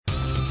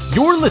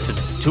You're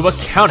listening to a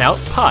Countout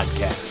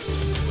Podcast.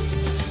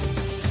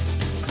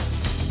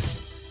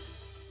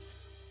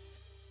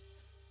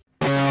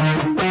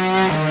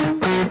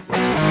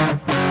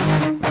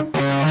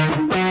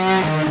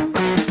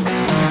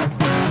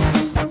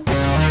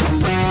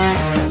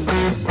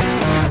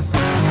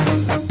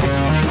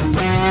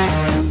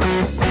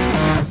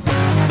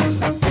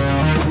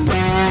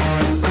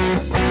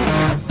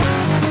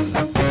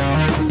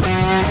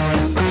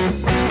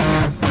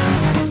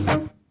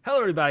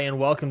 Everybody, and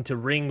welcome to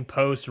Ring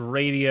Post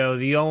Radio,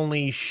 the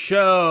only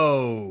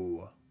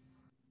show.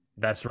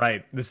 That's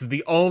right. This is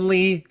the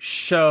only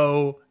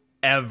show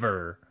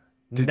ever.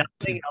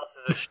 Nothing else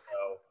is a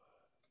show.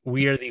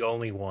 We are the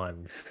only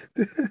ones.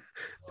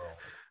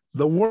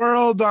 The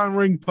world on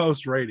Ring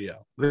Post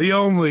Radio, the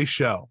only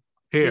show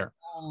here.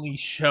 The only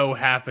show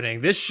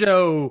happening. This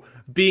show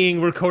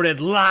being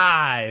recorded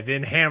live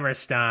in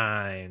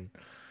Hammerstein.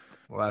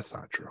 Well, that's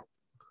not true.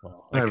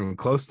 Well, Not even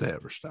close to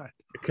Hammerstein.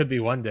 it could be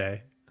one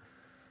day.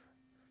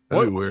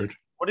 That'd be weird.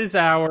 What is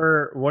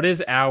our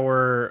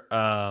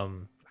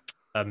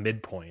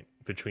midpoint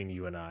between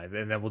you and I?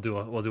 And then we'll do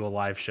a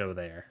live show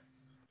there.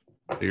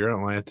 You're in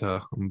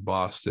Atlanta, I'm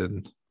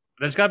Boston.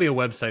 There's got to be a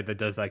website that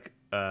does there's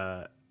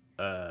got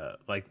to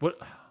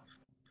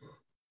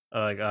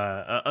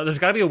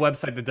be a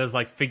website that does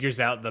figures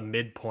out the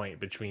midpoint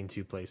between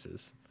two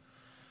places.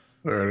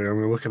 All right, I'm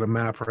gonna look at a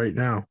map right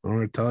now. I'm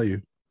gonna tell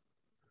you.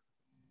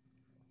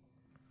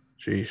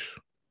 Jeez.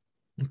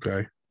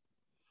 Okay.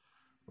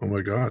 Oh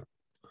my God.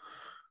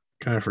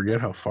 Kind of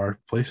forget how far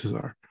places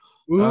are.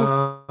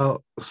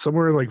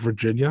 Somewhere in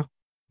Virginia.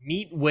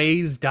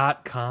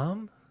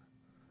 Meetways.com?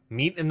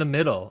 Meet in the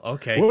middle.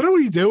 Okay. What are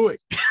we doing?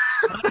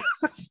 I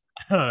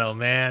don't know,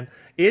 man.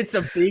 It's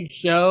a big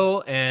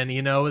show, and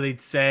they'd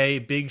say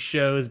big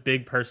shows,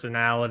 big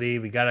personality.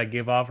 We got to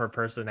give off our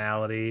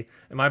personality.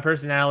 And my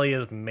personality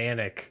is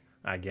manic,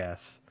 I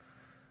guess.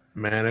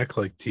 Manic,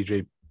 like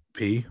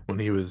TJP when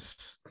he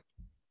was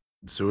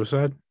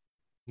suicide?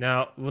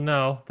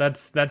 No,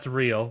 that's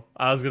real.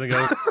 I was gonna go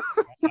I'm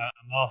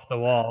off the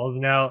wall.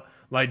 Now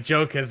my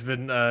joke has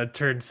been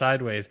turned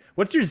sideways.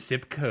 What's your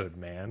zip code,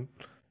 man?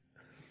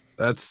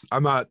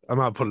 I'm not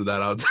putting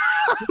that out.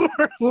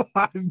 We're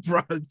live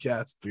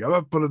broadcasting. I'm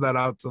not putting that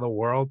out to the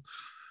world.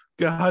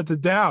 Get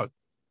hunted down,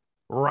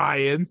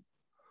 Ryan.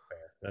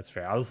 That's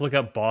fair. I'll just look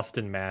up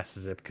Boston, Mass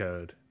zip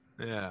code.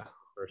 Yeah,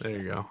 there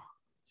you go.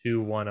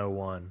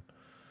 2101.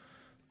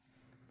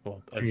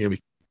 Well, you're gonna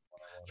be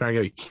trying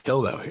to get me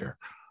killed out here.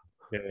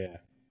 Yeah.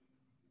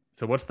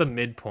 So what's the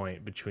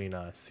midpoint between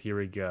us? Here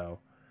we go.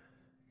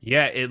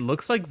 Yeah, it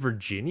looks like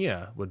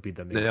Virginia would be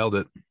the midpoint. Nailed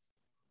it.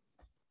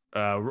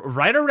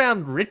 Right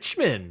around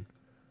Richmond.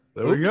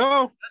 There we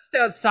go. Just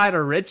outside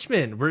of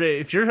Richmond.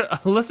 If you're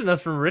listening to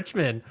us from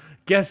Richmond,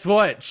 guess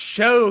what?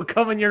 Show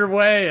coming your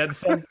way at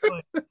some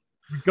point. We're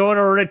going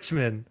to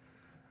Richmond.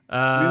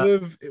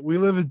 We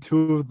live in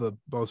two of the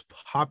most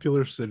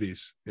popular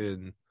cities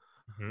in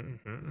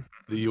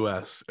the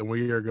U.S., and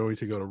we are going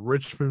to go to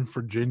Richmond,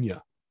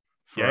 Virginia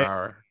for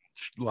our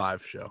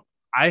live show.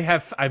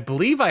 I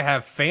believe I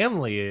have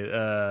family,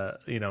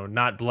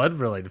 not blood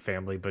related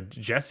family, but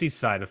Jesse's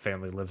side of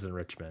family lives in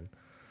Richmond.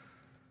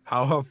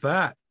 How about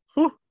that?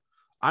 Whew.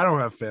 I don't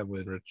have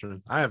family in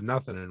Richmond. I have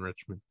nothing in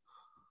Richmond.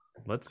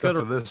 Let's Except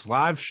go for this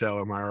live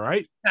show. Am I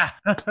right?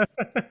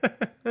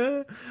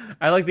 I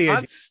like the idea.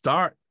 Let's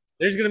start.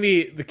 There's gonna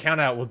be the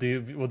count out. We'll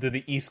do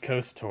the East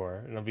Coast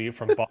tour. It'll be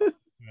from Boston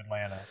to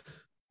Atlanta.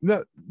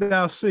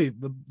 Now, see,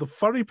 the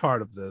funny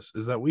part of this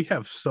is that we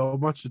have so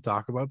much to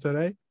talk about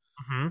today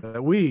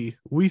that we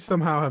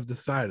somehow have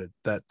decided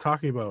that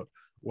talking about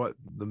what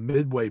the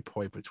midway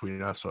point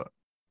between us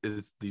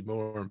is the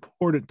more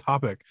important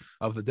topic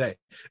of the day.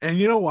 And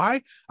you know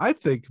why? I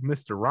think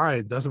Mr.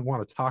 Ryan doesn't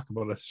want to talk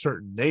about a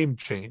certain name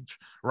change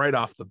right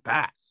off the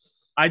bat.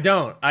 I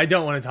don't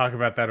want to talk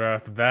about that right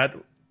off the bat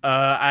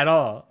at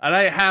all. And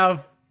I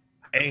have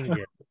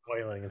anger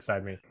boiling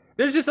inside me.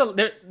 There's just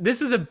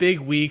this was a big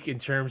week in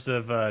terms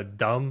of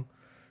dumb.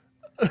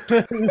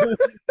 This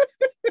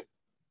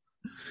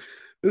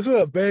was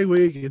a big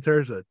week in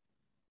terms of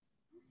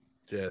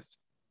just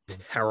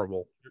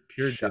terrible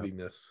pure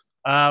shittiness.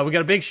 We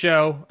got a big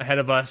show ahead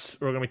of us.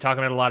 We're going to be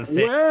talking about a lot of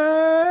things.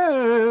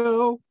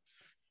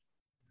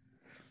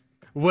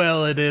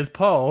 Well, it is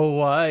Paul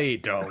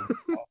White.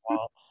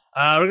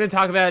 We're going to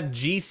talk about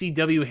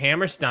GCW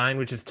Hammerstein,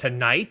 which is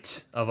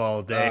tonight of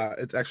all day.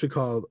 It's actually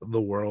called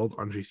The World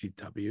on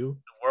GCW. The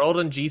World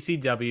on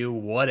GCW,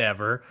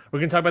 whatever. We're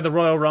going to talk about the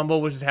Royal Rumble,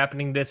 which is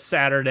happening this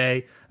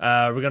Saturday.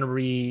 We're going to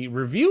be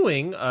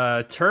reviewing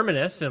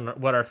Terminus and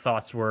what our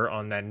thoughts were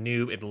on that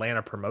new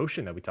Atlanta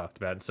promotion that we talked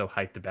about and so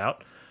hyped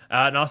about.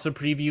 And also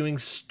previewing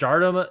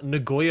Stardom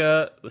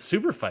Nagoya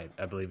Super Fight.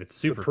 I believe it's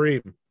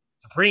Supreme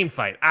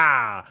Fight.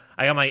 I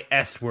got my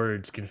S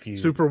words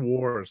confused. Super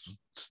Wars,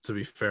 to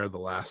be fair, the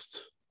last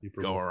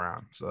go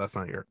around. So that's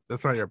not your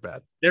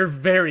bet. They're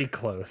very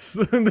close.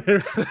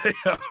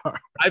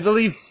 I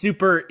believe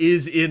super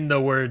is in the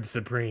word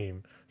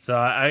supreme. So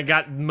I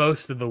got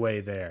most of the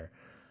way there.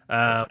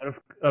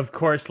 Of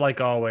course,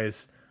 like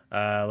always,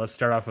 Let's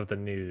start off with the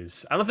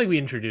news. I don't think we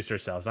introduced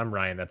ourselves. I'm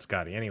Ryan. That's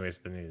Scotty. Anyways,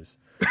 the news.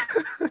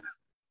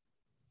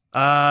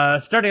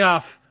 Starting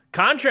off,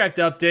 contract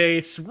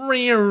updates.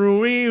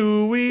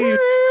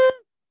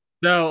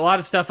 So a lot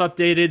of stuff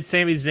updated.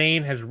 Sami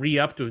Zayn has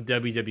re-upped with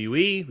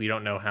WWE. We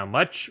don't know how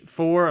much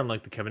for,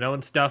 unlike the Kevin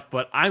Owens stuff,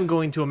 but I'm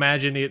going to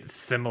imagine it's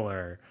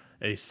similar,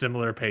 a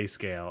similar pay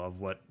scale of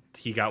what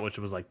he got, which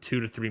was like 2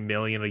 to 3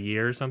 million a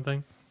year or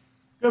something.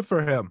 Good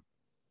for him.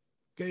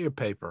 Get your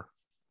paper.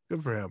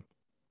 Good for him.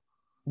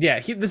 Yeah,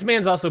 this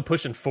man's also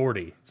pushing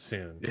 40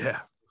 soon.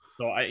 Yeah.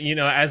 So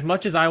as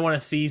much as I want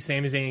to see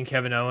Sami Zayn and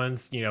Kevin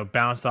Owens,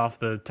 bounce off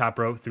the top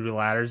rope through the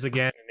ladders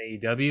again in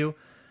AEW,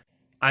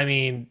 I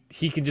mean,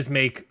 he can just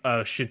make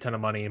a shit ton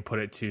of money and put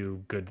it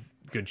to good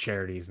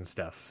charities and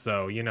stuff.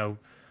 So,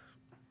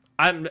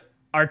 I'm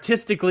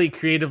artistically,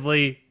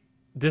 creatively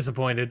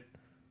disappointed,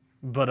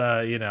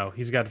 but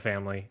he's got a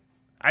family.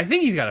 I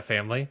think he's got a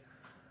family.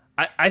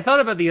 I thought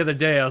about the other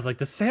day. I was like,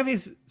 does Sami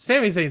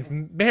Zayn's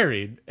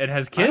married and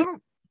has kids? I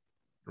don't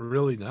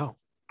really know.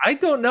 I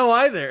don't know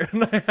either.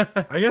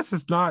 I guess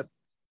it's not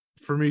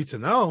for me to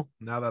know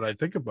now that I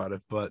think about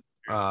it, but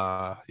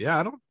yeah,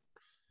 I don't.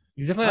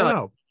 He's definitely I don't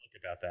know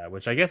about that,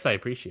 which I guess I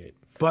appreciate.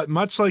 But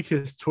much like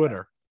his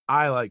Twitter,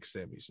 I like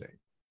Sami Zayn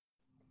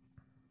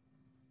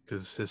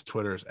because his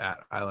Twitter is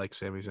at I like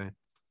Sami Zayn.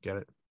 Get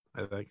it?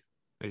 I think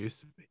it used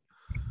to be.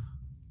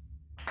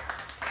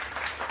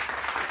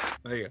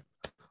 There you go.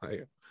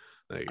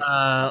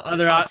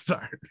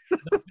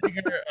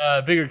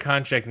 Bigger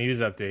contract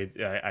news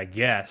update, I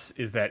guess,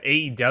 is that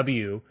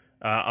AEW,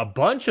 a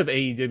bunch of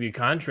AEW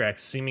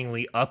contracts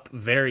seemingly up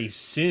very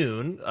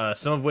soon.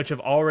 Some of which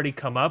have already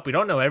come up. We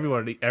don't know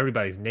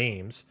everybody's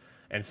names,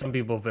 and some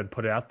people have been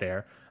put out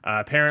there.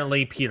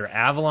 Apparently, Peter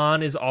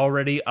Avalon is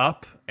already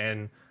up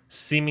and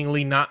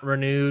seemingly not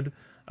renewed.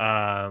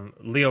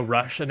 Leo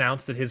Rush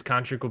announced that his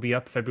contract will be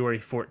up February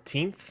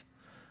 14th.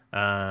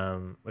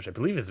 Which I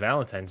believe is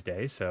Valentine's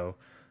Day, so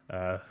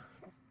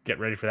get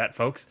ready for that,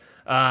 folks.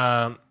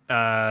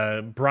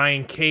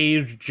 Brian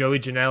Cage, Joey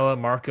Janela,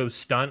 Marco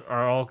Stunt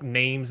are all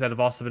names that have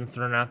also been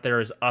thrown out there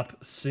as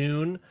up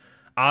soon.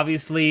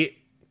 Obviously,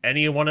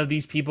 any one of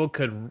these people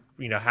could,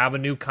 have a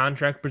new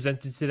contract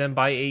presented to them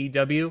by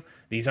AEW.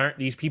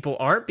 These people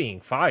aren't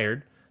being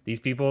fired. These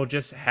people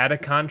just had a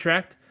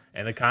contract,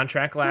 and the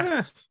contract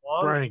lasted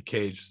long. Brian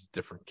Cage is a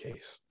different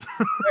case.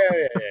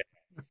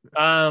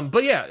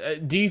 But yeah,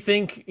 do you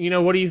think,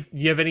 what do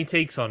you have any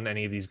takes on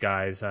any of these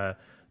guys? Are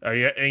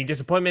you any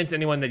disappointments?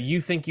 Anyone that you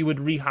think you would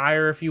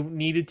rehire if you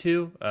needed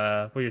to?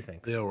 What are your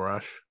things? Leo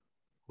Rush.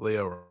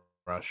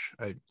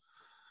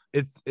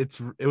 It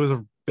was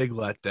a big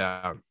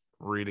letdown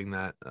reading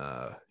that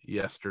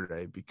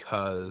yesterday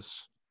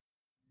because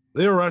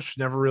Leo Rush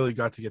never really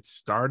got to get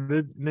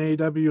started in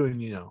AEW,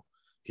 and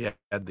he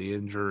had the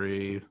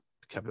injury,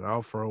 kept it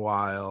out for a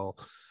while,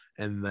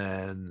 and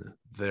then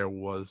there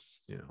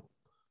was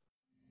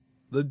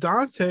the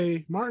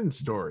Dante Martin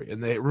story.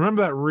 And they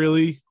remember that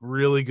really,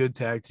 really good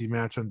tag team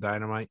match on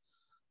Dynamite.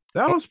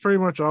 That was pretty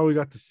much all we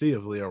got to see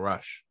of Leo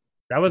Rush.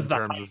 That was the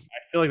height. I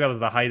feel like that was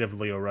the height of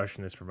Leo Rush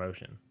in this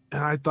promotion.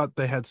 And I thought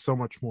they had so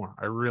much more.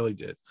 I really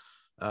did.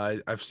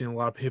 I've seen a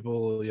lot of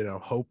people,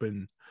 hope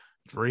and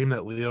dream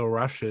that Leo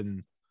Rush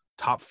and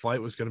Top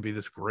Flight was going to be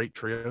this great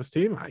trios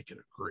team. I can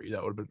agree.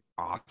 That would have been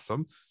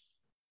awesome.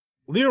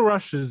 Leo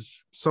Rush is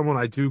someone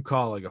I do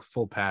call like a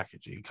full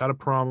package. He cut a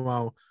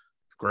promo,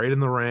 great in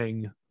the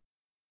ring.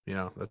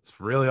 That's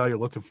really all you're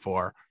looking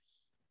for.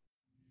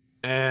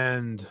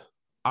 And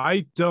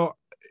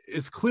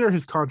it's clear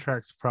his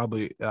contract's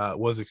probably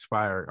was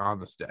expiring on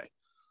this day.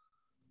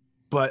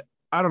 But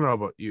I don't know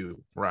about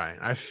you, Ryan.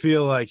 I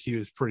feel like he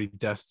was pretty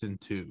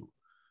destined to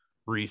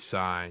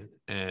re-sign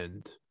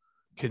and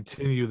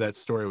continue that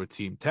story with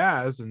Team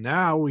Taz. And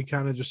now we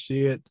kind of just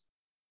see it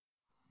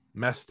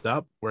messed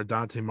up where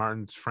Dante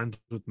Martin's friends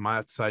with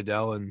Matt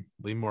Sydal and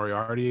Lee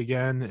Moriarty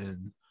again.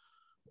 And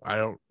I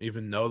don't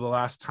even know the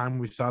last time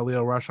we saw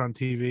Leo Rush on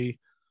TV.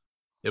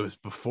 It was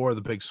before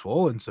the Big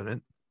Swole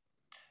incident.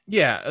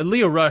 Yeah,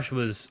 Leo Rush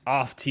was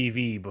off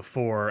TV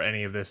before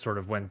any of this sort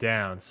of went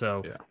down.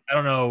 So yeah. I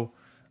don't know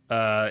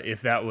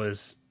if that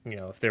was,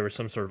 if there was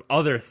some sort of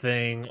other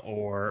thing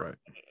or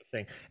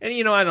thing. And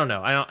I don't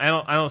know.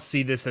 I don't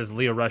see this as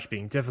Leo Rush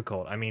being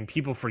difficult. I mean,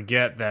 people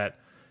forget that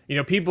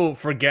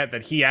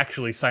he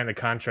actually signed the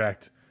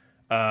contract.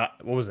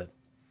 What was it?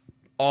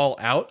 All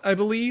Out, I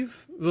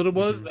believe that it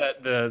was,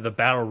 that the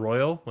Battle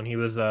Royal when he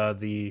was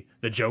the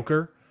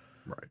Joker.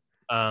 Right.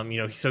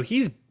 So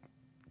he's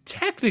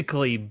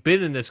technically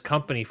been in this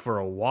company for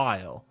a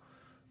while.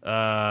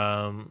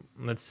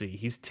 Let's see.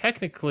 He's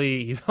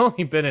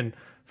only been in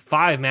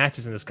 5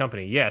 matches in this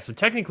company. Yeah, so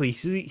technically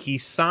he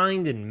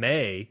signed in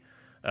May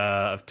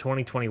of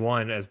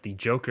 2021 as the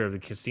Joker of the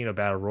Casino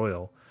Battle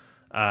Royal.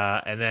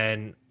 And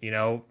then,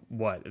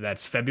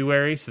 that's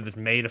February, so that's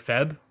May to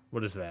Feb.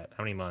 What is that?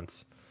 How many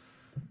months?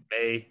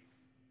 May.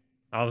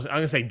 I'm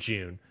going to say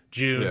June.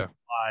 July,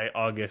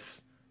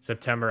 August,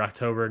 September,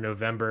 October,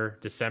 November,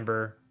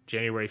 December,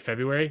 January,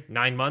 February.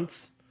 9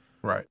 months.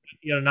 Right.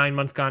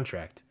 9-month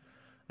contract.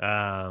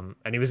 And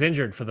he was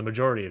injured for the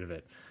majority of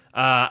it.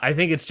 I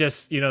think it's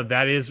just,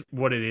 that is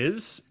what it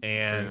is, Yeah.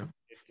 and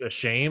it's a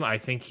shame. I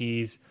think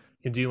he's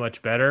can do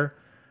much better,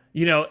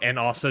 and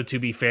also to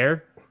be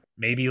fair,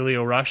 maybe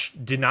Leo Rush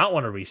did not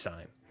want to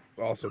resign.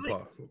 Also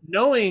possible.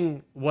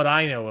 Knowing what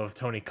I know of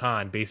Tony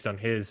Khan based on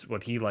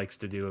what he likes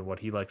to do and what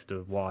he likes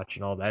to watch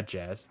and all that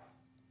jazz,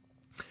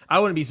 I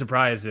wouldn't be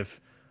surprised if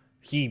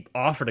he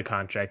offered a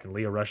contract and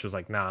Leo Rush was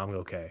like, "Nah, I'm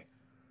okay."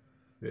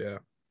 Yeah.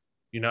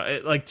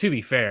 Like, to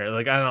be fair,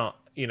 like, I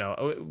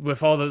don't,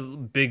 with all the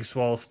big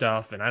swole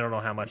stuff, and I don't know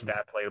how much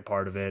that played a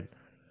part of it.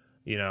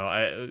 He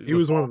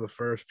was one of the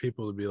first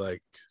people to be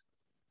like,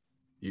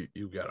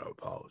 you gotta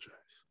apologize.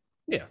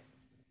 Yeah,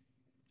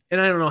 and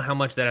I don't know how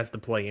much that has to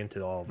play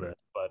into all of this,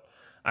 but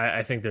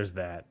I think there's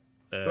that.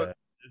 But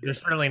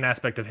There's certainly an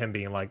aspect of him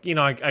being like,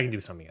 I can do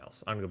something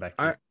else. I'm gonna go back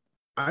to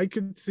I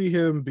could see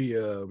him be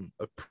a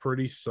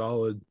pretty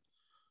solid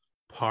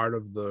part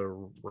of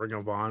the Ring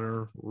of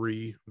Honor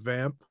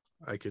revamp.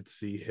 I could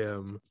see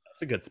him.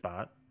 That's a good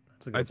spot.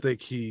 I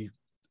think he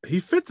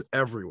fits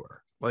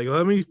everywhere. Like,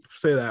 let me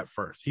say that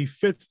first. He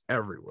fits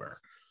everywhere.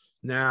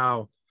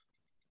 Now,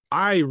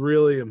 I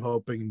really am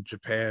hoping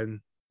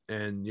Japan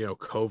and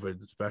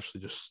COVID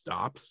especially just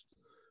stops,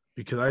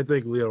 because I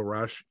think Leo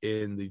Rush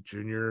in the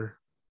junior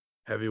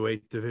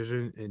heavyweight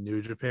division in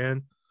New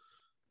Japan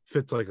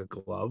fits like a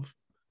glove.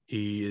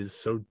 He is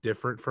so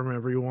different from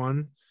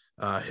everyone.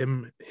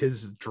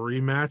 His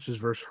dream match is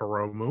versus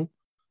Hiromu,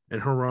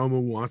 and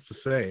Hiromu wants the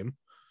same.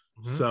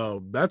 Mm-hmm.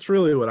 So that's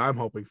really what I'm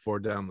hoping for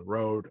down the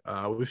road.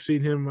 We've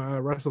seen him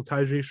wrestle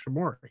Taiji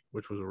Shimori,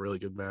 which was a really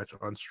good match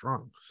on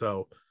Strong.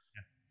 So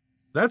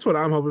that's what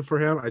I'm hoping for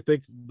him. I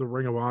think the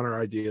Ring of Honor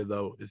idea,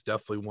 though, is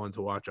definitely one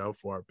to watch out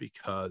for,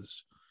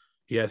 because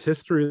he has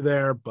history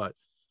there, but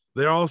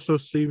they're also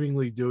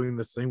seemingly doing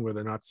this thing where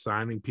they're not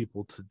signing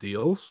people to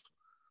deals.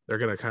 They're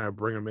going to kind of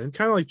bring them in,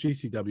 kind of like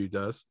GCW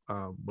does,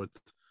 with,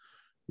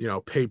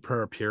 pay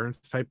per appearance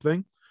type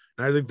thing.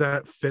 And I think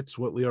that fits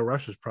what Leo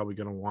Rush is probably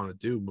going to want to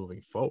do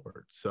moving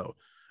forward. So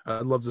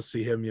I'd love to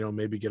see him,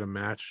 maybe get a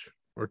match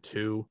or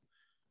two.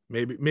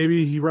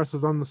 Maybe he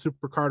wrestles on the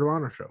Super Card of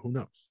Honor show. Who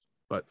knows?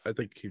 But I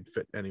think he'd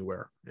fit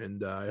anywhere.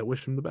 And I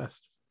wish him the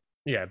best.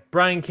 Yeah,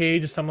 Brian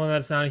Cage is someone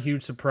that's not a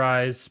huge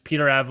surprise.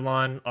 Peter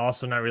Avalon,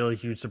 also not really a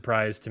huge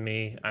surprise to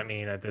me. I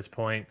mean, at this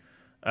point.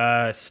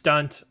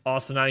 Stunt,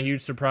 also not a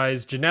huge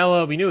surprise.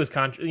 Janela, we knew his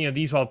contract,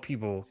 these all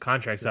people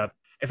contracts up.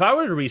 If I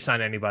were to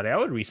re-sign anybody, I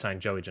would re-sign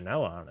Joey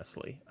Janela,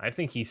 honestly. I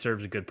think he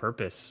serves a good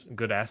purpose,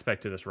 good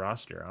aspect to this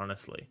roster,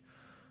 honestly.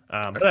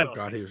 I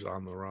forgot he was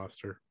on the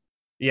roster.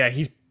 Yeah,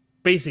 he's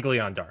basically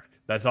on Dark.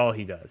 That's all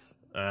he does.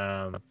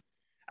 I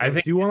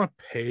think. Do you want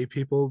to pay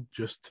people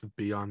just to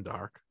be on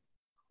Dark,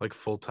 like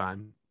full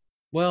time?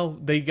 Well,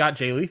 they got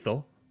Jay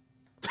Lethal.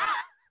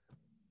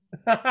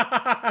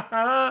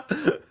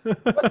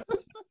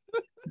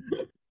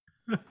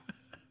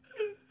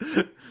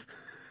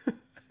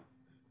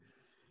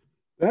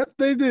 That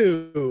they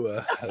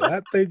do.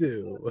 That they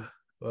do.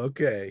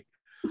 Okay.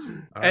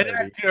 And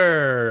that's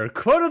your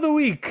quote of the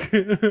week.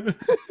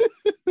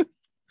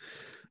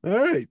 All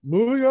right,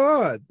 moving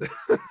on.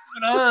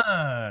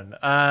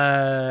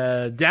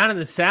 Down in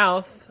the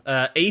South,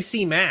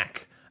 AC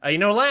Mack.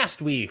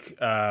 Last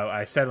week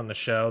I said on the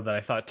show that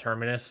I thought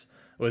Terminus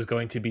was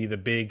going to be the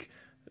big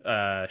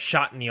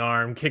shot in the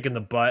arm, kick in the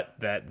butt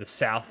that the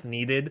South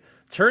needed.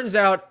 Turns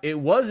out it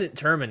wasn't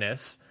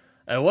Terminus.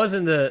 It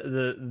wasn't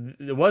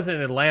it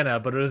wasn't Atlanta,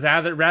 but it was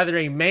rather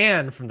a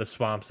man from the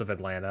swamps of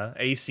Atlanta,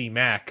 AC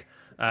Mack,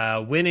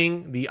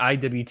 winning the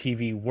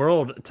IWTV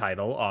World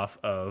title off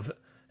of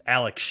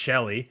Alex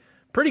Shelley.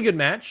 Pretty good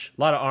match.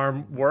 A lot of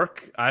arm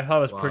work. I thought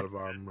it was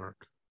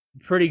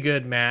pretty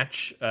good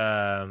match.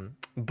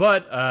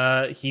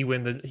 But he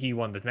won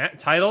the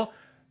title.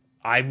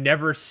 I've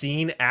never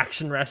seen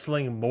action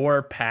wrestling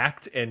more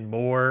packed and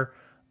more.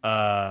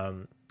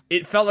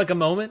 It felt like a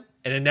moment,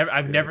 and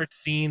I've never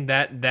seen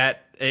that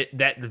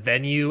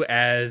venue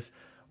as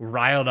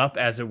riled up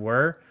as it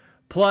were.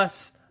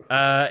 Plus,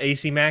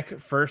 AC Mack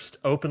first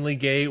openly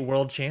gay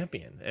world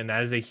champion, and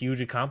that is a huge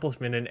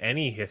accomplishment in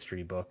any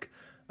history book.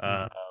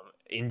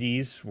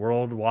 Indies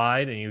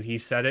worldwide, and he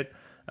said it.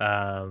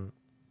 Male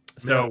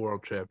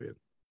world champion.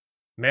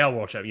 Male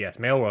world champion. Yes,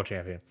 male world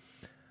champion.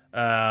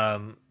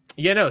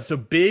 So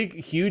big,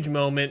 huge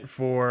moment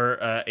for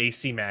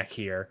AC Mack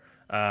here.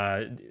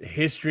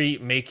 History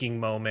making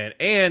moment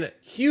and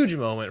huge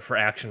moment for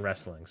action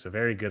wrestling. So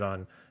very good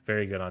on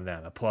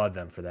them. Applaud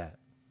them for that.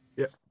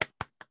 Yeah.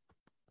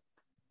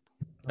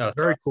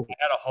 Very cool.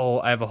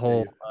 I have a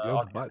whole. You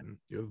have a button.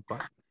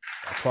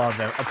 Applaud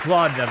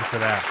them for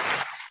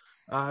that.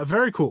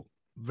 Very cool.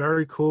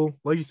 Very cool.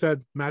 Like you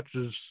said,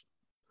 matches.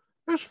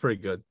 That's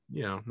pretty good.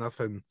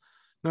 Nothing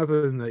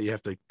that you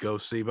have to go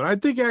see, but I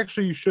think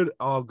actually you should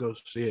all go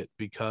see it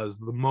because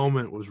the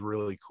moment was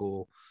really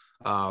cool.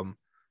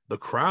 The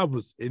crowd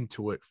was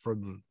into it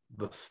from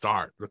the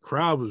start. The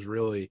crowd was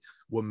really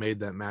what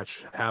made that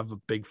match have a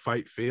big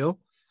fight feel.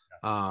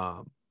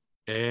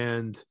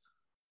 And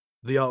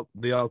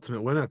the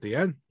ultimate win at the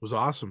end was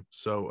awesome.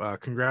 So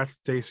congrats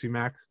to AC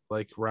Mack,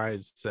 like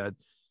Ryan said.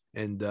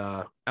 And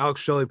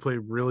Alex Shelley played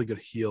really good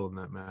heel in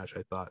that match,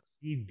 I thought.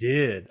 He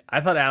did. I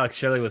thought Alex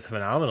Shelley was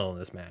phenomenal in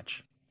this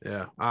match.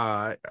 Yeah.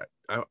 I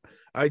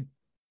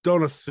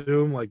don't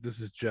assume like this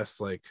is just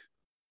like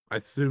I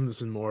assume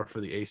this is more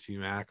for the AC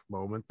Mack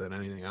moment than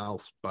anything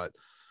else, but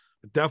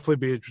I'd definitely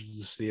be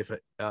interested to see if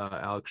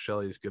Alex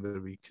Shelley is going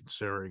to be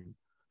considering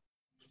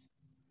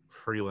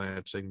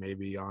freelancing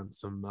maybe on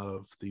some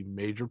of the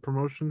major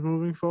promotions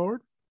moving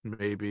forward.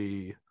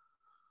 Maybe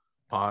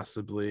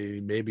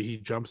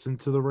he jumps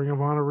into the Ring of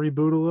Honor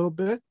reboot a little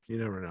bit. You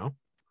never know.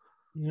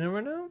 You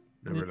never know.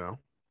 Never know.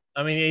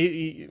 I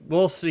mean,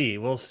 we'll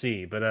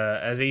see. But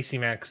as AC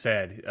Mack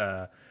said,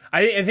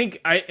 I think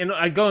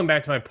going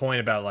back to my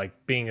point about like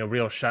being a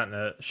real shot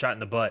in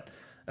the butt.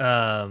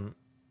 What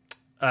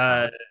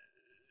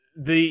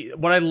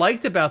I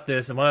liked about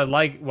this and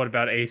what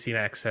about AC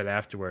Mack said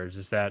afterwards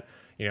is that,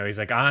 you know, he's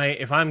like,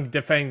 if I'm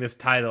defending this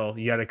title,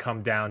 you got to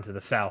come down to the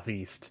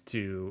Southeast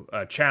to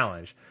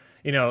challenge.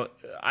 You know,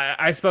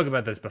 I spoke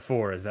about this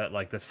before, is that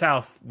like the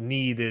South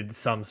needed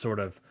some sort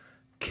of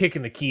kick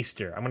in the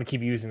keister. I'm going to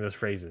keep using those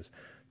phrases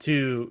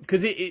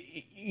because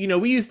you know,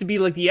 we used to be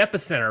like the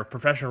epicenter of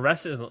professional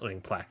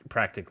wrestling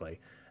practically.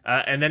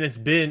 And then it's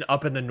been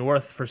up in the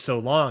North for so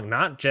long,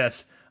 not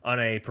just on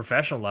a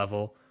professional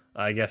level,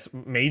 I guess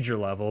major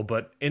level,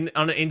 but on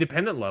an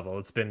independent level,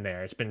 it's been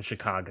there. It's been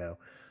Chicago.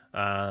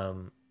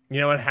 You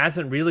know, it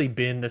hasn't really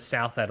been the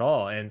South at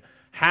all. And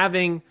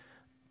having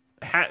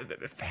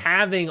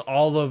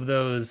all of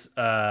those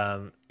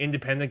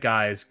independent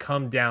guys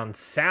come down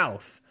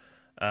south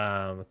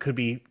could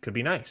be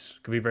nice.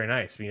 Could be very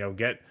nice. You know,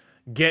 get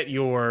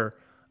your,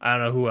 I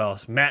don't know who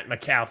else. Matt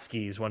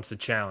Makowski's wants to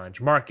challenge.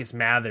 Marcus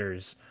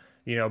Mathers.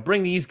 You know,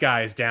 bring these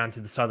guys down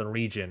to the southern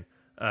region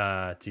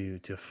to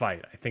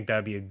fight. I think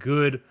that'd be a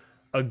good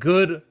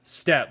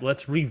step.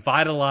 Let's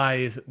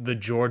revitalize the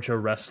Georgia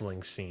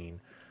wrestling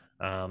scene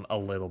a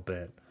little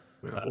bit.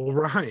 Well,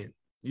 Ryan,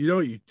 you know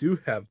what you do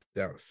have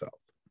down south?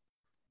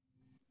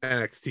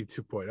 NXT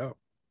 2.0.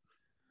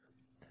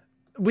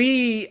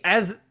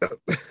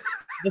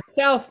 The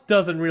South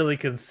doesn't really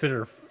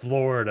consider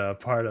Florida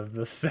part of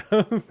the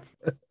South.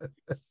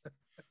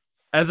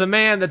 As a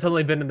man that's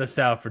only been in the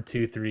South for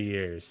 2-3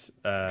 years.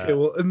 Okay,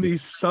 well, in the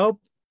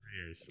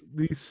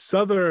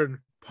southern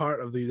part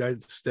of the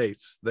United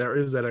States, there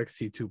is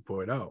NXT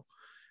 2.0.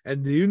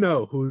 And do you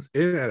know who's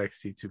in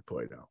NXT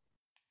 2.0?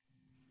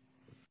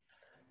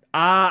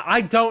 I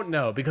don't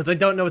know, because I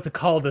don't know what to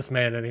call this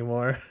man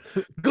anymore.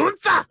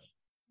 Gunther!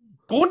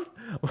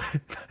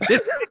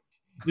 This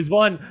is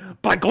one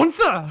by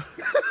Gunther!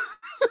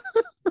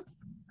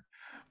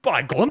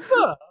 By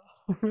Gunther!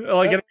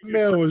 Like, that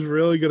man was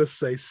really gonna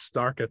say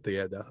Stark at the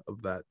end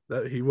of that.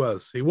 That he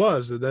was,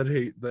 and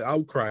then the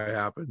outcry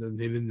happened, and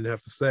he didn't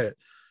have to say it.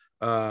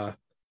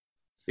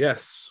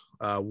 Yes,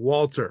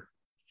 Walter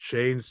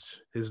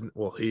changed his.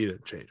 Well, he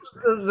didn't change his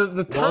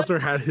name. Walter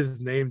had his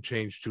name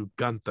changed to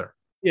Gunther.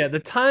 Yeah,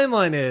 the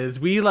timeline is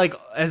we like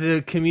as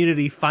a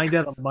community find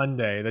out on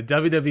Monday that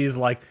WWE is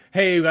like,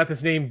 hey, we got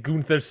this name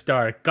Gunther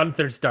Stark.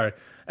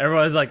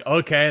 Everyone's like,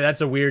 okay, that's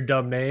a weird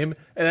dumb name.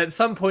 And at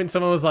some point,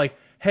 someone was like,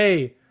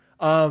 hey.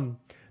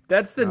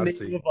 That's the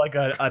name of like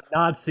a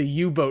Nazi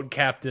U-boat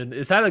captain.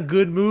 Is that a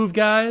good move,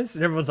 guys?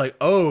 And everyone's like,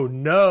 oh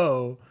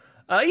no.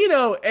 You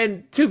know,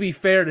 and to be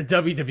fair to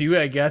WWE,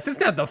 I guess, it's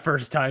not the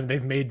first time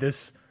they've made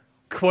this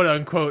quote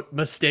unquote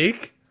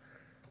mistake.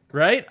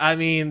 Right? I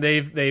mean,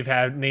 they've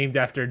had named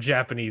after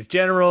Japanese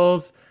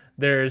generals.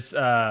 There's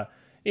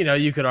you know,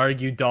 you could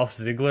argue Dolph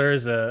Ziggler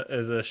is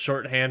a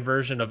shorthand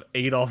version of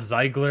Adolf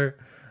Ziegler.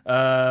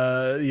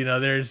 You know,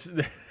 there's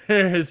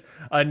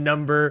a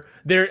number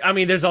there. I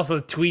mean, there's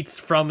also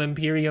tweets from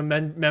Imperium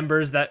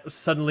members that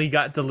suddenly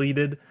got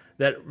deleted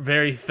that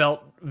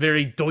felt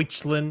very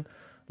Deutschland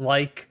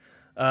like.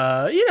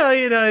 You know,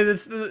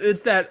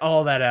 it's that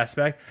all that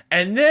aspect.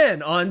 And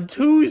then on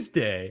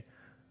Tuesday,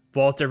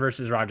 Walter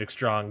versus Roderick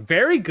Strong,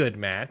 very good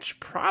match,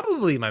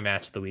 probably my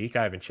match of the week.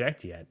 I haven't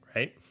checked yet,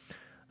 right?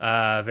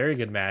 Very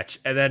good match.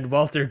 And then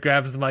Walter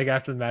grabs the mic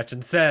after the match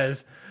and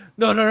says,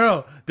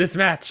 "No, this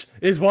match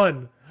is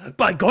won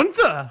by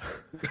Gunther."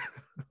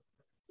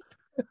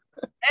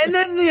 And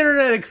then the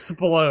internet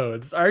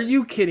explodes. Are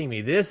you kidding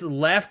me? This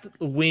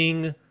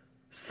left-wing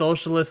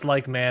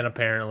socialist-like man,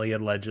 apparently,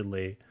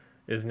 allegedly,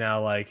 is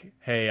now like,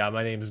 hey,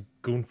 my name's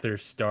Gunther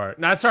Stark.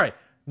 No, sorry.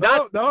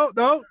 No.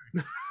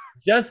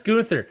 Just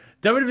Gunther.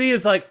 WWE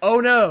is like, oh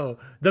no,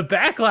 the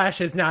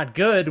backlash is not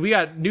good. We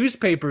got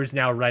newspapers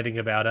now writing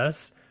about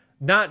us.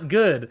 Not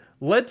good.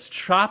 Let's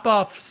chop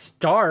off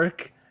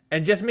Stark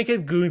and just make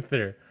it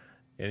Gunther.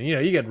 And you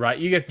know, you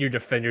get your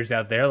defenders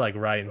out there like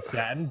Ryan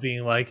Satin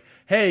being like,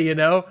 "Hey, you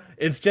know,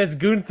 it's just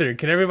Gunther.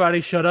 Can everybody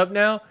shut up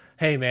now?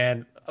 Hey,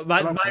 man,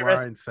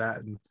 Ryan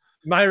Satin.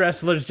 My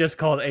wrestler's just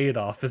called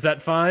Adolf. Is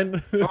that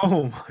fine?"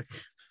 Oh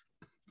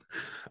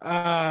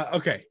my.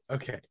 Okay. A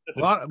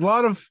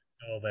lot of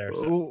there.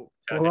 So.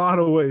 a lot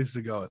of ways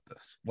to go at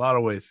this. A lot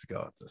of ways to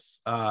go at this.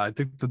 I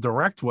think the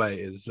direct way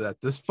is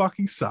that this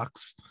fucking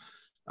sucks.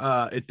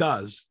 It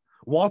does.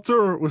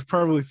 Walter was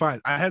perfectly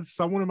fine. I had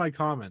someone in my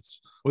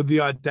comments with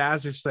the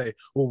audacity to say,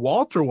 well,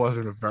 Walter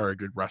wasn't a very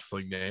good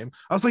wrestling name.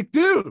 I was like,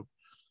 dude,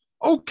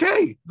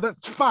 okay,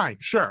 that's fine.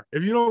 Sure.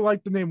 If you don't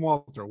like the name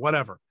Walter,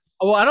 whatever.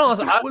 Well, I don't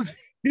know. That was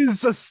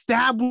his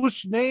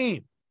established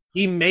name.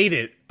 He made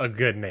it a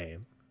good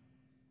name.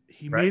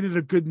 He made it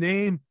a good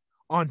name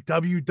on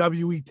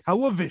WWE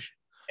television.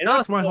 And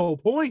that's my whole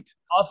point.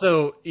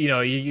 Also,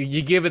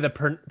 you give it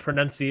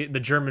the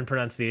German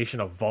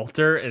pronunciation of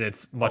Walter, and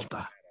it's much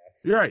better.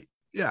 You're right.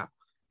 Yeah.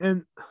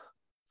 And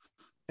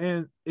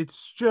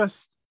it's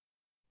just,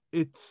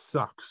 it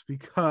sucks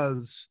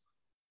because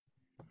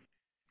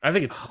I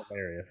think it's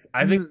hilarious.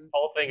 I think the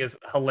whole thing is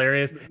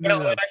hilarious. And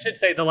I should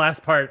say the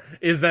last part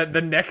is that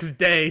the next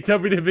day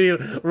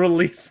WWE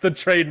released the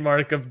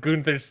trademark of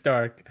Gunther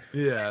Stark.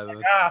 Yeah.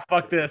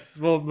 Fuck this.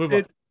 We'll move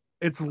on.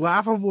 It's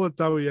laughable at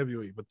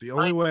WWE, but the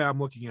only way I'm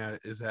looking at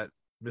it is that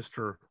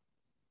Mr.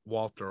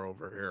 Walter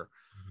over here.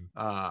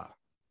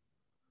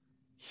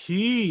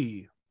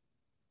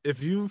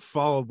 If you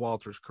followed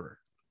Walter's career,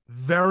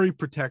 very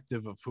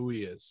protective of who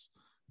he is,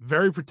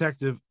 very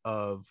protective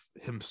of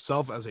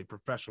himself as a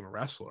professional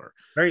wrestler.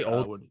 Very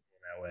old in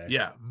that way.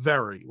 Yeah,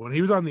 very. When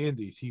he was on the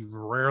indies, he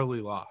rarely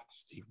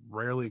lost. He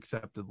rarely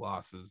accepted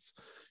losses.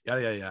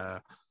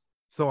 Yada,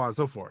 so on and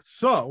so forth.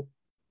 So,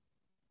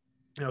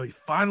 he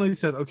finally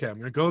said, okay, I'm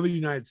going to go to the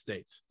United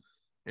States.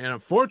 And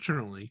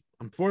unfortunately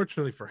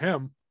for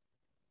him,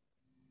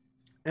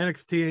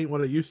 NXT ain't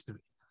what it used to be.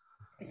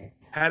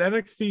 Had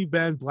NXT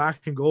been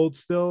black and gold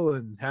still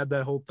and had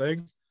that whole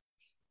thing,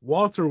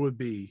 Walter would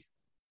be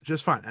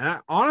just fine.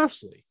 And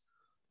honestly,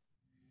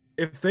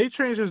 if they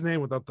change his name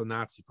without the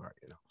Nazi part,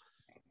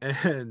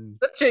 and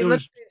let's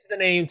change the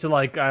name to,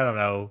 like, I don't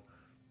know,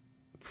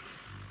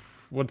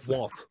 what's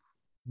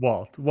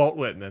Walt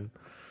Whitman.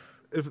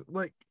 If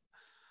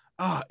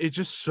it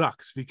just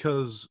sucks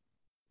because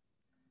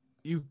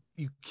you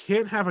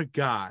can't have a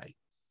guy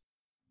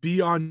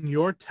be on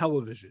your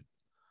television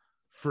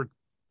for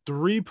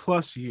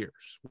 3+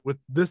 years with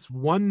this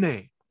one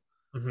name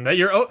that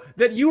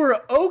you were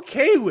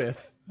okay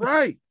with,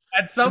 right?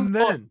 At some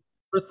point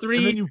for 3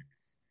 and then you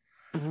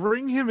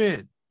bring him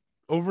in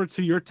over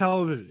to your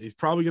television. He's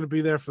probably going to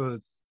be there for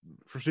the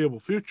foreseeable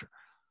future.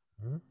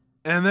 Mm-hmm.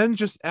 And then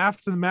just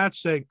after the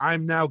match saying,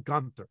 I'm now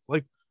Gunther.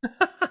 Like,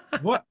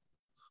 what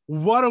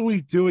are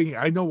we doing?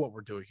 I know what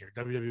we're doing here.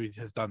 WWE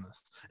has done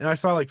this. And I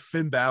saw, like,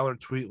 Finn Balor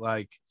tweet,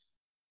 like,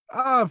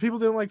 people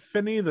didn't like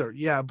Finn either.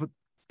 Yeah, but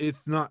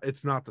it's not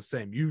the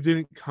same. You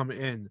didn't come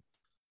in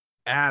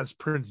as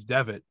Prince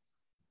Devitt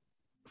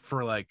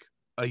for, like,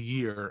 a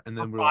year and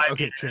then we're like,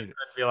 okay, change it.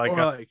 Or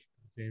like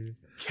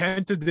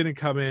Kenta didn't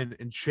come in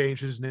and change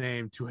his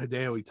name to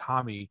Hideo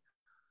Itami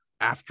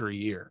after a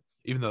year,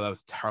 even though that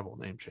was a terrible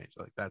name change.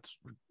 Like, that's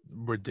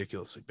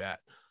ridiculously bad.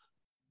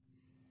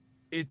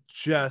 It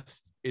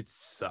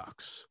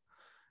sucks.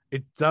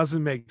 It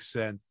doesn't make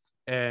sense.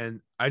 And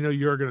I know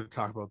you're going to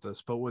talk about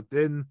this, but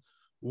within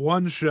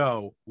one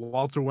show,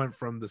 Walter went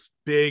from this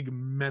big,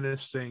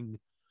 menacing,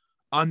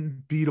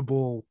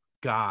 unbeatable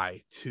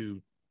guy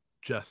to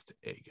just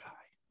a guy.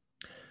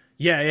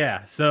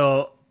 Yeah.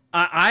 So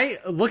I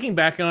looking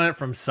back on it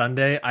from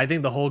Sunday, I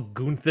think the whole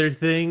Gunther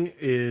thing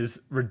is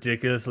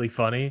ridiculously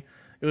funny.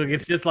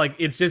 It's just like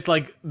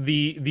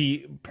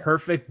the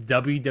perfect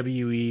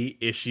WWE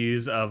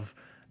issues of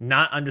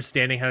not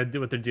understanding how to do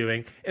what they're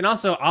doing. And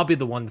also, I'll be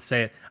the one to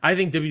say it. I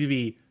think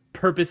WWE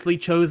purposely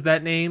chose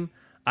that name.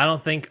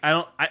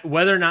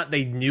 Whether or not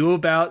they knew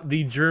about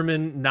the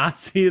German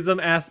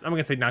Nazism aspect. I'm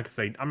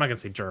not gonna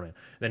say German.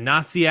 The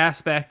Nazi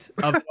aspect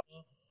of it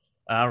all.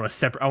 I want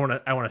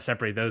to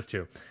separate those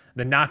two.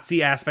 The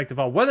Nazi aspect of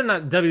all. Whether or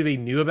not WWE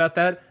knew about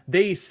that,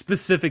 they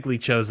specifically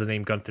chose the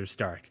name Gunther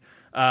Stark.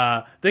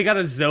 They got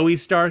a Zoe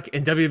Stark,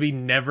 and WWE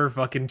never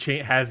fucking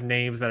has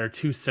names that are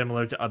too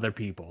similar to other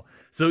people.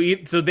 So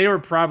they were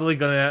probably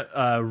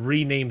gonna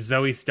rename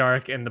Zoe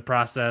Stark, and the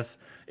process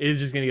is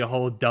just gonna be a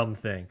whole dumb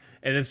thing.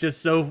 And it's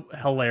just so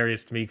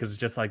hilarious to me because it's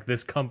just like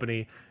this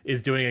company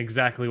is doing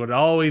exactly what it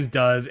always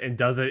does and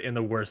does it in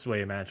the worst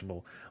way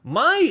imaginable.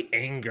 My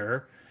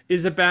anger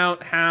is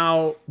about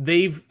how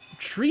they've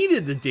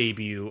treated the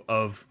debut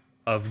of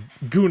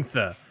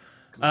Gunther.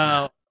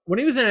 When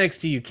he was in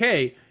NXT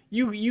UK,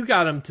 you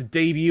got him to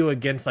debut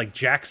against like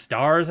Jack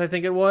Stars, I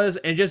think it was,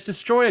 and just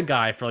destroy a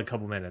guy for like a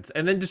couple minutes,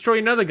 and then destroy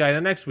another guy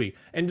the next week,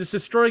 and just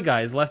destroy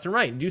guys left and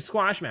right, and do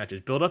squash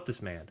matches, build up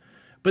this man.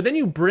 But then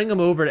you bring him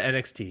over to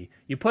NXT,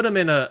 you put him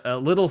in a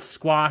little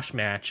squash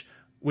match,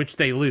 which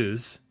they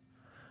lose.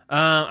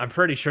 I'm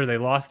pretty sure they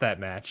lost that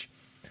match.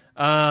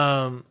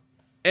 And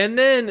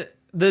then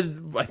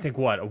I think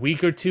a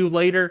week or two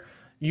later,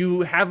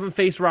 you have him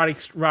face Roddy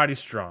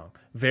Strong.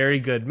 Very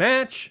good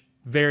match.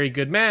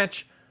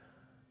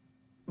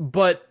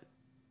 But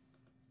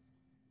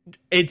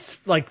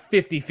it's like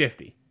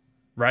 50-50,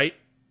 right?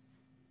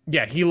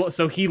 Yeah, he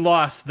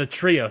lost the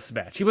trios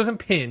match. He wasn't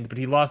pinned, but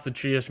he lost the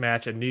trios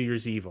match at New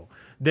Year's Evil.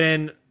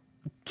 Then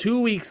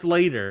 2 weeks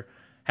later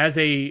has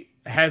a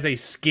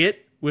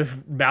skit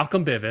with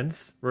Malcolm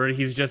Bivens where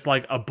he's just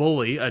like a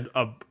bully, a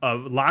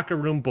locker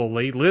room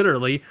bully.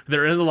 Literally,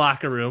 they're in the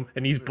locker room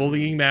and he's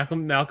bullying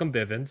Malcolm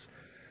Bivens.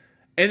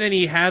 And then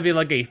he have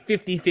like a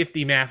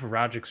 50-50 match with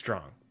Roderick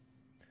Strong.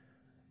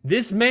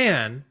 This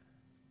man,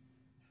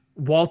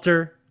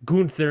 Walter,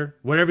 Gunther,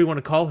 whatever you want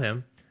to call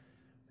him,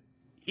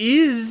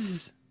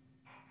 is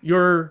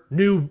your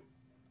new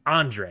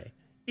Andre,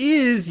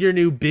 is your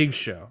new Big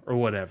Show or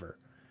whatever.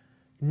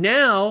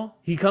 Now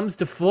he comes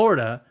to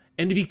Florida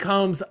and he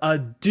becomes a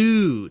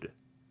dude.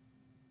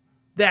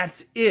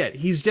 That's it.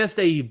 He's just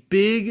a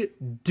big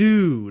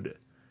dude.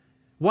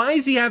 Why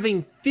is he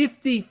having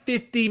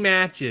 50-50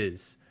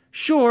 matches?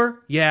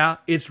 Sure, yeah,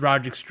 it's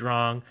Roderick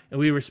Strong, and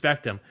we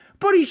respect him.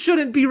 But he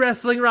shouldn't be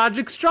wrestling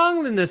Roderick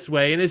Strong in this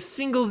way in his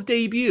singles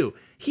debut.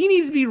 He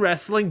needs to be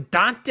wrestling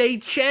Dante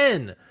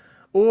Chen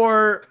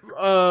or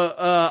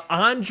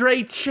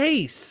Andre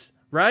Chase,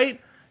 right?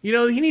 You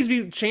know, he needs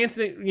to be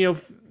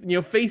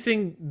chancing,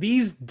 facing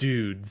these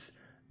dudes,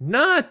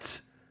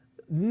 not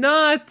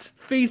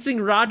facing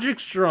Roderick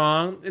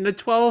Strong in a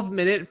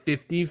 12-minute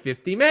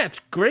 50-50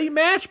 match. Great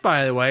match,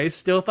 by the way.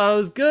 Still thought it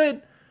was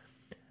good.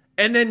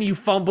 And then you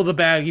fumble the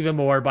bag even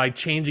more by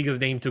changing his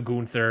name to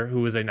Gunther,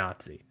 who is a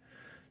Nazi.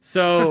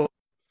 So,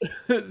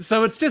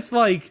 so it's just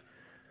like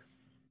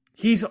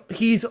he's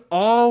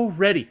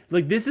already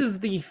like, this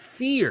is the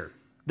fear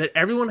that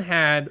everyone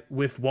had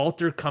with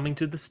Walter coming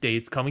to the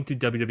States, coming to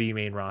WWE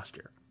main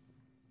roster.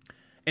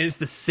 And it's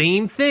the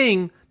same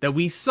thing that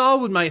we saw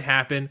what might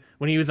happen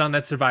when he was on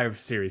that Survivor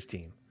Series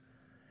team.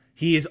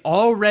 He is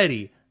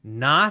already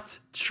not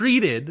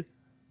treated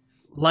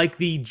like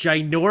the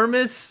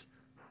ginormous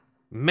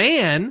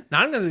man,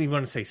 not even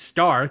want to say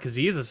star, because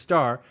he is a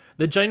star,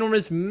 the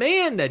ginormous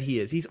man that he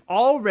is. He's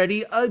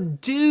already a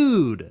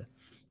dude.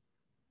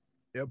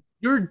 Yep.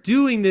 You're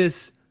doing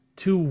this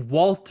to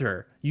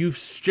Walter. You've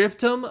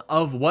stripped him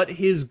of what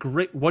he's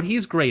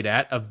great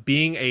at, of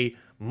being a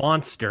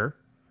monster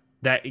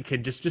that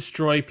can just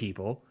destroy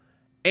people,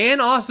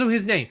 and also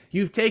his name.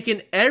 You've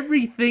taken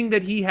everything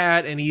that he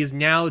had, and he is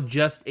now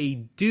just a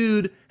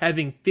dude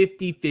having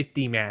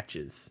 50-50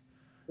 matches.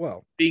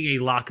 Well, being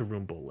a locker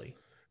room bully.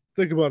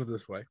 Think about it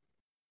this way.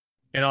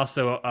 And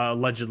also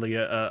allegedly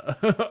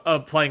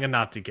playing a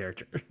Nazi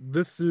character.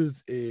 This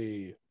is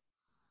a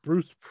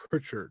Bruce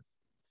Pritchard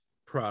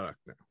product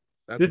now.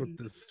 That's what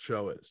this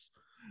show is.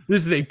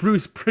 This is a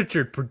Bruce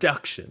Pritchard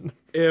production.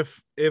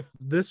 If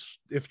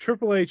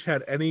Triple H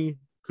had any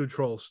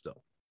control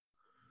still,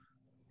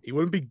 he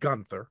wouldn't be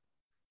Gunther.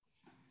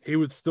 He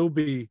would still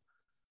be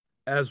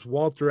as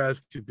Walter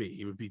as could be.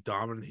 He would be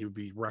dominant. He would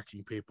be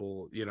wrecking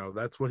people. You know,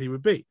 that's what he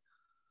would be.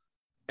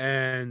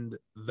 And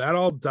that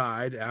all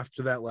died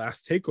after that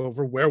last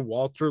takeover where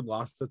Walter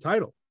lost the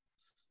title.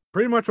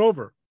 Pretty much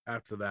over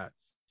after that.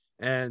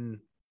 And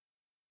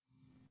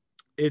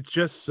it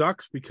just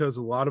sucks because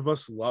a lot of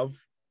us love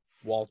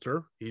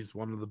Walter. He's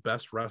one of the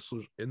best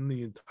wrestlers in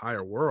the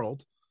entire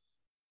world.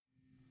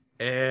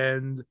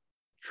 And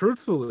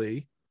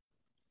truthfully,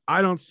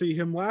 I don't see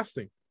him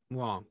lasting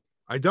long.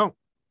 I don't.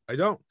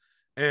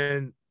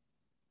 And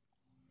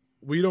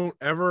we don't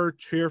ever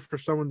cheer for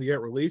someone to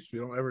get released. We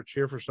don't ever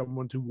cheer for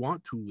someone to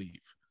want to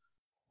leave.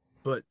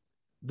 But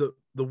the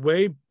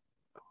way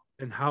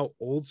and how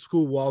old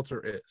school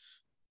Walter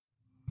is,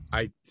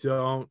 I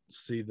don't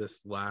see this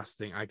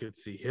lasting. I could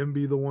see him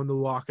be the one to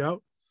walk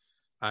out.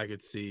 I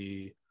could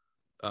see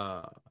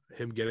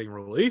him getting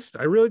released.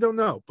 I really don't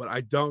know, but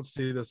I don't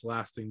see this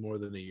lasting more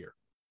than a year.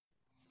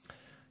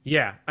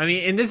 Yeah, I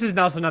mean, and this is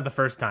also not the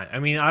first time. I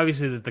mean,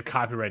 obviously, there's the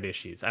copyright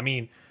issues. I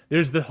mean,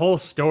 there's the whole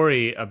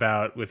story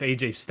about with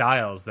AJ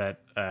Styles that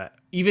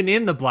even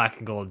in the Black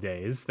and Gold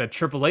days, that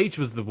Triple H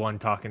was the one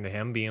talking to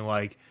him, being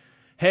like,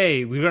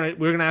 "Hey, we're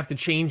gonna have to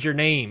change your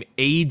name,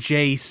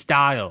 AJ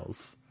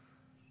Styles,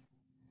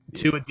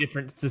 to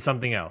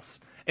something else."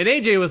 And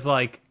AJ was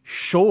like,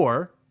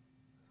 "Sure,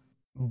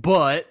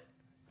 but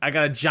I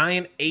got a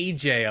giant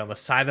AJ on the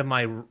side of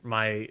my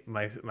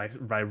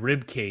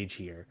rib cage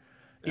here.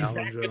 Is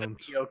Alan that going to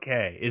Jones. be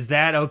okay? Is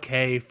that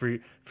okay for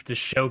to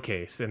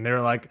showcase?" And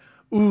they're like,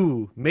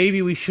 "Ooh,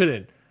 maybe we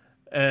shouldn't."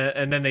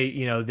 And then they,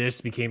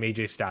 this became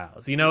AJ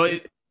Styles.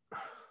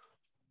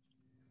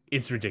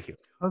 It's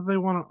ridiculous. Because they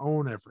want to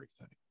own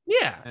everything.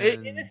 Yeah,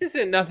 and this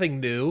isn't nothing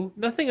new.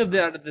 Nothing of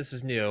that. This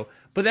is new.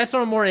 But that's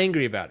what I'm more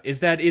angry about. Is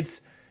that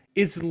it's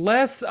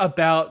less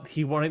about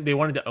they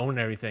wanted to own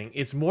everything.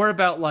 It's more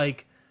about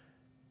like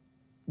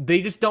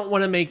they just don't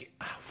want to make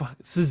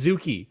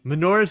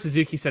Minoru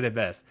Suzuki said it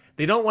best.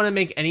 They don't want to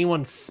make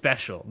anyone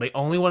special. They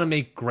only want to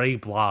make gray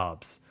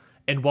blobs.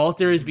 And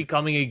Walter is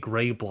becoming a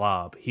gray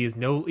blob.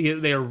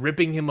 They are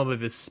ripping him of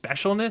his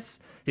specialness,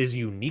 his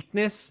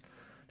uniqueness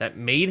that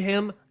made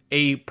him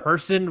a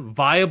person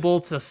viable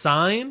to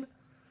sign.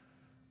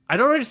 I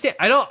don't understand.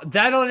 I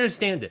don't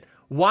understand it.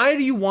 Why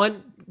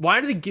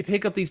do they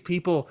pick up these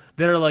people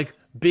that are like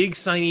big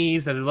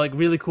signees that are like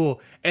really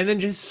cool and then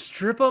just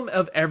strip them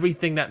of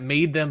everything that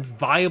made them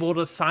viable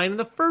to sign in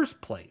the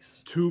first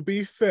place? To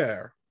be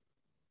fair,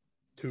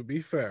 to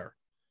be fair,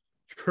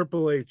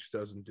 Triple H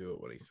doesn't do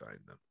it when he signed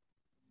them.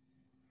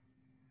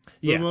 For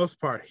the most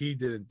part, he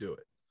didn't do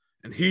it.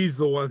 And he's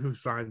the one who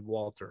signed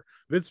Walter.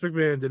 Vince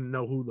McMahon didn't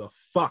know who the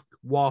fuck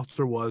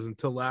Walter was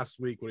until last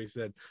week when he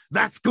said,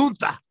 "That's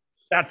Gunther."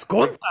 That's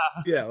Gunther.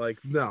 Yeah, like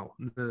no.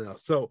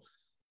 So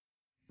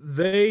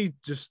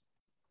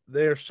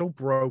they're so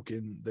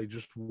broken. They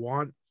just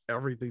want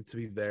everything to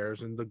be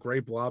theirs, and the gray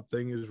blob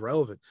thing is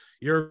relevant.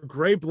 You're a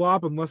gray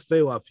blob unless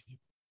they love you.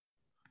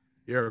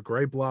 You're a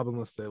gray blob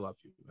unless they love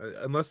you,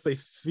 unless they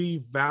see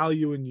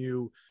value in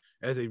you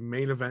as a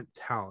main event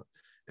talent,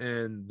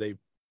 and they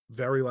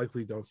very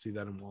likely don't see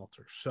that in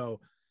Walter. So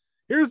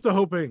here's the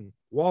hoping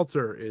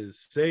Walter is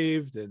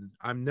saved, and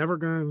I'm never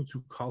going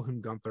to call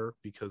him Gunther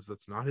because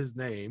that's not his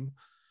name.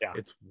 Yeah.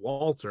 It's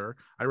Walter.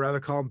 I'd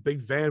rather call him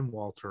Big Van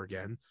Walter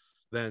again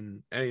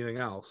than anything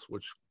else,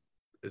 which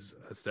is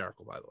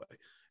hysterical, by the way.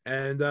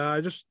 And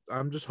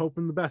I'm just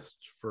hoping the best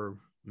for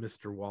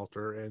Mr.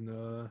 Walter,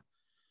 and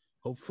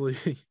hopefully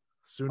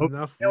soon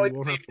enough we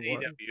won't have to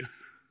worry.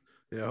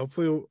 Yeah,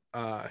 hopefully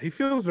he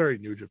feels very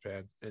New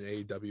Japan and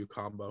AEW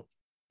combo.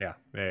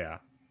 Yeah.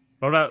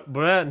 What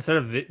about instead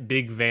of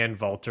Big Van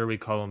Walter, we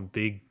call him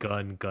Big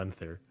Gun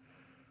Gunther?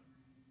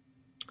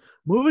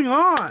 Moving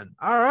on.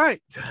 All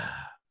right.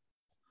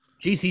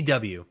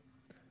 GCW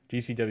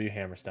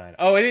Hammerstein.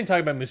 Oh, I didn't talk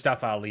about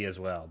Mustafa Ali as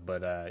well,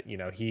 but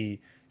he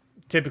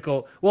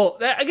typical. Well,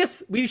 I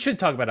guess we should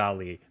talk about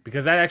Ali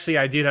because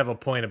I did have a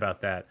point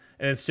about that,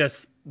 and it's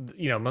just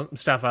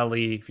Mustafa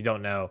Ali. If you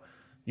don't know,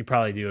 you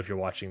probably do if you're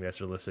watching this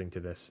or listening to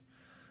this.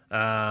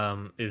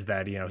 Is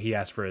that he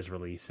asked for his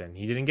release and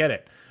he didn't get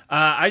it.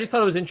 I just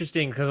thought it was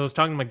interesting because I was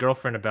talking to my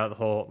girlfriend about the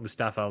whole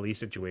Mustafa Ali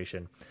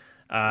situation,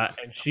 and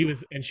she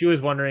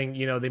was wondering,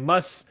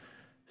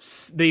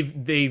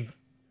 they've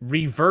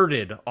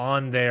reverted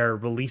on their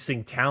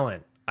releasing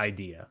talent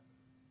idea.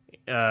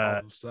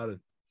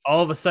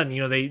 All of a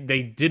sudden,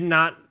 they did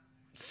not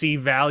see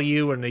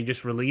value and they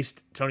just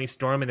released Tony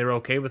Storm and they were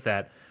okay with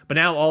that. But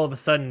now all of a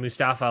sudden,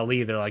 Mustafa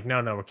Ali, they're like,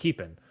 no, we're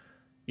keeping.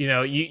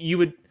 You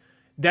would.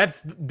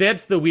 That's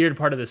the weird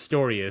part of the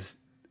story is,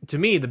 to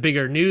me, the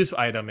bigger news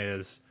item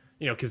is,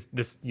 because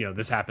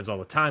this happens all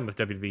the time with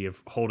WWE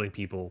of holding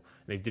people,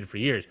 and they did it for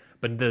years.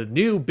 But the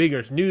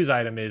bigger news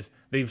item is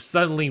they've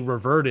suddenly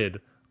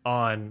reverted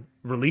on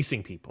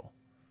releasing people.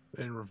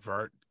 And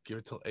give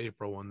it till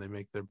April when they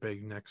make their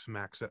big next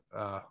Max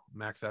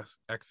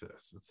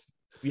Exodus.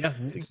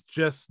 It's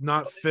just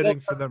not fitting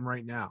for them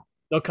right now.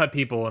 They'll cut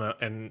people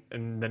when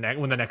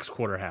the next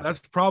quarter happens.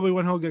 That's probably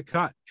when he'll get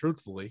cut,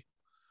 truthfully.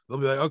 They'll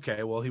be like,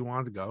 okay, well, he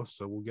wanted to go,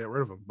 so we'll get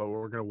rid of him, but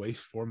we're going to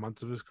waste 4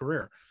 months of his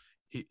career.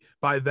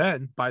 By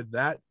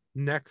that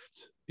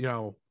next,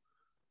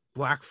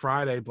 Black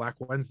Friday, Black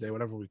Wednesday,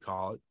 whatever we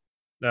call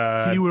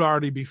it, he would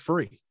already be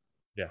free.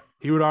 Yeah.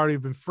 He would already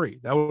have been free.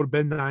 That would have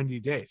been 90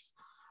 days.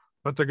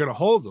 But they're going to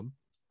hold him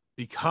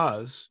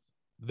because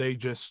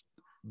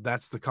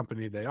that's the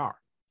company they are.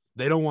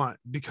 They don't want,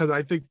 because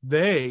I think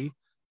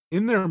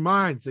in their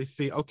minds, they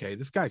see, okay,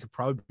 this guy could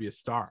probably be a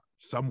star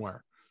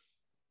somewhere,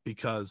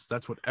 because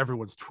that's what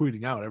everyone's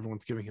tweeting out.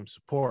 Everyone's giving him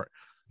support.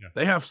 Yeah.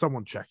 They have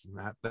someone checking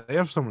that. They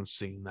have someone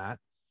seeing that.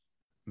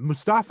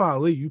 Mustafa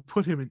Ali, you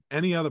put him in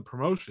any other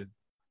promotion,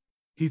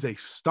 he's a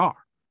star.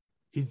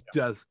 He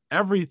does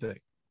everything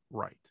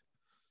right.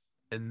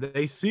 And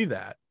they see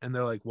that, and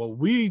they're like, well,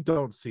 we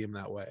don't see him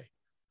that way.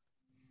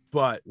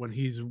 But when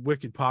he's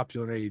wicked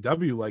popular in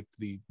AEW, like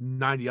the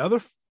 90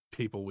 other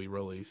people we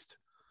released,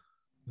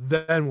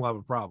 then we'll have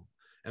a problem.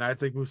 And I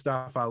think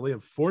Mustafa Ali,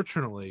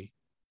 unfortunately,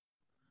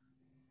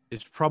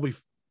 is probably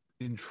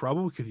in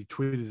trouble because he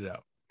tweeted it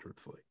out,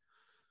 truthfully.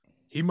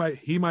 He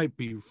might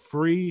be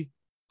free,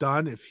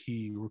 done, if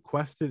he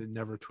requested and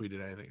never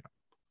tweeted anything out.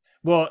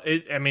 Well,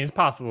 it's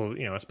possible,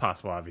 it's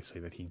possible, obviously,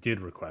 that he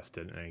did request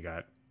it and he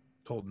got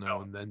told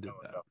no and then did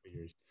that.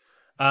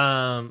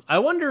 I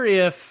wonder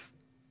if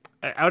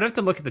I would have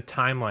to look at the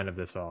timeline of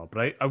this all,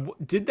 but I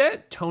did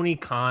that Tony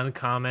Khan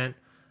comment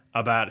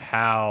about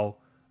how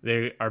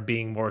they are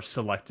being more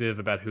selective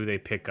about who they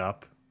pick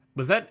up.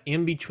 Was that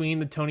in between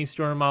the Tony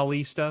Storm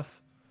Ali stuff?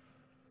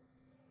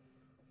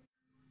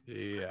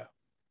 Yeah.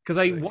 Because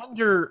I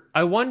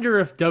wonder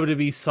if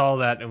WWE saw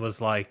that and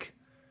was like,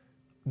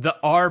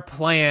 our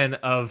plan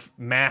of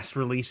mass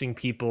releasing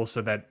people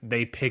so that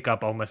they pick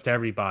up almost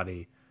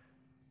everybody.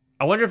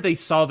 I wonder if they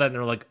saw that and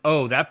they're like,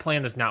 oh, that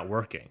plan is not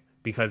working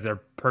because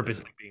they're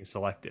purposely being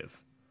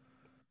selective.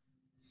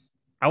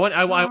 I'm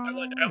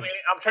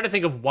trying to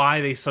think of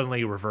why they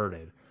suddenly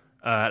reverted.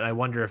 And I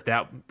wonder if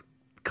that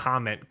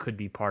comment could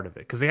be part of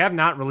it, because they have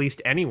not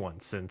released anyone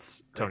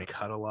since Tony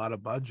cut a lot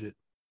of budget.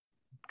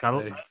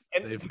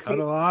 They've cut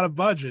a lot of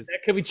budget.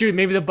 That could be true.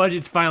 Maybe the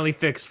budget's finally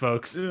fixed,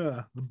 folks.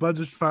 Yeah, the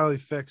budget's finally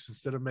fixed.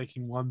 Instead of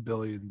making $1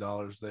 billion,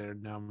 they're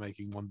now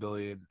making $1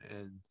 billion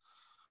and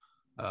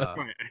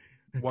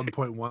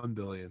 1.1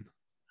 billion.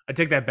 I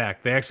take that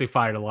back. They actually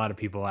fired a lot of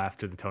people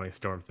after the Tony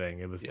Storm thing.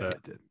 It was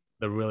the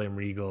William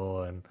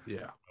Regal and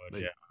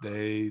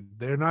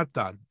they're not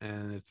done,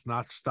 and it's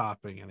not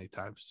stopping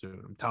anytime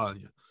soon. I'm telling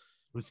you,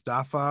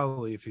 Mustafa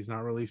Ali, if he's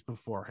not released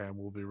beforehand,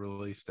 will be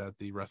released at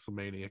the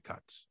WrestleMania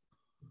cuts.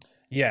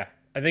 Yeah,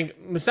 I think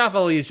Mustafa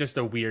Ali is just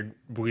a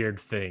weird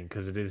thing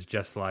because it is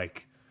just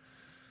like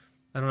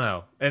I don't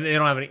know, and they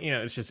don't have any.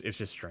 It's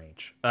just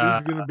strange.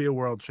 He's going to be a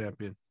world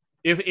champion.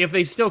 If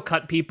they still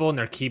cut people and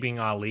they're keeping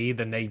Ali,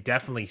 then they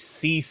definitely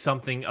see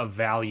something of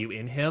value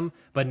in him,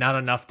 but not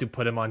enough to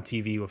put him on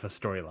TV with a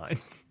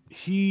storyline.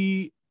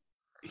 He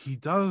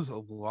does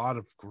a lot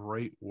of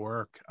great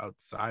work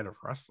outside of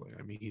wrestling.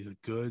 I mean, he's a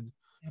good.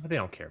 Yeah, but they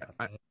don't care about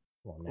that.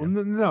 Well,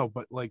 no,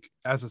 but like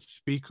as a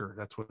speaker,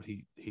 that's what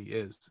he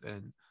is,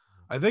 and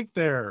I think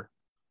they're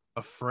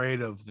afraid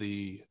of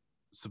the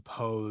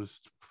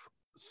supposed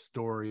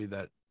story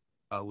that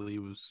Ali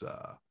was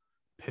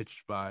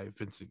pitched by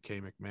Vincent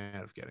K.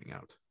 McMahon of getting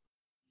out.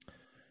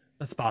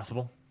 That's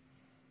possible.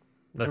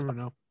 Never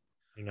know.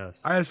 Who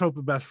knows? I just hope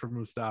the best for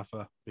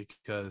Mustafa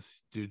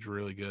because dude's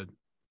really good.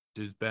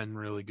 Dude's been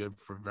really good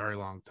for a very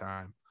long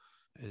time,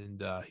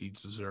 and he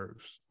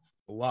deserves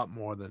a lot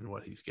more than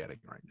what he's getting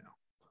right now.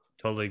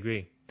 Totally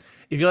agree.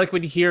 If you like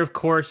what you hear, of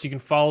course, you can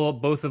follow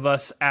both of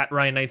us at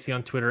Ryan Knightsey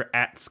on Twitter,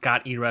 at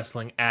Scott E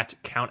Wrestling, at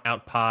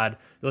CountOutPod. You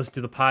listen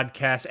to the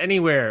podcast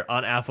anywhere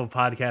on Apple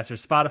Podcasts or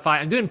Spotify.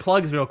 I'm doing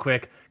plugs real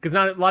quick because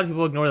not a lot of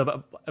people ignore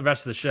the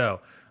rest of the show.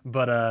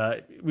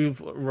 But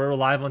we're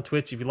live on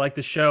Twitch. If you like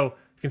the show,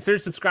 consider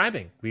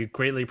subscribing. We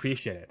greatly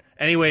appreciate it.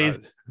 Anyways,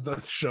 the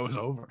show is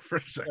over for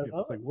a second.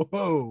 It's like,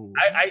 whoa!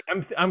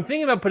 I'm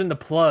thinking about putting the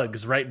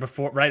plugs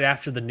right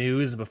after the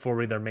news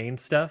before their main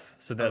stuff,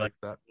 so that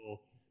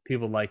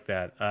people like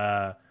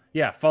that.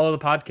 Yeah, follow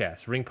the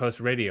podcast, Ring Post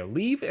Radio.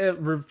 Leave a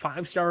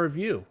 5-star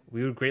review.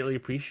 We would greatly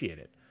appreciate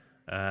it.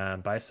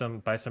 Buy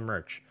some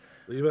merch.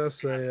 Leave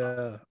us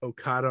a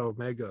Okada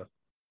Omega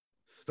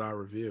star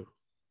review.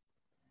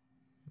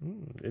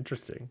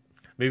 Interesting.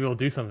 Maybe we'll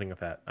do something with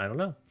that. I don't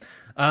know.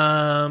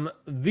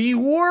 The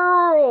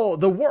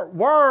world on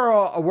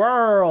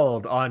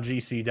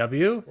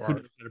GCW. Who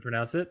knows how to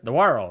pronounce it? The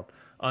world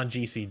on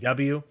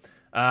GCW.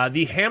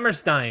 The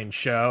Hammerstein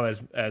show,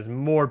 as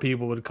more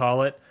people would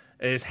call it,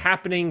 is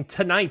happening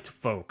tonight,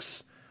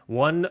 folks.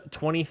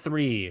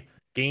 123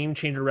 Game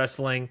Changer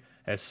Wrestling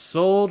has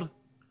sold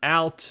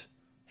out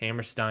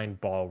Hammerstein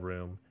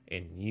Ballroom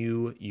in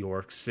New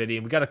York City.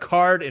 And we got a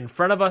card in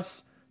front of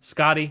us.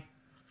 Scotty.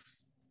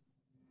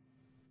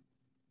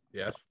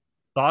 Yes.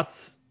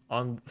 Thoughts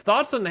on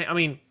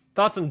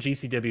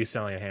GCW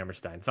selling at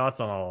Hammerstein.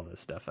 Thoughts on all of this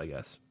stuff, I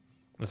guess.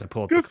 As I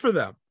pull up Good for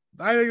them.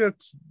 I think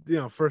that's,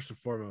 first and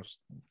foremost,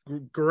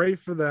 great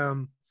for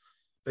them.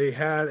 They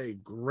had a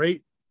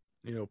great,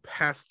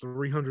 past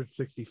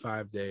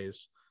 365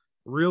 days,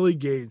 really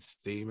gained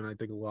steam. And I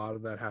think a lot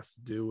of that has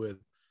to do with,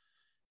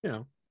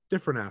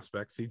 different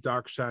aspects. The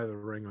dark side of the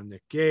ring on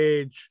Nick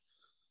Gage,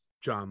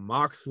 Jon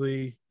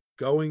Moxley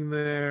going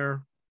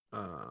there.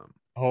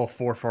 Whole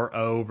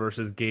 440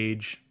 versus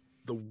Gage.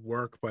 The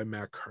work by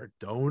Matt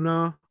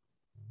Cardona.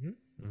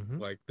 Mm-hmm.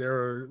 Like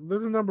there's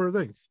a number of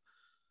things.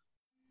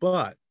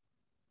 But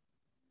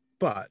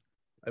I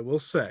will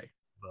say,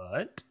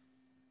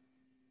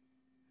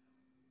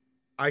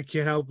 I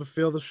can't help but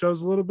feel the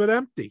show's a little bit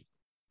empty.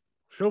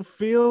 Show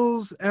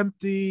feels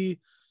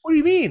empty. What do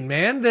you mean,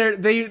 man?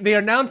 They are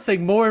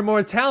announcing more and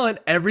more talent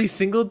every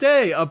single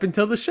day up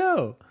until the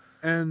show.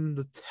 And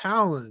the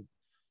talent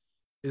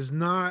is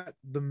not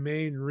the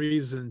main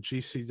reason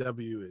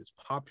GCW is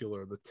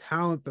popular. The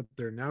talent that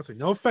they're announcing.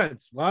 No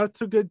offense,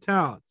 lots of good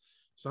talent.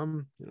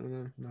 Some,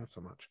 not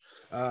so much.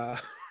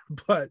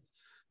 But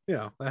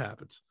that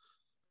happens.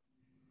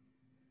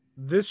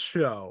 This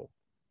show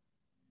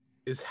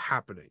is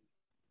happening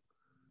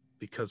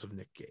because of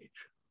Nick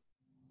Gage.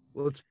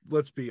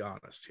 Let's be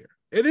honest here.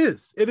 It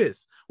is.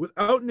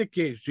 Without Nick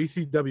Gage,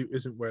 GCW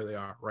isn't where they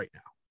are right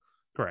now.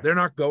 Correct. They're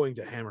not going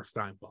to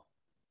Hammerstein Ball.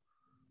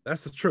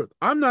 That's the truth.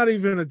 I'm not a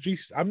big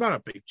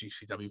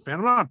GCW fan.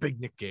 I'm not a big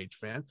Nick Gage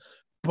fan,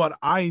 but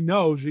I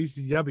know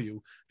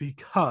GCW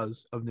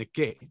because of Nick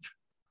Gage.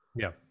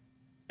 Yeah.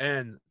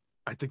 And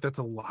I think that's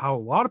how a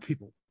lot of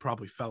people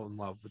probably fell in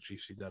love with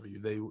GCW.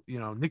 They,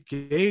 Nick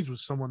Gage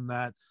was someone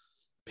that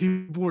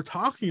people were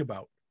talking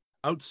about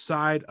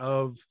outside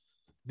of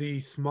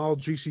the small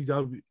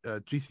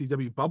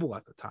GCW bubble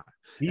at the time.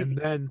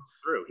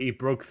 He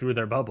broke through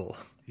their bubble.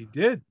 He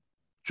did.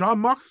 Jon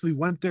Moxley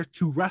went there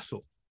to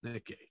wrestle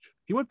Nick Gage.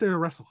 He went there to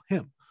wrestle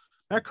him.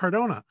 Matt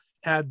Cardona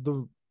had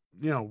the,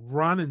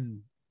 run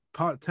and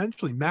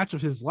potentially match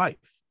of his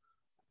life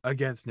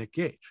against Nick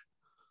Gage.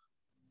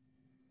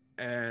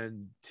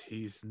 And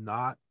he's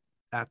not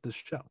at this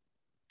show.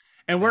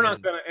 And we're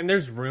not going to, and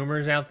there's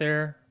rumors out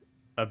there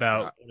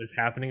about what is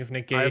happening with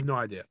Nick Gage. I have no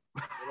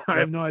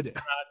idea.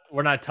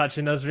 We're not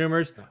touching those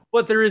rumors,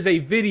 but there is a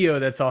video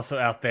that's also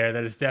out there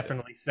that is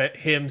definitely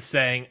him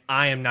saying,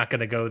 I am not going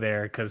to go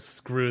there because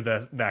screw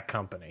that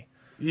company.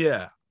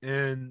 Yeah.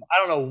 And I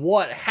don't know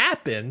what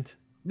happened.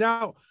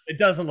 Now, it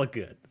doesn't look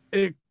good.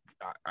 It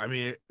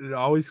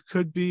always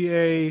could be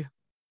a,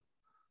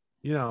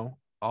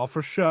 all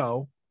for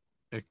show.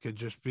 It could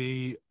just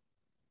be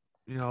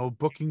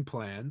booking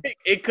plan.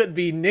 It could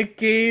be Nick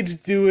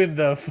Gage doing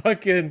the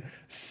fucking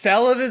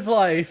sell of his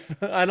life.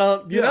 I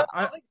don't, Yeah,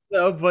 I don't think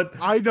so, but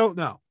I don't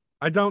know.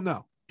 I don't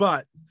know.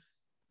 But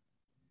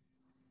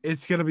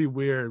it's gonna be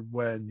weird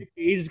when Nick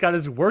Gage's got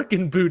his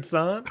working boots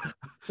on.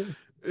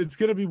 it's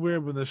gonna be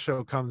weird when the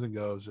show comes and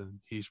goes and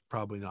he's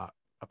probably not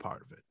a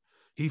part of it.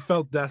 He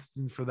felt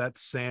destined for that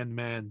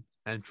Sandman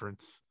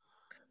entrance.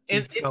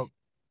 And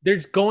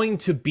there's going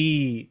to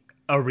be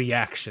a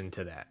reaction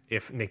to that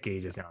if Nick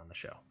Gage is not on the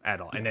show at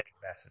all in any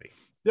capacity.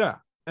 Yeah.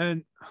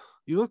 And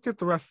you look at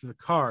the rest of the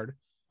card.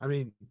 I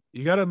mean,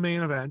 you got a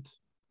main event,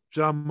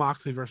 Jon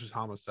Moxley versus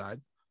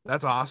Homicide.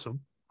 That's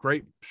awesome.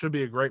 Great. Should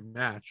be a great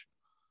match.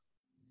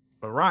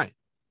 But Ryan.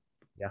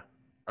 Yeah.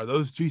 Are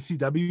those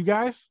GCW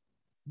guys?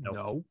 Nope.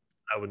 No.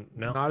 I wouldn't.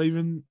 No. Not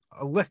even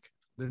a lick.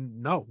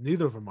 No,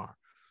 neither of them are.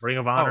 Ring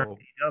of Honor,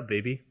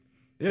 baby.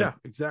 Yeah,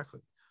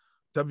 exactly.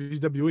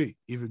 WWE,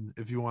 even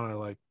if you want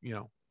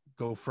to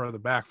go further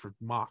back for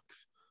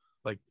Mox,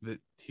 like that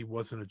he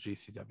wasn't a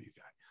GCW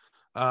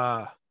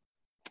guy.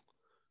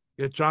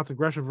 Get Jonathan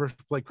Gresham versus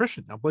Blake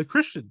Christian. Now Blake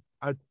Christian,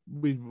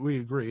 we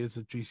agree is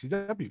a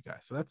GCW guy,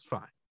 so that's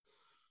fine.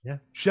 Yeah.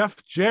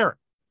 Jeff Jarrett.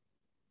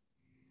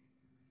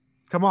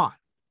 Come on.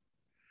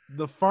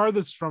 The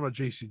farthest from a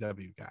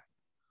GCW guy.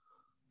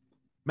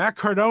 Matt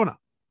Cardona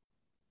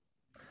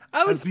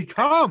has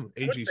become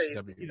a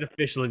GCW. He's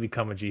officially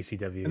become a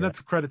GCW. And that's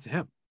a credit to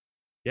him.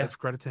 Yeah. That's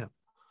credit to him.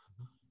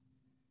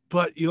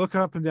 But you look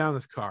up and down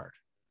this card.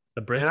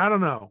 The Briscoes? And I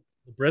don't know.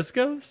 The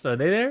Briscoes? Are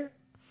they there?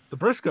 The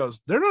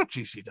Briscoes, they're not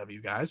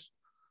GCW guys.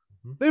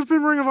 Mm-hmm. They've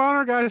been Ring of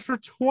Honor guys for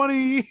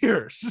 20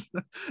 years.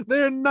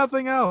 They're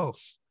nothing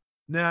else.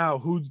 Now,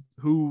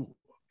 who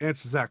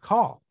answers that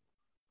call?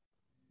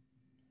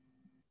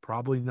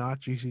 Probably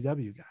not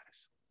GCW guys.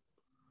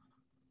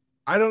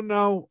 I don't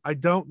know. I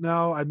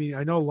mean,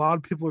 I know a lot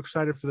of people are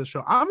excited for the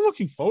show. I'm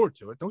looking forward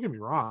to it. Don't get me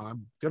wrong.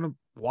 I'm going to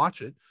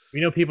watch it. We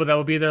know people that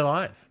will be there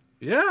live.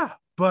 Yeah,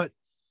 but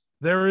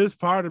there is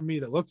part of me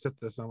that looks at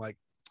this and I'm like,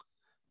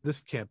 this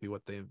can't be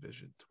what they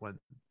envisioned when,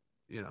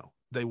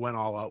 they went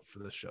all out for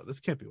this show. This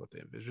can't be what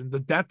they envisioned. The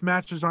death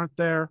matches aren't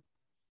there.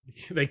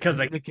 Because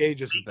Nick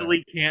Gage isn't there.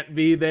 Can't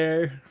be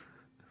there.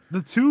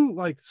 The two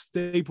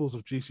staples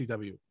of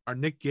GCW are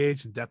Nick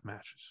Gage and death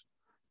matches.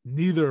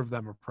 Neither of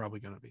them are probably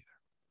going to be there.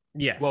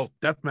 Yes. Well,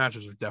 death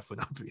matches are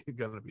definitely not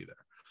going to be there.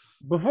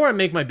 Before I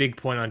make my big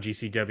point on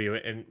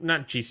GCW, and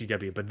not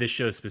GCW, but this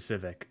show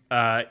specific,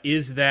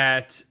 is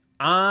that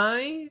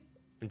I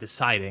am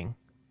deciding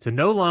to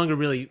no longer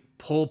really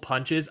pull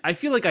punches. I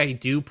feel like I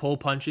do pull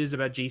punches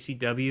about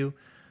GCW.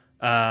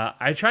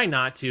 I try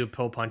not to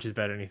pull punches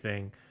about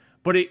anything,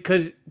 but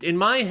because in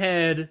my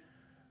head,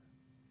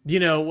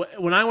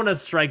 when I want to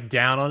strike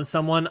down on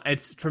someone,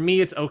 for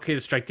me, it's okay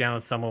to strike down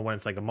on someone when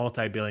it's like a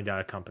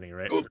multi-billion-dollar company,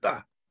 right?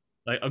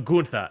 Like a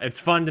Gunther. It's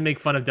fun to make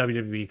fun of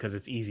WWE because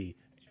it's easy.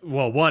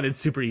 Well, one, it's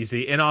super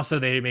easy, and also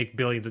they make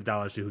billions of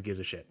dollars, so who gives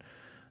a shit?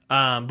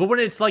 But when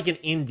it's like an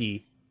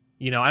indie,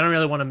 I don't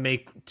really want to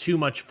make too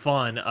much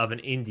fun of an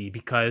indie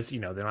because they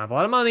don't have a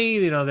lot of money.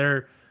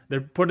 They're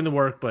putting the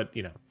work, but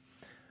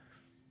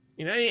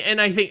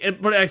and I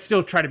think, but I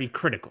still try to be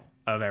critical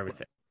of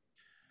everything.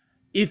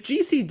 If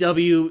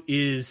GCW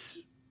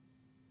is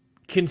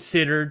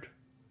considered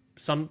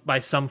by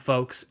some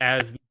folks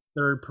as the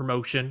third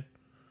promotion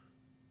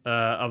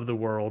of the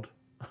world.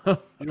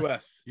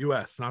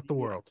 US, not the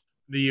world.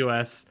 The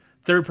US.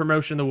 Third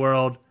promotion in the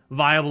world.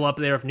 Viable up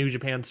there if New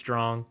Japan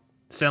Strong.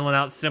 Selling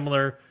out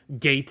similar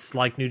gates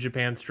like New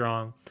Japan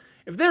Strong.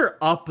 If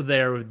they're up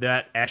there with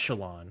that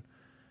echelon,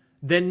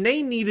 then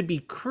they need to be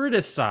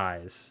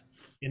criticized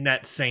in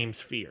that same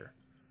sphere.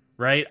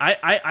 Right?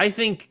 I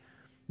think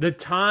the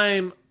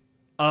time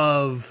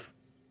of,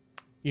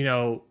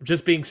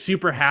 just being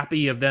super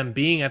happy of them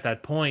being at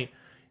that point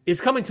is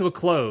coming to a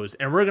close,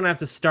 and we're going to have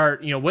to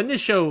start, when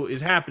this show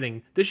is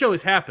happening. This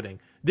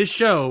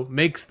show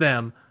makes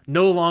them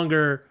no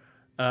longer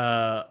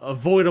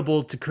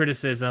avoidable to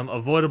criticism,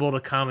 avoidable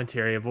to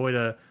commentary,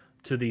 avoidable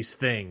to these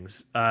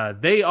things.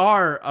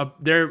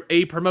 They're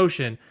a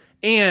promotion,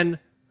 and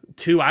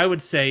to, I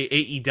would say,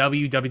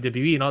 AEW,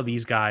 WWE, and all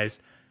these guys,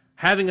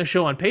 having a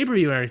show on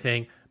pay-per-view and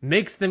everything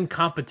makes them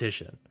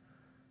competition.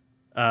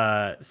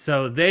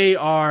 So they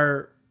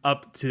are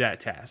up to that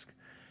task.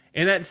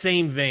 In that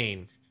same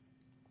vein,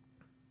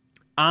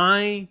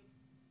 I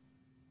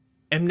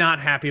am not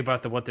happy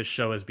about what this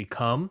show has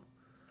become.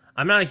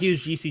 I'm not a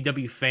huge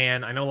GCW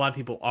fan. I know a lot of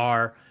people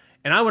are.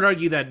 And I would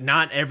argue that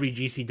not every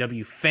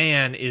GCW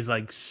fan is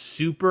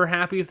super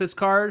happy with this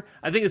card.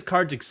 I think this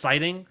card's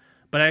exciting,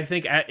 but I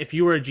think if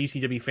you were a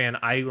GCW fan,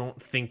 I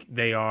don't think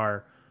they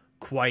are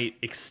quite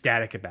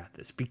ecstatic about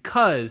this.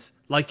 Because,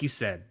 like you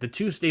said, the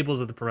two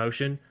staples of the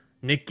promotion,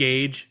 Nick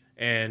Gage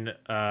and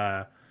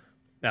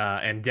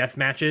death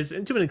matches,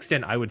 and to an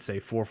extent, I would say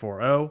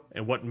 440,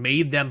 and what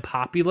made them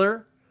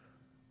popular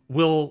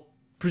will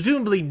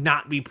presumably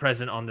not be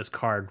present on this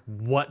card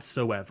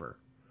whatsoever.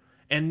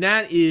 And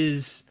that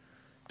is,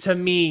 to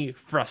me,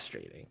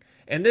 frustrating.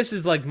 and this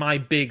is like my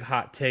big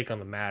hot take on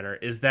the matter,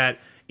 is that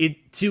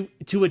it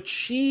to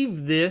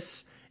achieve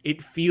this,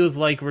 it feels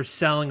like we're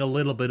selling a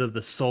little bit of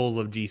the soul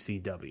of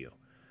GCW.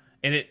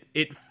 And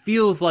it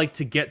feels like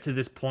to get to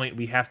this point,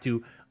 we have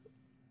to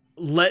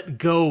let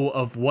go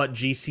of what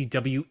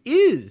GCW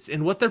is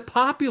and what they're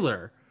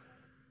popular.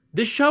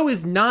 This show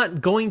is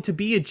not going to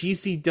be a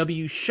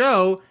GCW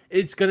show.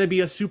 It's going to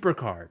be a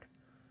supercard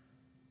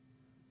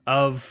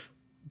of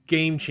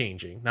game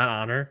changing, not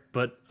honor,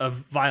 but of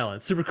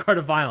violence. Supercard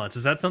of violence.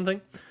 Is that something?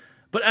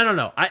 But I don't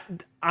know.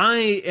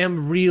 I'm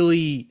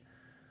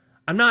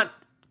not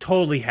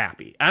totally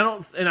happy.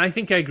 And I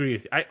think I agree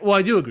with you.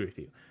 I do agree with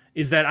you.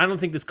 Is that I don't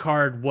think this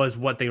card was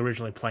what they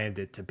originally planned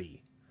it to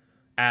be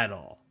at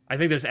all. I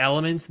think there's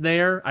elements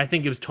there. I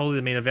think it was totally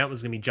the main event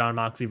was going to be Jon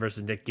Moxley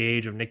versus Nick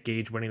Gage, of Nick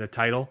Gage winning the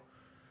title.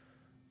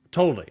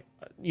 Totally.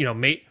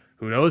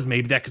 Who knows?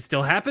 Maybe that could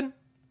still happen.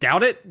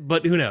 Doubt it,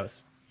 but who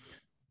knows?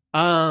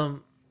 I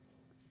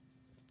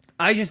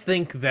just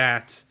think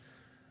that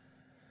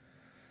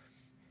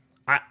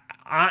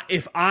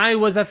if I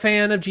was a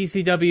fan of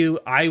GCW,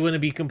 I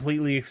wouldn't be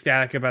completely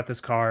ecstatic about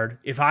this card.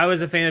 If I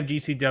was a fan of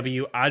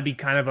GCW, I'd be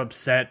kind of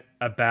upset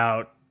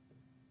about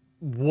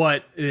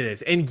what it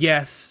is. And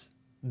yes,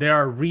 there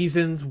are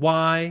reasons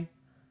why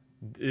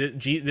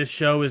this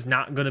show is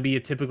not going to be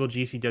a typical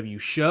GCW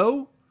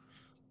show.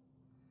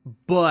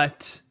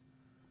 But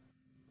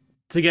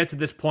to get to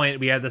this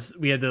point, we had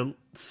to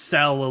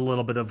sell a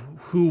little bit of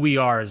who we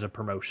are as a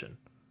promotion.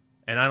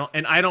 And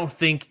I don't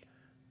think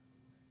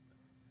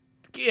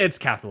it's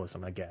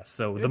capitalism, I guess.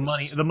 So the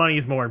money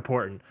is more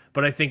important.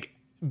 But I think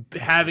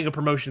having a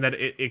promotion that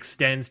it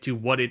extends to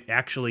what it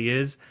actually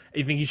is,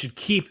 I think you should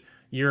keep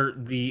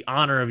the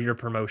honor of your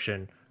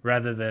promotion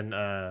rather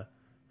than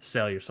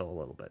sell your soul a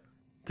little bit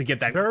to get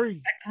that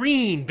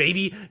green,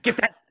 baby. Get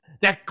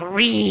that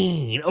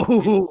green.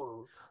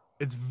 Oh,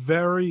 it's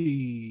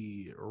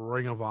very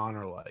Ring of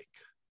Honor like,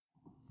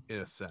 in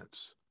a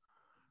sense.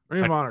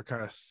 Ring of Honor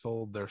kind of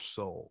sold their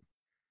soul,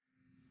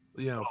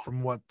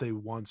 from what they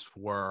once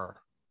were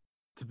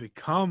to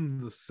become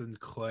the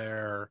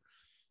Sinclair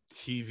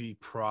TV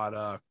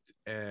product,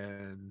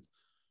 and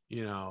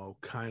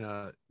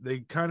they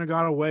kind of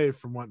got away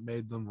from what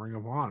made them Ring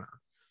of Honor.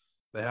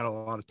 They had a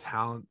lot of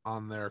talent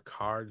on their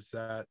cards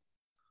that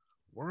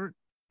weren't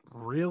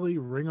really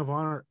Ring of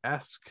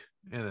Honor-esque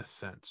in a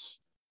sense.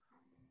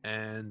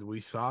 And we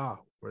saw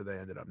where they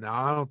ended up. Now,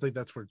 I don't think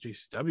that's where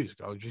GCW is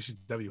going.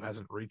 GCW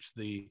hasn't reached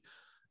the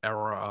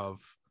era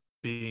of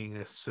being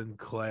a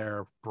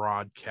Sinclair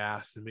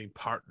broadcast and being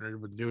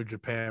partnered with New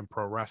Japan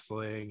Pro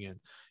Wrestling and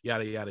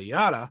yada, yada,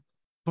 yada.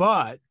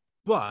 But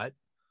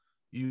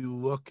you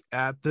look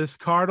at this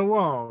card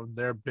alone,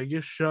 their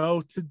biggest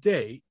show to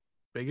date,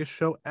 biggest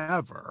show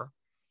ever,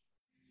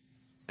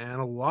 and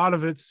a lot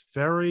of it's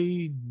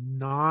very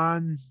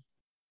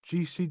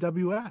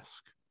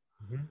non-GCW-esque.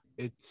 Mm-hmm.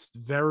 It's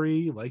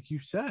very, like you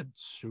said,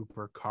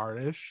 super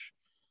cardish.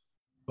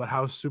 But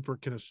how super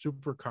can a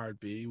super card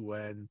be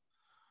when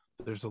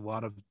there's a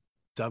lot of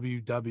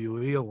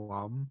WWE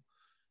alum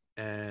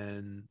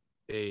and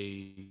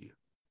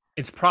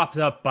it's propped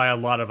up by a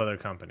lot of other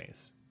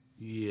companies.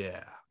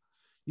 Yeah.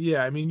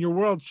 I mean, your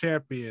world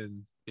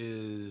champion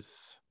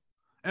is,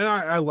 and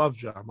I love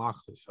Jon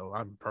Moxley, so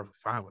I'm perfectly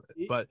fine with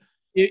it. But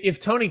if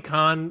Tony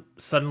Khan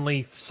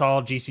suddenly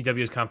saw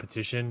GCW as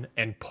competition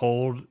and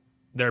pulled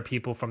their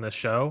people from the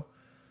show,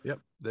 yep,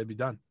 they'd be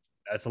done.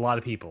 That's a lot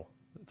of people.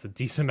 It's a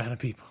decent amount of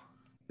people.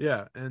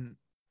 Yeah, and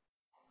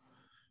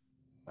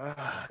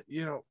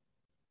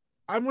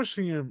I'm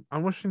wishing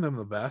them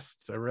the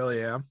best. I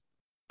really am,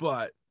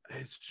 but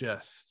it's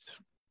just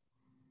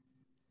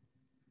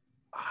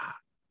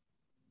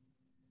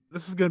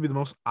this is going to be the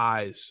most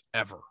eyes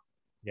ever.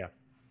 Yeah,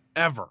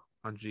 ever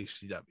on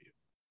GCW,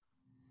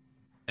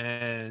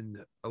 and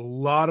a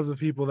lot of the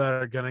people that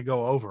are going to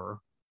go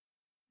over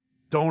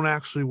don't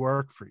actually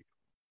work for you.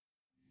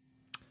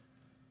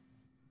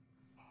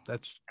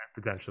 That's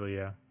potentially,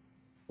 yeah.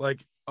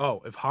 Like,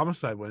 if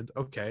Homicide wins,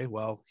 okay,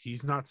 well,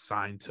 he's not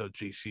signed to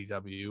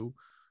GCW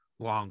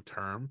long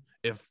term.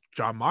 If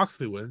Jon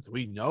Moxley wins,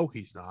 we know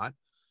he's not.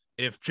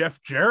 If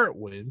Jeff Jarrett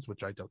wins,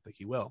 which I don't think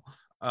he will,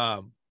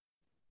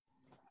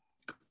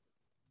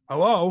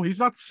 he's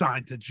not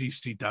signed to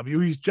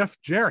GCW. He's Jeff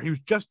Jarrett. He was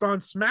just on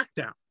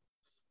SmackDown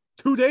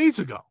 2 days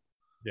ago.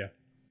 Yeah.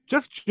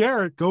 Jeff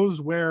Jarrett goes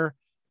where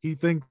he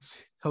thinks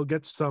he'll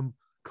get some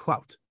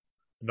clout.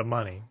 The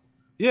money.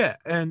 Yeah,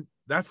 and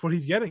that's what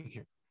he's getting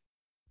here.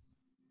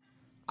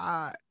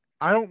 I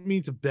don't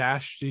mean to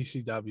bash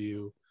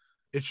GCW.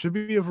 It should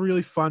be a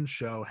really fun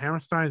show.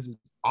 Hammerstein is an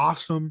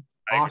awesome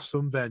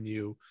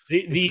venue.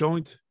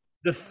 The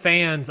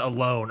fans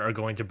alone are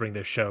going to bring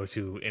this show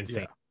to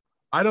insane. Yeah.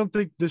 I don't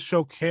think this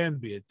show can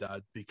be a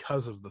dud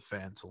because of the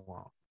fans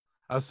alone.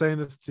 I was saying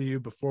this to you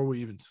before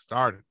we even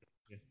started.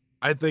 Yeah.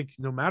 I think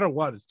no matter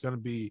what, it's going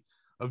to be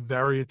a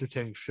very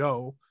entertaining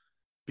show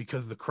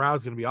because the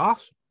crowd's going to be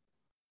awesome.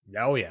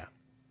 Oh, yeah.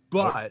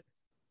 But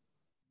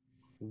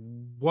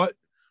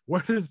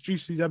where does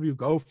GCW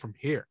go from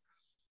here?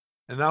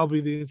 and that'll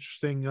be the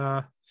interesting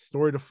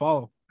story to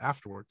follow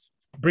afterwards.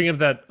 Bring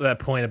up that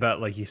point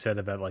about, like you said,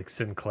 about like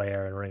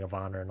Sinclair and Ring of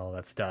Honor and all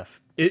that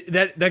stuff.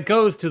 That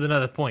goes to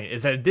another point,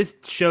 is that this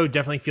show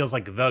definitely feels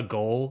like the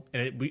goal,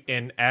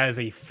 and as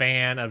a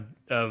fan of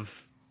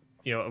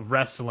of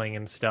wrestling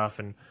and stuff,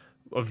 and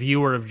a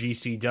viewer of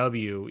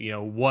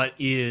GCW, what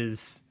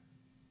is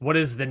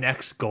the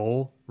next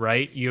goal,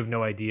 right? You have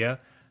no idea.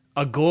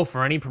 A goal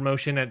for any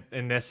promotion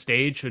in this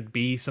stage should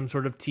be some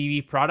sort of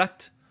TV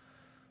product,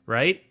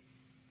 right?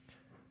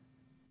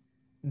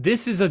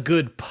 This is a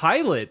good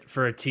pilot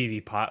for a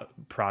TV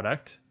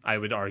product, I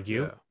would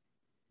argue. Yeah.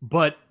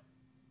 But,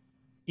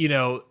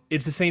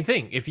 it's the same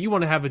thing. If you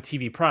want to have a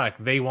TV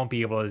product, they won't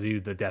be able to do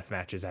the death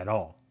matches at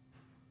all.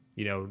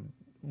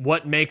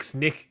 What makes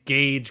Nick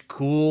Gage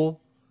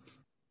cool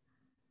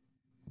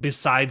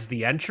besides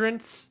the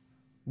entrance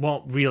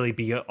won't really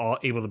be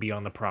able to be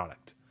on the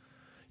product.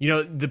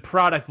 The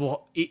product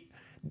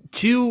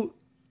to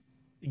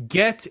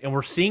get, and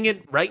we're seeing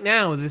it right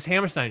now in this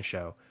Hammerstein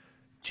show,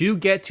 to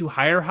get to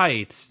higher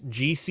heights,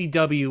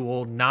 GCW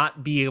will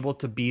not be able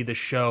to be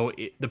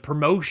the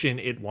promotion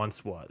it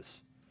once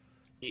was.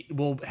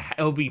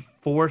 It'll be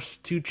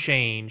forced to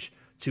change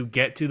to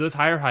get to those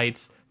higher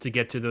heights, to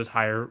get to those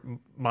higher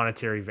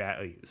monetary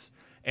values.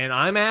 And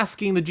I'm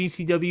asking the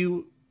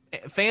GCW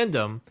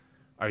fandom,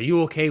 are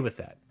you okay with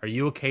that? Are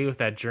you okay with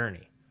that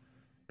journey?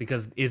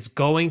 Because it's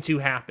going to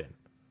happen.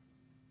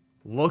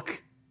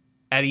 Look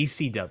at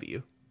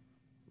ECW.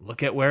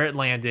 Look at where it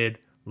landed.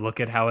 Look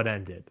at how it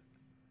ended.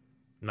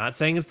 I'm not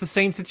saying it's the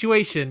same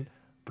situation,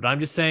 but I'm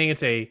just saying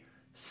it's a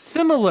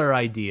similar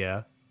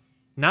idea,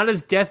 not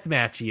as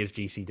deathmatchy as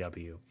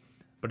GCW,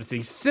 but it's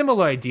a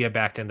similar idea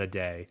back in the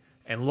day,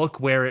 and look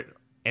where it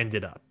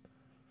ended up.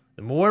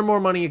 The more and more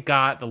money it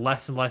got, the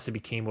less and less it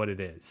became what it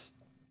is.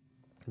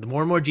 The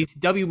more and more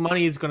GCW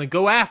money is going to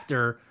go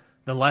after,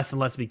 the less and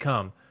less it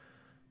become.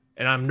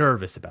 And I'm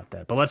nervous about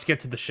that. But let's get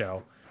to the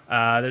show.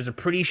 There's a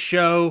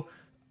pre-show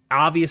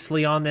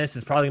obviously on this.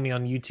 It's probably going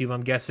to be on YouTube,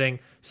 I'm guessing.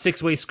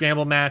 6-way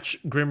scramble match.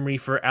 Grim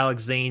Reaper,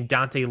 Alex Zane,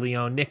 Dante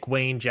Leon, Nick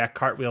Wayne, Jack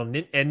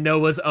Cartwheel, and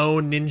Noah's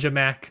own Ninja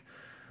Mac.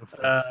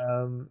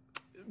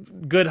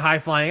 Good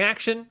high-flying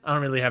action. I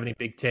don't really have any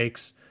big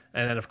takes.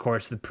 And then, of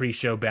course, the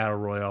pre-show Battle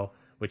Royal,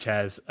 which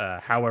has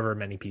however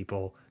many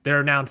people.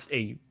 They're announced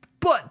a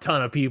butt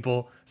ton of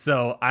people.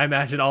 So I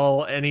imagine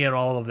any and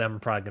all of them are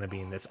probably going to be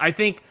in this. I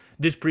think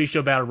this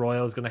pre-show Battle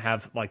Royal is going to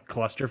have like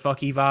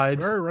clusterfucky vibes.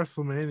 Very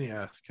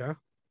WrestleMania-esque, huh?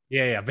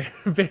 Yeah, very,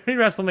 very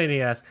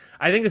WrestleMania-esque.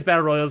 I think this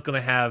Battle Royal is going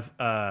to have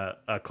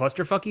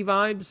clusterfucky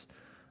vibes,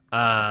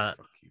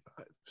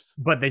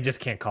 but they just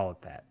can't call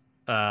it that,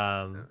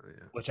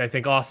 which I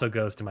think also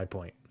goes to my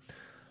point.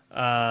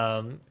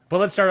 But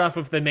let's start off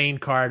with the main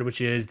card,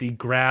 which is the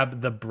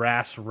Grab the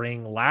Brass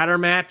Ring ladder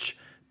match.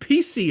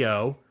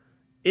 PCO,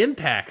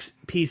 Impact's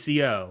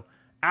PCO,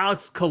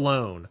 Alex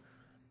Colon,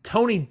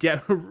 Tony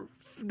Deppen,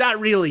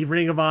 not really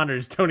Ring of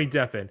Honor's Tony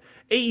Deppen,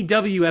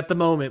 AEW at the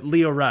moment,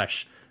 Lio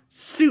Rush,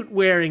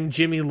 suit-wearing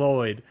Jimmy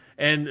Lloyd,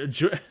 and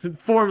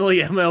formerly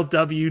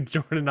MLW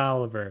Jordan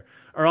Oliver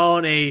are all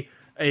in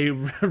a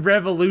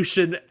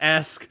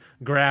Revolution-esque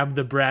Grab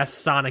the Brass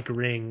Sonic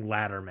Ring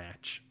ladder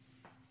match.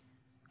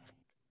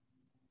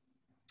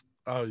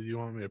 Oh, you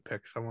want me to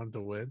pick someone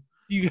to win?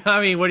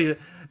 What do you...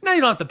 No,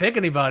 you don't have to pick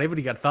anybody, but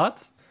you got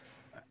thoughts?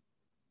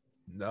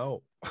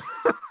 No.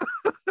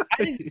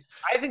 I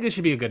think this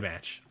should be a good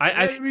match.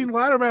 I mean,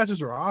 ladder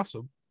matches are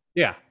awesome.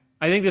 Yeah.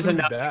 I think there's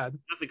enough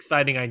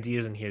exciting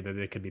ideas in here that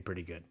it could be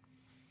pretty good.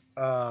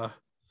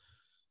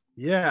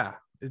 Yeah,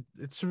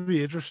 it should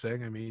be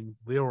interesting. I mean,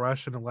 Lio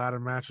Rush in a ladder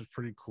match is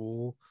pretty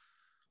cool.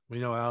 We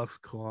know Alex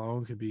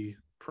Colon could be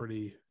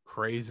pretty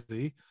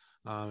crazy.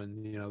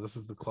 And this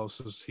is the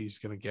closest he's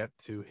going to get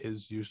to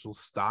his usual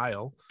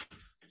style.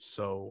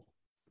 So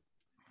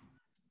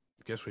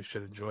I guess we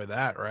should enjoy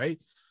that, right?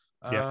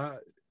 Yeah.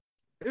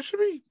 It should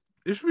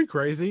be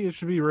crazy. It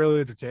should be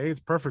really entertaining. It's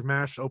a perfect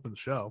match to open the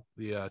show,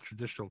 the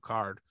traditional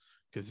card,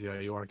 because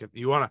you want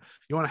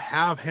to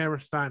have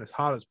Hammerstein as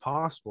hot as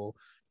possible.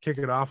 Kick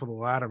it off with a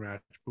ladder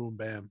match. Boom,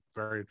 bam.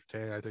 Very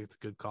entertaining. I think it's a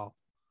good call.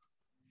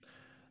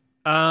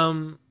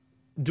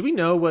 Do we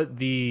know what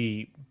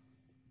the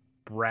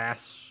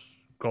brass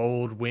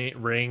gold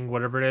ring,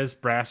 whatever it is,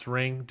 brass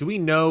ring? Do we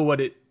know what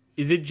it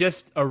is? It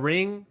just a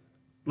ring?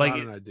 Like,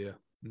 not an idea.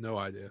 No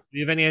idea. Do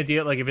you have any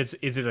idea? Like,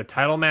 is it a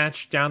title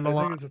match down the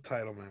line? I think it's a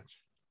title match.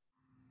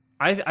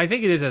 I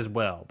think it is as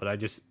well, but I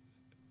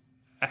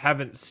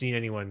haven't seen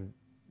anyone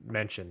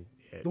mention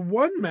it. The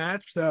one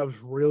match that I was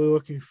really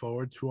looking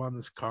forward to on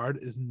this card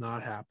is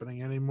not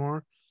happening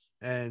anymore,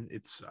 and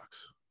it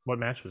sucks. What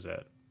match was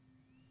that?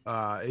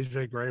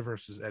 AJ Gray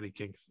versus Eddie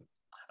Kingston.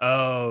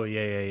 Oh,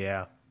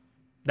 yeah.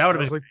 That would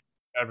have been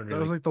that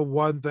was like the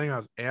one thing I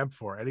was amped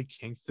for. Eddie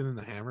Kingston and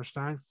the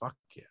Hammerstein. Fuck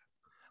yeah.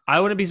 I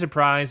wouldn't be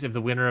surprised if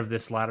the winner of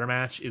this ladder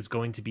match is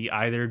going to be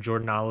either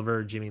Jordan Oliver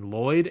or Jimmy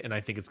Lloyd, and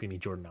I think it's going to be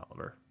Jordan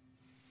Oliver.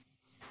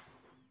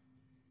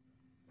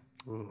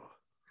 Ooh.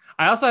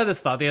 I also had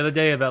this thought the other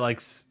day about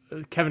like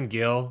Kevin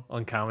Gill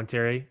on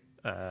commentary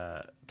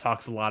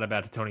talks a lot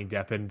about Tony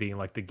Deppen being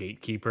like the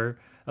gatekeeper.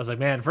 I was like,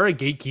 man, for a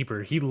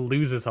gatekeeper, he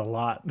loses a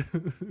lot.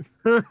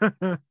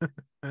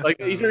 Like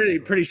he's already a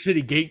pretty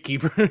shitty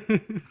gatekeeper.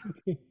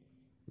 He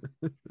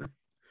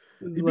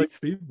Like,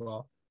 beat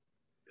Speedball.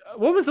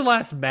 what was the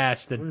last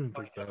match I that don't even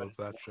think that was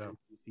that show.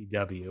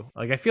 CW?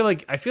 Like I feel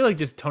like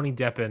just Tony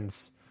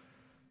Deppen's,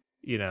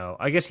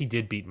 I guess he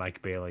did beat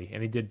Mike Bailey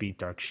and he did beat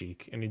Dark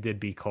Sheik and he did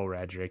beat Cole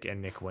Radrick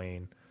and Nick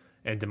Wayne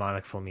and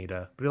Demonic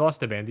Flamita, but he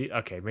lost to Bandit.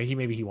 Okay,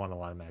 maybe he won a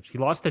lot of matches. He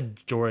lost to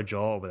Jora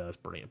Joel, but that was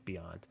brilliant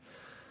beyond.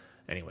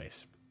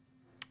 Anyways,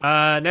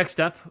 next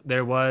up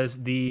there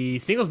was the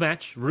singles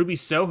match: Ruby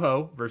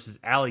Soho versus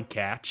Allie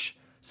Katch.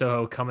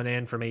 Soho coming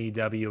in from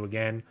AEW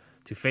again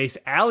to face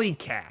Allie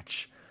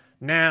Katch.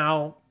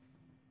 Now,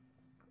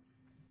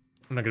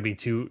 I'm not going to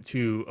be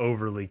too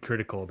overly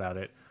critical about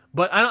it,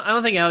 but I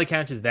don't think Allie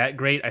Katch is that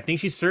great. I think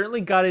she's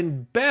certainly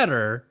gotten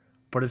better,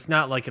 but it's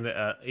not like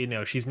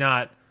she's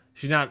not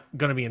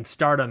going to be in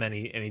Stardom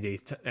any day.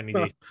 We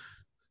just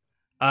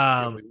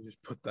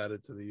put that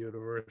into the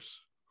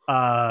universe.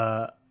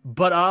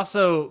 But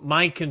also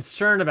my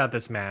concern about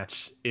this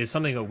match is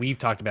something that we've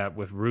talked about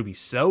with Ruby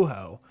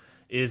Soho,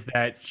 is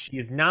that she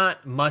is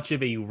not much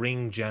of a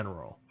ring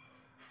general.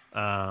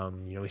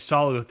 We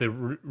saw it with the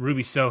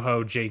Ruby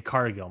Soho Jade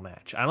Cargill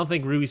match. I don't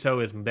think Ruby Soho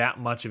is that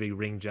much of a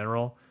ring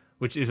general,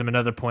 which is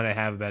another point I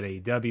have about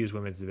AEW's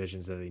women's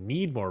divisions, that they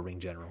need more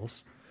ring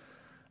generals.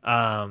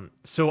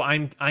 So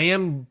I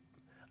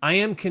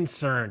am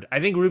concerned. I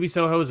think Ruby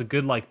Soho is a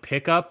good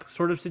pickup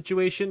sort of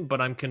situation,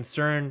 but I'm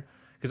concerned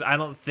because I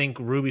don't think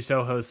Ruby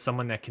Soho is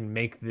someone that can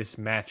make this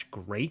match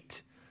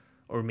great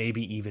or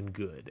maybe even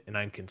good, and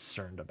I'm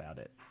concerned about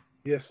it.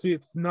 Yeah, see,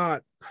 it's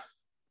not,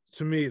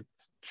 to me,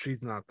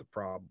 she's not the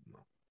problem,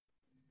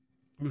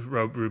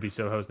 though. Ruby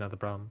Soho is not the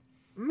problem.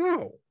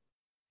 No.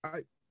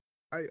 I'm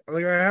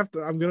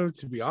going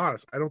to be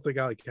honest. I don't think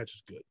Allie Katch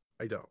is good.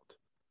 I don't.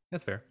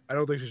 That's fair. I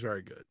don't think she's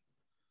very good.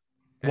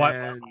 Why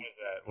is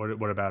that?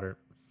 What about her?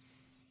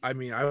 I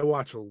mean, I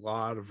watch a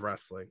lot of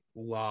wrestling.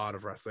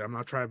 I'm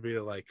not trying to be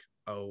like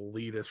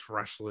elitist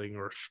wrestling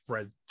or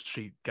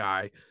spreadsheet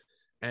guy.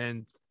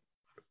 And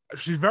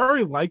she's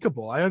very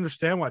likable. I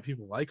understand why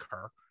people like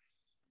her.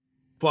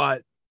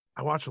 But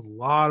I watch a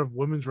lot of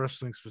women's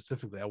wrestling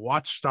specifically. I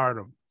watch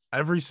Stardom,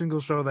 every single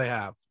show they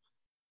have.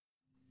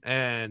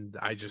 And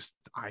I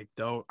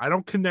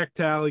don't connect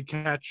to Allie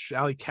Katch.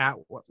 Allie Cat.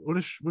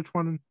 Which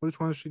one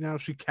is she now?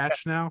 Is she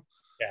Catch now?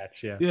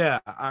 Catch, yeah. Yeah.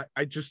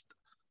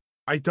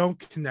 I don't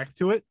connect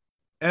to it.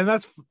 And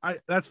that's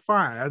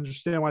fine. I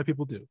understand why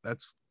people do.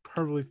 That's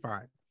perfectly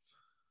fine.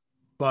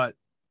 But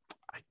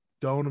I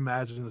don't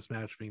imagine this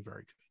match being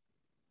very good.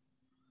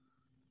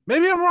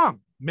 Maybe I'm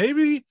wrong.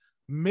 Maybe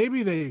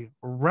they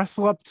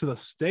wrestle up to the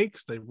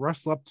stakes. They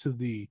wrestle up to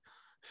the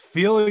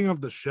feeling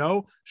of the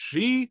show.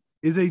 She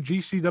is a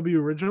GCW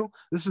original.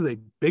 This is a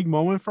big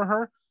moment for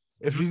her.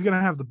 If she's going to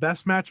have the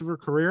best match of her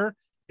career,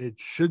 it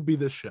should be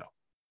this show.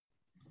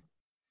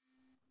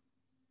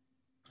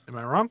 Am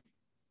I wrong?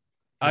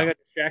 No. I got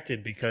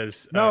distracted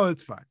because no,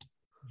 it's fine.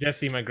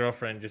 Jessie, my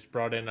girlfriend, just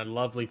brought in a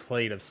lovely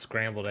plate of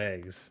scrambled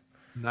eggs.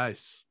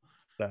 Nice.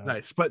 So.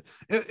 Nice. But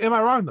am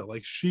I wrong, though?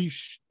 Like,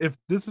 if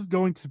this is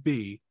going to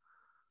be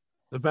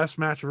the best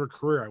match of her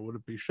career, I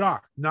wouldn't be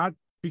shocked. Not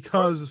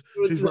because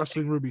she's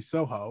wrestling Ruby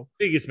Soho.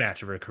 Biggest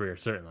match of her career,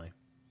 certainly.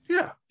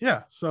 Yeah.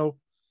 So,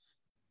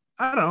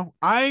 I don't know.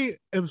 I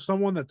am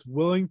someone that's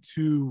willing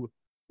to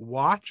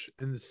watch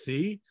and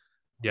see.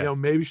 Yeah.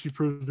 Maybe she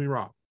proves me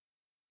wrong.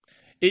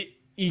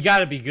 You got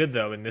to be good,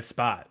 though, in this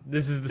spot.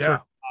 This is the sort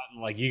of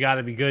spot, you got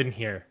to be good in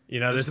here.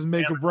 This is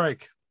make or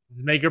break. This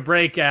is make or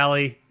break,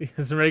 Allie. This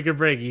is make or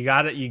break. You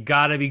got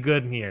to be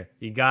good in here.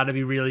 You got to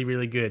be really,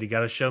 really good. You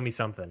got to show me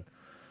something.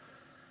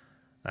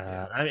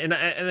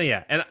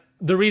 And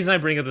the reason I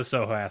bring up the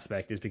Soho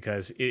aspect is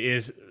because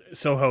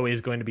Soho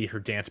is going to be her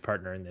dance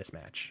partner in this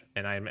match,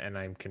 and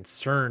I'm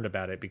concerned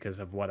about it because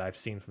of what I've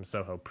seen from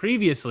Soho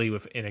previously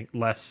with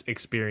less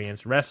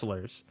experienced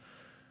wrestlers.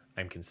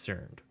 I'm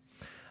concerned.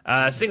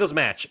 Singles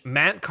match: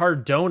 Matt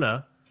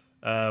Cardona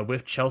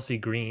with Chelsea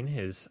Green,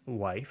 his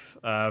wife,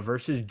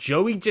 versus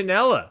Joey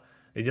Janela.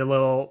 They did a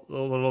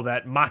little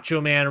that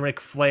Macho Man Ric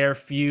Flair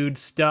feud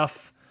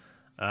stuff,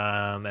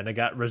 and it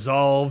got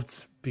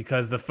resolved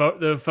because the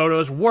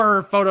photos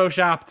were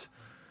photoshopped,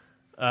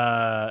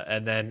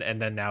 and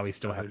then now we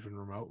still have even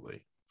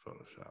remotely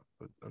photoshopped,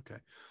 but okay.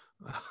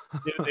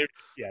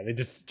 they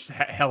just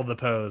held the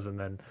pose and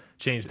then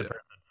changed the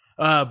person.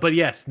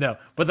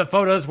 But the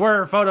photos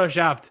were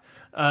photoshopped,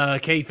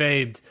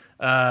 kayfabed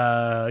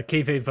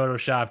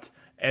photoshopped,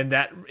 and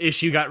that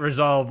issue got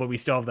resolved, but we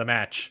still have the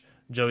match.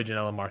 Joey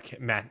Janela,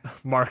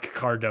 Mark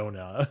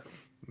Cardona.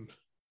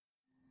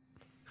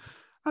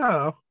 I don't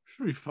know.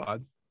 Should be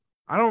fun.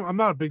 I'm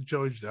not a big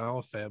Joey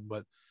Janela fan,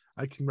 but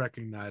I can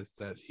recognize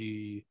that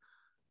he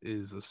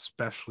is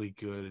especially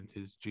good in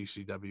his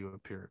GCW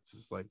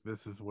appearances. Like,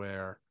 this is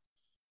where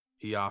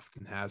he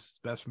often has his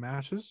best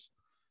matches.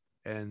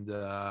 And,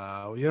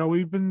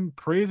 we've been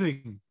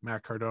praising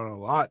Matt Cardona a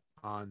lot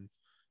on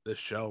this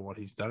show and what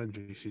he's done in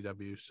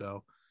GCW.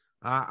 So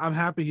I'm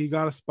happy he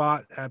got a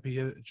spot. Happy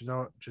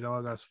Janela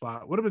got a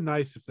spot. Would have been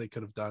nice if they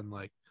could have done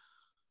like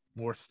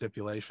more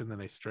stipulation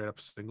than a straight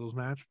up singles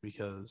match,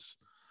 because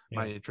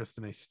my interest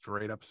in a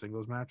straight up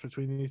singles match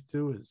between these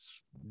two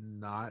is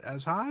not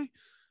as high.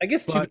 I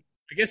guess But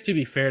to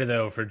be fair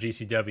though for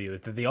GCW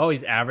is that they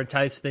always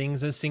advertise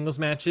things as singles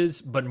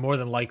matches, but more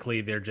than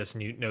likely they're just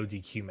no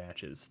DQ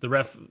matches. The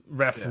ref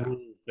rule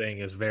thing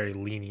is very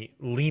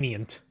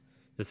lenient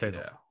to say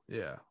that.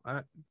 Yeah,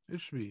 it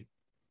should be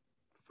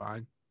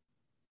fine.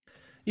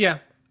 Yeah,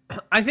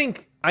 I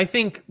think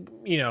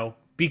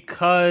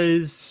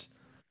because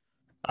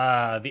the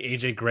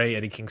AJ Gray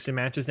Eddie Kingston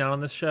match is now on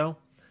this show,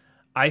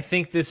 I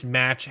think this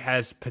match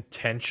has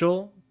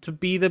potential to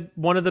be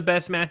one of the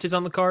best matches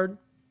on the card.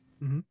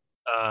 Mm-hmm.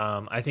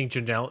 I think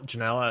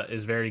Janela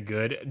is very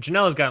good.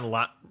 Janela's gotten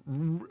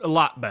a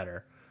lot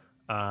better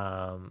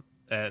in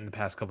the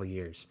past couple of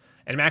years,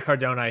 and Matt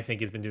Cardona I think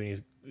has been doing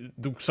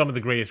some of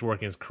the greatest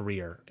work in his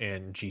career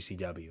in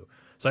GCW.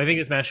 So I think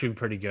this match should be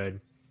pretty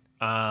good.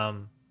 I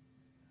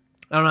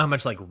don't know how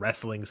much like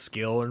wrestling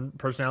skill and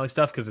personality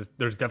stuff, because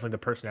there's definitely the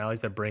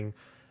personalities that bring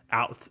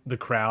out the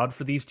crowd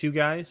for these two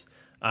guys.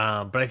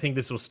 But I think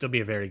this will still be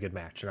a very good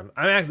match, and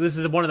this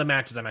is one of the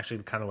matches I'm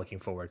actually kind of looking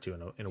forward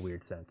to in a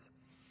weird sense.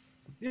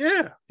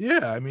 Yeah.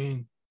 I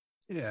mean,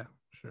 yeah,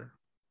 sure.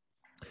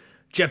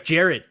 Jeff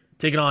Jarrett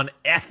taking on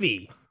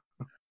Effie.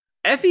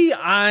 Effie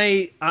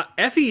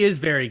is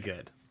very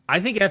good. I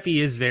think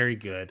Effie is very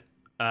good.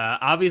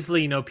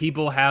 Obviously,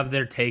 people have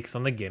their takes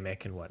on the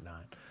gimmick and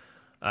whatnot.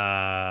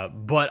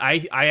 But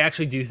I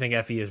actually do think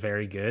Effie is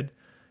very good.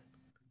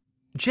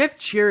 Jeff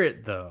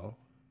Jarrett, though.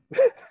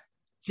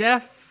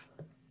 Jeff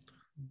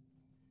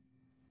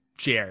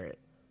Jarrett.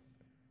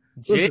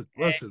 Listen.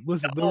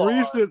 The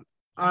reason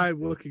I'm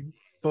looking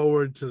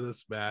forward to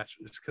this match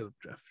is because of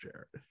Jeff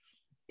Jarrett.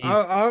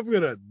 I'm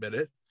going to admit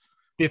it.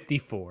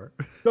 54.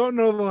 Don't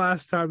know the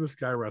last time this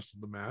guy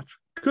wrestled the match.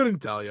 Couldn't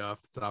tell you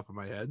off the top of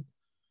my head.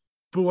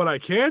 But what I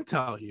can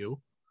tell you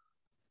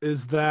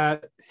is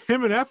that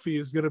him and Effie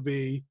is going to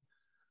be,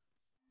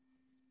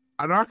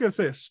 I'm not going to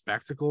say a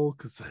spectacle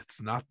because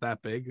it's not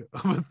that big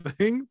of a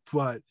thing,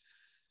 but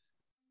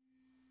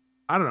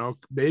I don't know.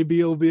 Maybe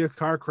it'll be a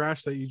car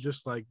crash that you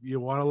just like, you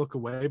want to look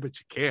away, but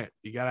you can't.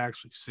 You got to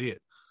actually see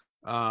it.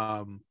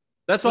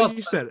 That's what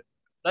you said.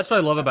 That's what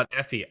I love about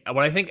Effie.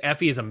 What I think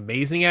Effie is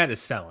amazing at is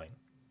selling.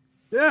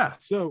 Yeah.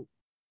 So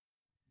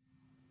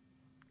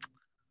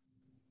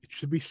it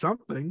should be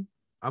something.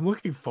 I'm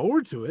looking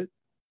forward to it.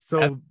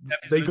 So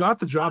they got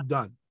the job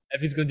done.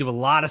 Effie's going to do a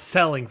lot of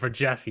selling for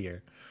Jeff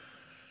here.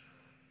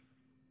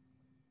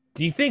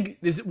 Do you think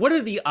what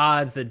are the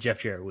odds that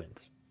Jeff Jarrett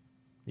wins?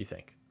 You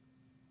think?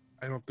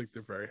 I don't think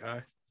they're very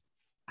high.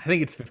 I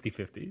think it's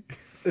 50-50.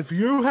 If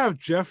you have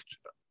Jeff,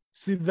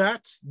 see,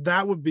 that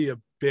would be a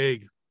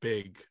big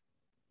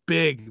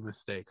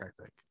mistake, I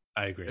think.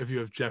 I agree. If you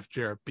have Jeff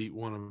Jarrett beat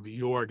one of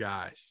your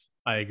guys.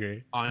 I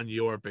agree. On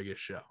your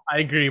biggest show. I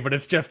agree, but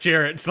it's Jeff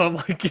Jarrett, so I'm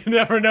like, you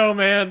never know,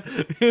 man.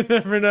 You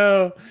never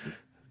know.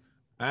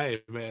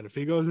 Hey, man, if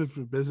he goes in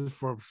for business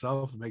for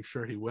himself and make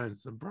sure he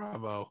wins, then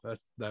bravo.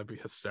 That'd be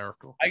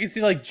hysterical. I can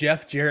see like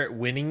Jeff Jarrett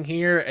winning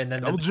here, and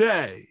then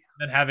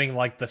then having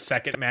like the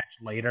second match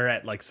later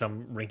at like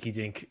some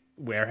rinky-dink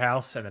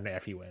warehouse, and then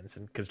Effie wins,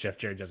 and because Jeff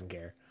Jarrett doesn't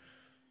care.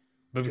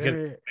 But because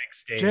big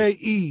stage.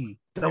 JEFF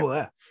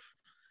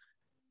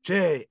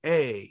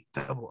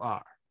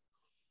JARR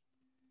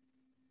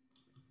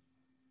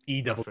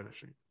double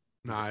finishing.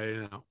 No, I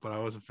didn't know, but I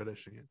wasn't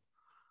finishing it.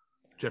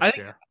 Jeff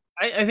Jarrett.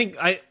 I think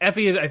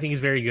Effie is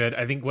very good.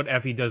 I think what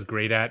Effie does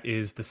great at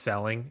is the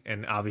selling,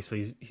 and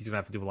obviously he's gonna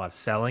have to do a lot of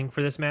selling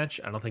for this match.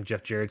 I don't think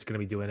Jeff Jarrett's gonna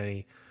be doing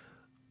any.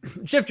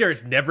 Jeff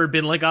Jarrett's never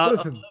been like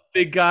a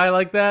big guy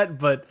like that,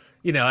 but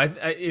an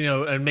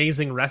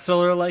amazing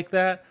wrestler like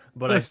that.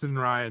 But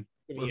Ryan,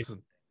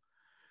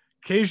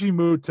 Keiji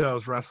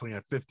Muto's wrestling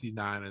at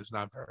 59 is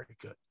not very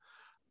good.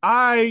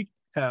 I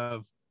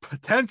have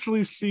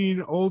potentially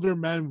seen older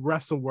men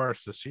wrestle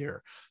worse this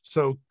year.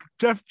 So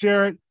Jeff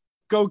Jarrett,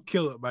 go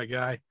kill it, my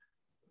guy.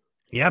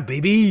 Yeah,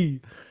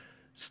 baby.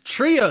 It's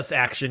trios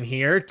action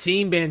here.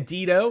 Team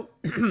Bandito,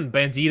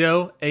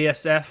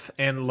 ASF,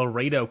 and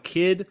Laredo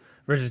Kid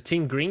versus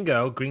Team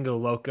Gringo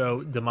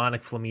Loco,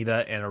 Demonic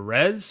Flamita, and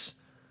Arez.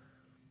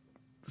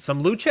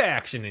 Some lucha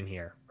action in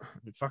here.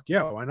 Fuck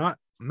yeah, why not?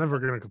 I'm never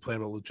going to complain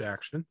about lucha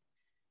action.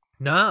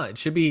 Nah, it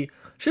should be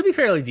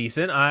fairly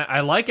decent. I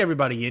like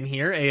everybody in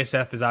here.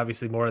 ASF is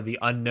obviously more of the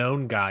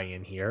unknown guy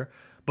in here.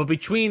 But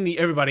between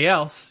everybody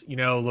else,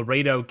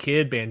 Laredo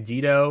Kid,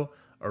 Bandito,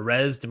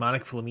 Arez,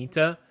 Demonic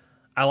Flamita,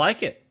 I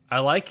like it. I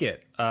like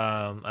it a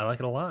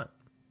lot.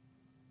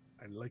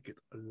 I like it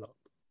a lot.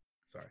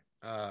 Sorry.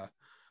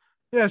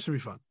 Yeah, it should be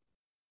fun.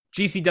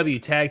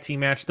 GCW tag team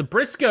match. The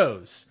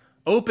Briscoes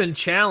open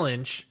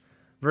challenge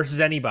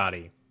versus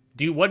anybody.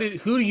 Who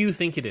do you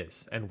think it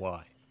is and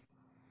why?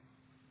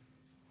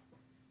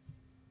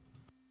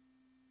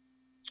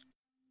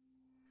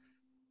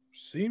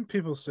 Seen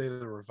people say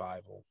the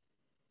Revival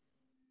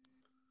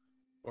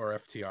or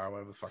FTR,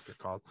 whatever the fuck they're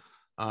called.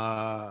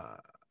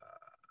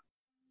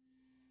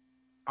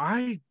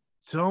 I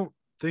don't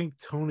think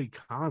Tony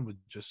Khan would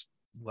just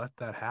let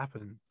that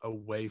happen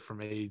away from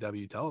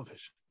AEW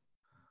television.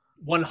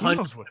 He 100%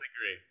 knows what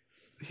agree.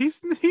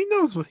 he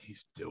knows what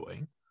he's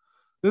doing.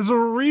 There's a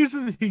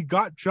reason he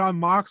got Jon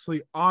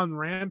Moxley on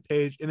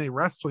Rampage in a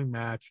wrestling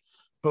match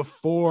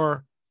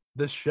before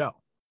this show.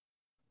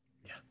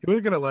 Yeah. He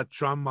wasn't going to let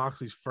Jon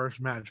Moxley's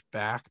first match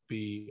back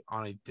be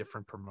on a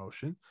different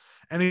promotion.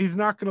 And he's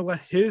not going to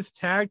let his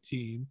tag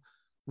team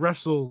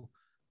wrestle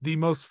the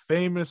most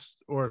famous,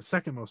 or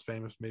second most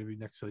famous, maybe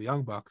next to the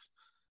Young Bucks,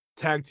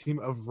 tag team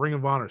of Ring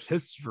of Honor's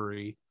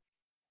history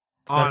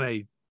on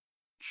a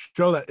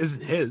show that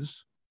isn't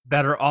his.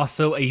 That are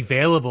also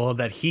available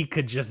that he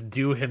could just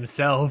do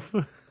himself.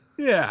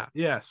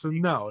 Yeah. So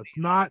no, it's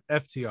not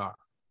FTR.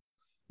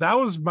 That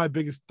was my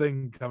biggest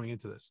thing coming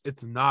into this.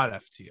 It's not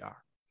FTR.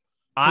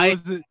 I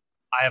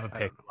have a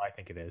pick. I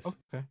think it is.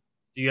 Okay.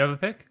 Do you have a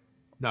pick?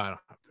 No, I don't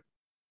have to.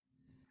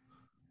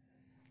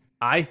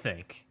 I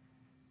think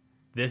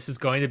this is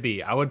going to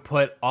be. I would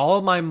put all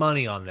of my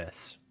money on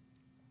this.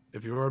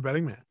 If you were a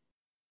betting man.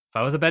 If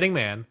I was a betting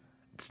man,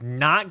 it's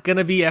not going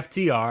to be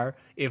FTR.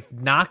 If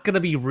not going to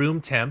be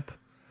Room Temp.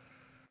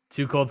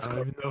 Too Cold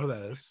Scorpions. I don't even know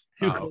who that is.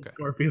 Too Cold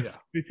Scorpions.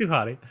 Yeah. Too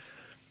hotty.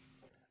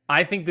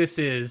 I think this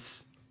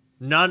is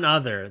none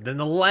other than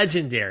the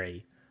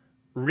legendary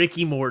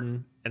Ricky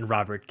Morton and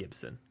Robert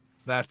Gibson.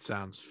 That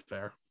sounds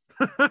fair.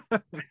 I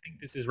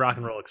think this is Rock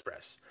and Roll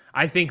Express.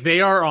 I think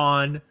they are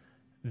on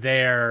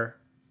their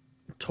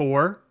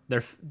tour,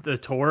 the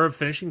tour of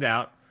finishing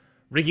out.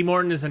 Ricky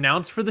Morton is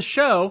announced for the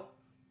show,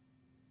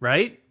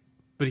 right?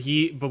 But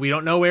we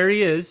don't know where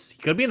he is. He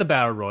could be in the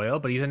Battle Royal,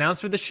 but he's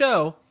announced for the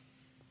show.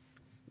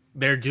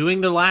 They're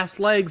doing the last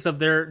legs of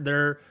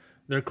their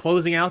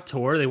closing out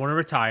tour. They want to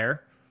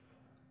retire.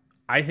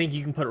 I think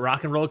you can put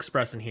Rock and Roll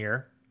Express in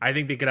here. I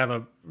think they could have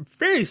a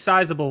very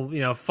sizable,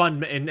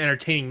 fun and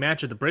entertaining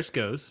match at the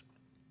Briscoes.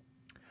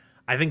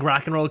 I think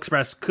Rock and Roll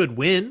Express could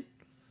win.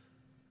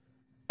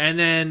 And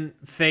then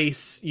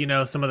face,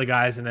 some of the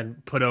guys and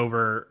then put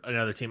over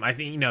another team. I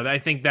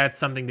think that's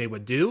something they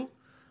would do.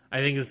 I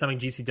think it's something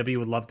GCW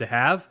would love to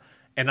have.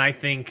 And I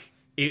think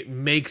it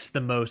makes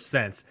the most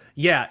sense.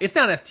 Yeah, it's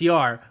not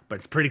FTR, but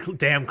it's pretty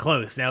damn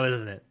close now,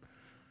 isn't it?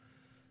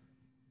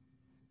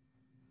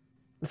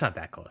 It's not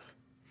that close.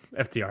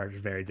 FTR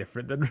is very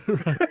different than.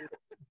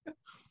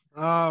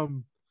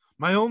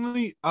 My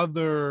only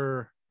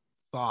other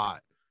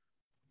thought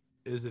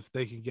is if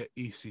they can get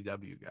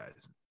ECW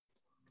guys.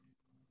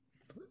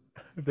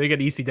 If they get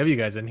ECW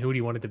guys in, who do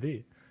you want it to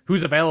be?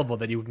 Who's available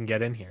that you can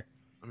get in here?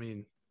 I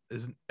mean,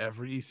 isn't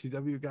every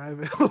ECW guy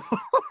available?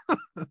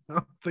 I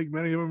don't think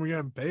many of them are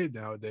getting paid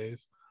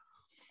nowadays.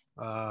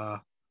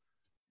 I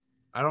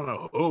don't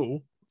know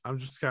who. I'm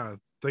just kind of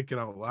thinking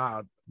out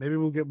loud. Maybe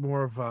we'll get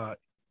more of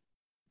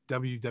WWE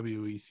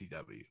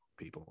ECW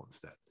people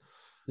instead.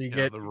 You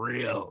get the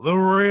real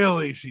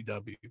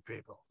ECW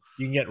people.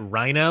 You can get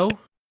Rhino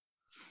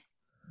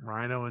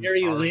and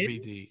Jerry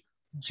RVD. Lynn?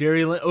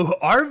 Jerry Lynn. Oh,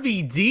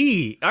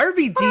 RVD.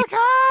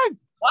 Oh,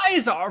 why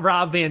is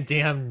Rob Van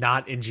Dam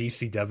not in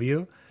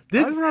GCW?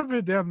 Why is Rob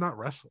Van Dam not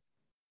wrestling?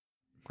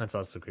 That's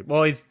also creepy.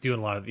 Well, he's doing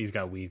a lot of. He's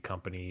got weed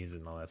companies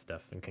and all that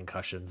stuff, and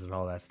concussions and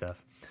all that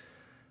stuff.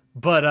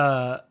 But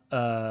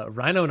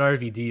Rhino and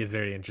RVD is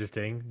very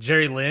interesting.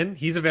 Jerry Lynn,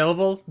 he's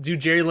available. Do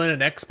Jerry Lynn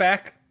and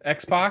X-Pac,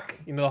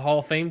 the Hall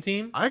of Fame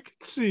team? I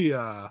could see.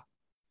 I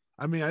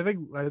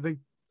think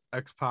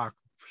X-Pac,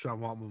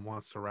 Sean Waltman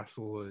wants to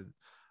wrestle, and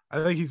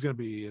I think he's going to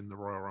be in the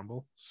Royal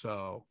Rumble.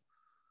 So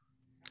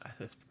I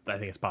think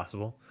it's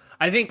possible.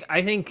 I think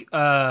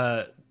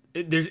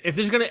if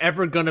there's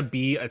ever gonna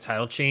be a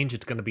title change,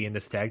 it's gonna be in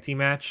this tag team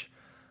match.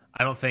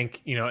 I don't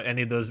think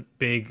any of those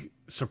big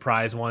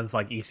surprise ones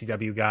like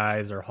ECW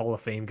guys or Hall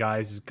of Fame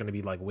guys is gonna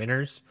be like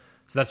winners.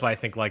 So that's why I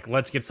think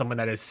let's get someone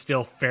that is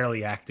still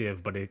fairly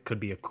active, but it could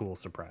be a cool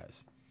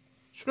surprise.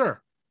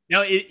 Sure.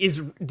 Now,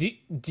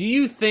 do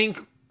you think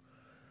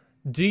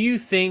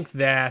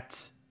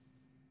that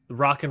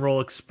Rock and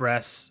Roll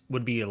Express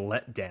would be a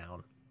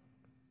letdown?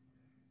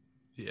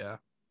 Yeah.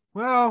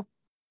 Well,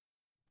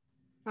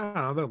 I don't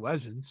know. They're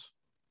legends.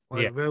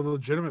 They're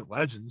legitimate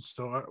legends.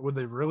 So would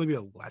they really be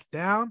a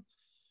letdown?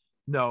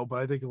 No, but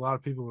I think a lot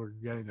of people are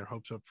getting their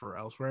hopes up for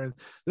elsewhere. And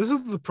this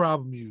is the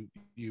problem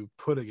you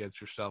put against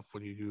yourself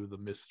when you do the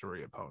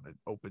mystery opponent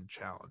open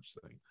challenge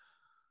thing.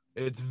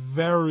 It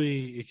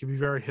can be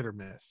very hit or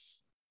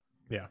miss.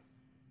 Yeah.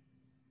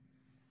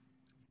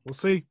 We'll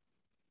see.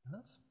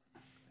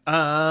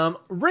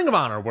 Ring of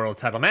Honor World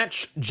Title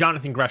match.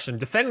 Jonathan Gresham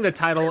defending the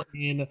title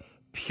in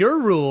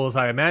Pure Rules,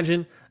 I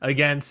imagine,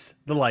 against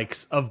the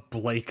likes of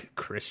Blake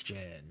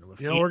Christian.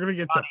 We're going to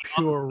get to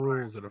Pure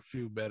Rules in a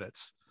few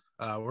minutes.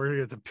 We're going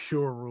to get to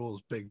Pure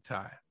Rules big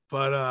time.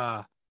 But,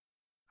 I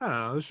don't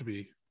know. This should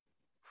be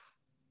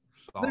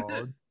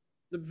solid.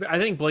 I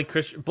think Blake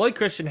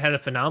Christian had a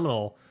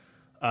phenomenal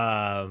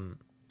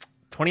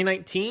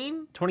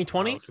 2019,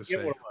 2020.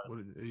 You're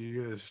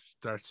going to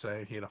start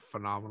saying he had a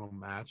phenomenal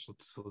match.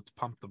 Let's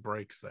pump the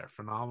brakes there.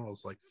 Phenomenal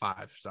is like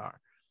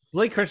 5-star.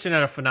 Blake Christian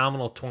had a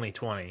phenomenal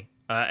 2020.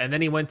 and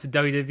then he went to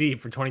WWE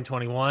for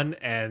 2021,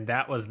 and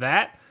that was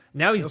that.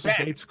 Now he's back.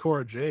 Dates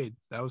Cora Jade.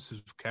 That was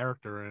his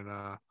character in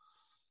I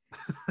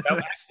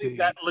think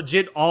that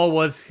legit all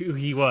was who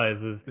he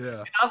was. Yeah.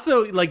 And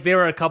also, like, there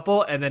were a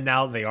couple, and then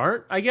now they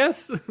aren't, I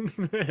guess. in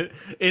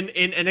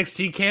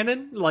NXT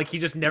canon, like, he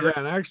just never. Yeah,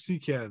 in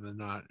NXT canon, they're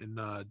not.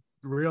 In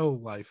real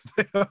life,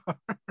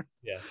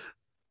 Yeah.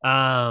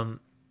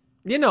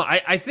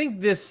 I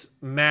think this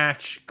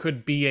match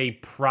could be a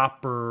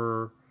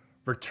proper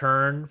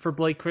return for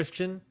Blake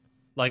Christian,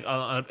 like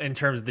in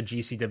terms of the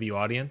GCW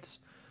audience.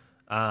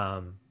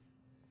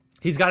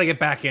 He's got to get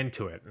back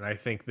into it, and I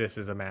think this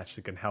is a match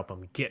that can help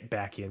him get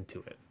back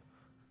into it.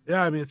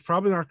 Yeah, I mean, it's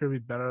probably not going to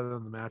be better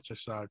than the match I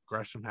saw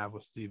Gresham have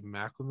with Steve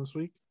Macklin this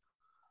week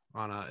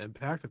on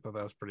Impact. I thought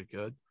that was pretty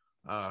good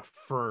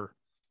for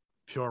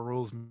Pure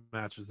Rules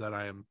matches that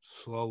I am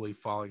slowly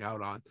falling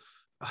out on.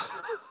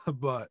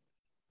 But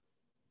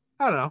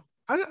I don't know.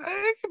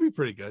 It could be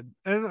pretty good.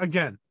 And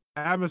again,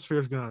 atmosphere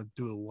is going to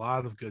do a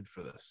lot of good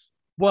for this.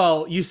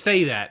 Well, you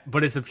say that,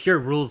 but it's a Pure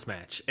Rules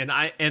match, and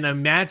a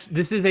match.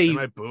 This is They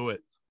might boo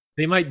it.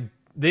 They might.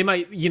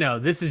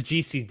 This is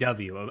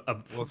GCW. Well,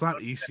 it's not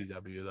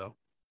ECW though.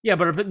 Yeah,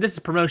 but this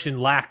promotion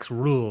lacks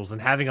rules,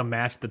 and having a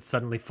match that's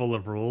suddenly full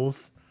of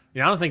rules. I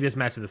don't think this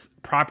match is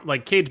proper.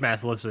 Like, cage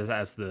match listed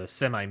as the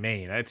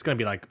semi-main. It's going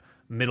to be like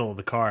middle of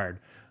the card.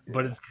 Yeah.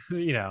 But it's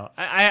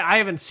I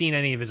haven't seen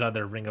any of his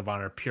other Ring of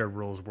Honor Pure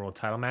Rules World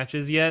Title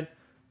matches yet,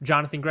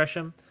 Jonathan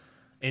Gresham,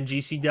 in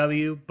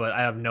GCW. But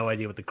I have no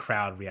idea what the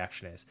crowd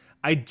reaction is.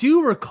 I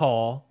do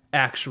recall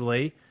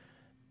actually.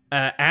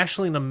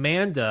 Ashley and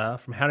Amanda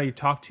from How Do You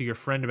Talk to Your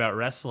Friend About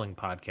Wrestling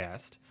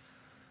podcast.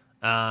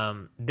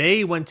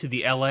 They went to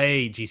the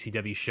LA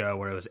GCW show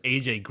where it was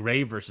AJ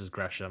Gray versus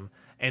Gresham,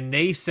 and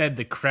they said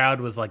the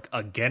crowd was like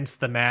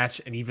against the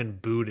match and even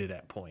booed it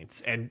at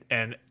points. And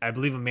I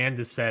believe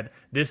Amanda said,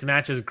 "This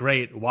match is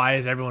great. Why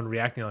is everyone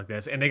reacting like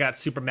this?" And they got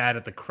super mad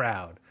at the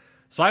crowd.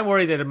 So I'm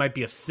worried that it might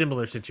be a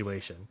similar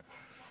situation.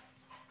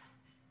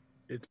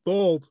 It's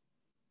bold.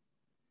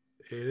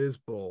 It is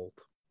bold.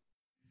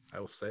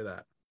 I will say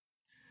that.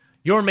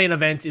 Your main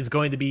event is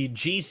going to be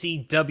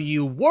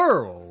GCW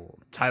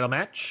World title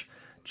match.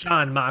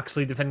 Jon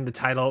Moxley defending the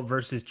title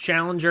versus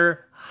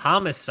challenger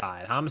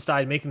Homicide.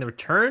 Homicide making the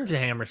return to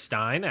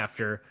Hammerstein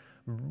after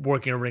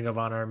working a Ring of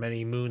Honor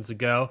many moons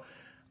ago.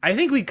 I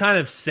think we kind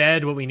of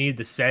said what we needed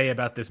to say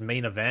about this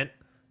main event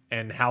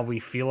and how we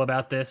feel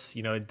about this.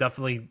 It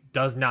definitely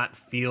does not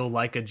feel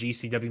like a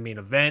GCW main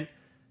event.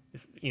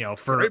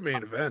 For great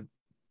main event.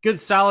 Good,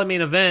 solid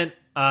main event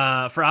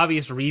for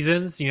obvious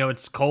reasons.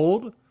 It's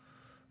cold.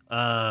 If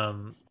I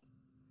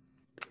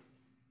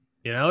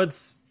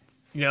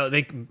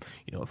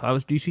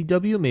was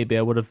GCW, maybe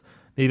I would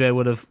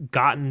have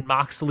gotten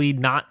Moxley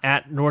not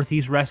at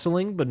Northeast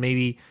Wrestling, but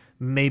maybe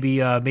made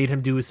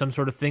him do some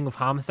sort of thing with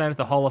Homicide at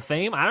the Hall of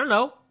Fame. I don't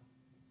know.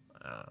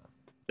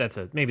 That's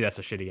a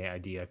shitty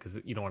idea because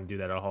you don't want to do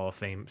that at a Hall of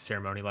Fame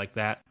ceremony like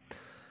that.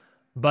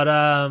 But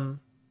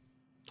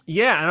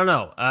yeah, I don't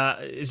know.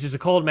 It's just a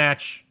cold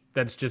match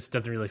that just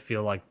doesn't really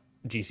feel like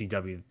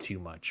GCW too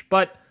much,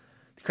 but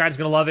the crowd's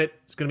gonna love it.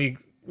 It's gonna be,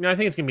 I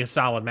think it's gonna be a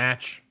solid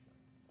match.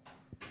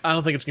 I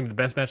don't think it's gonna be the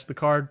best match of the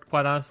card,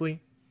 quite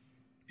honestly.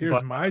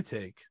 Here's my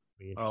take.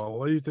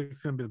 What do you think is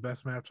gonna be the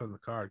best match on the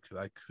card? Because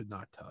I could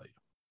not tell you.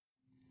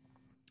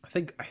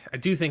 I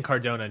do think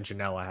Cardona and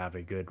Janela have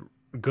a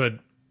good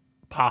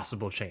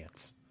possible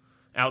chance,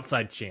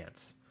 outside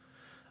chance.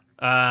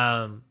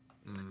 I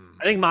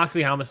think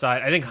Moxley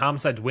Homicide. I think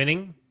Homicide's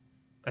winning.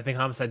 I think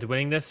Homicide's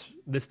winning this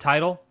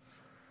title.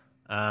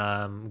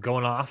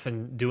 Going off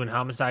and doing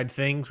Homicide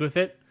things with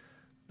it.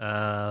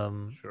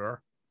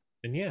 Sure.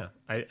 And yeah,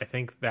 I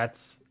think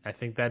that's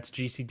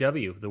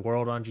GCW, the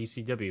world on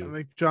GCW. I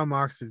think Jon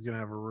Moxley's gonna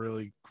have a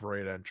really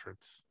great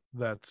entrance.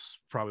 That's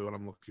probably what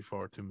I'm looking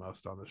forward to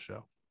most on the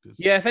show.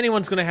 Yeah, if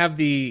anyone's gonna have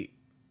the,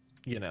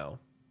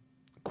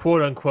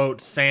 quote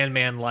unquote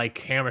Sandman like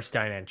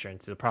Hammerstein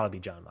entrance, it'll probably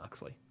be Jon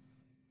Moxley.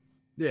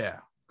 Yeah,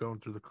 going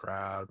through the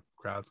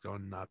crowd's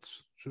going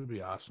nuts. Should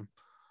be awesome.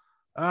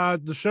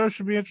 The show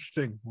should be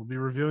interesting. We'll be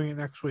reviewing it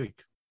next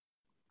week.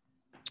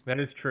 That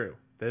is true.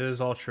 That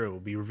is all true. We'll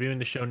be reviewing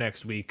the show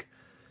next week.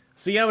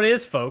 See how it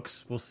is,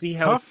 folks. We'll see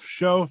how. Tough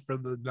show for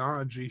the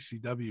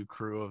non-GCW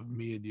crew of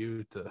me and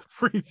you to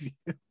preview.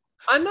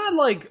 I'm not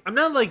like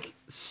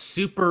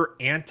super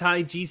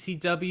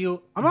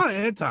anti-GCW. I'm not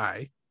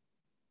anti.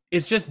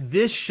 It's just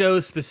this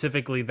show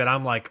specifically that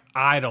I'm like,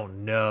 I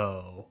don't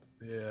know.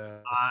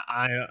 Yeah.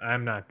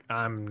 I'm not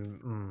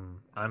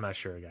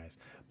sure, guys.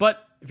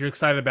 But if you're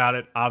excited about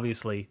it,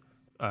 obviously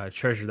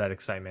treasure that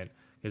excitement,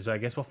 because I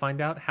guess we'll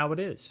find out how it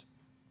is.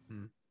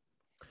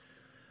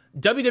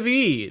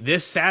 WWE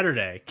this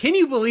Saturday, can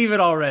you believe it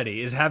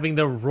already, is having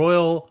the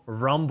Royal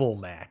Rumble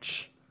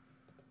match.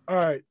 All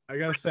right, I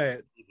gotta say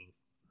it.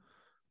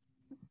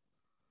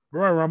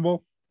 Royal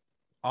Rumble,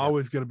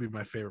 always gonna be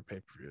my favorite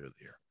pay-per-view of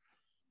the year.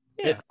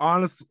 Yeah.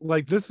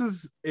 Honestly, this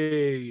is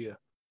it's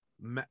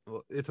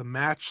a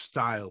match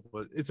style,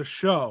 but it's a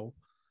show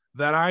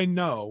that I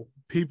know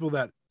people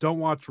that don't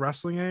watch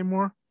wrestling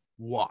anymore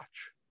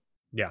watch.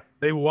 Yeah.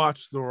 They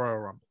watch the Royal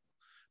Rumble.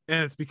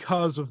 And it's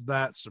because of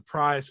that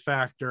surprise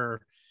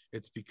factor.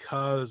 It's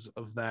because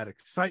of that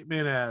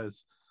excitement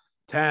as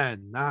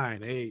 10,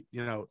 9, 8,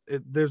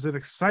 there's an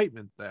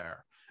excitement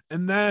there.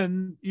 And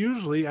then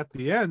usually at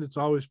the end, it's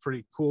always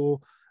pretty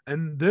cool.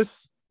 And the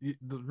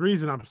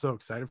reason I'm so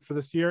excited for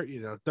this year,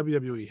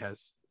 WWE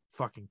has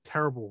fucking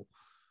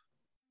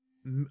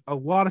a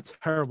lot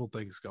of terrible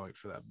things going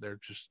for them. They're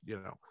just,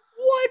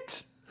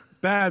 what?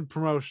 Bad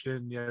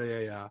promotion.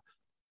 Yeah.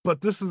 But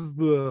this is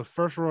the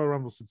first Royal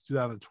Rumble since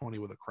 2020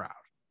 with a crowd.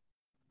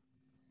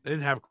 They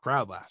didn't have a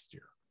crowd last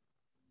year.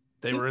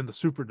 They were in the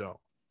Superdome,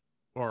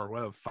 or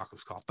whatever the fuck it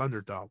was called,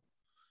 Thunderdome.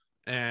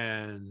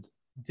 And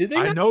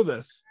I know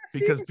this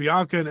because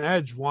Bianca and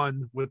Edge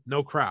won with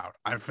no crowd.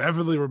 I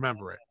vividly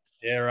remember it.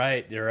 Yeah,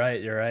 right. You're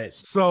right.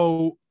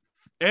 So,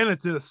 and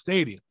it's in a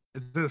stadium.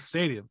 It's in a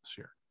stadium this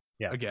year.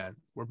 Yeah. Again,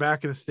 we're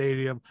back in a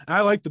stadium. And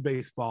I like the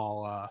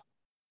baseball.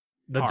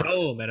 The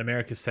Dome at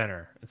America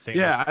Center.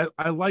 Yeah,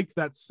 I like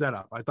that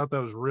setup. I thought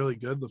that was really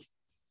good. The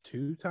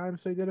 2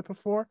 times they did it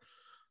before.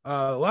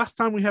 Last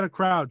time we had a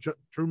crowd,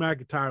 Drew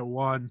McIntyre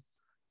won.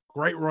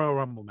 Great Royal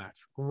Rumble match.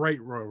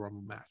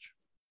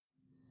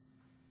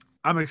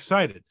 I'm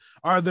excited.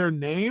 Are there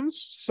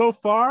names so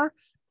far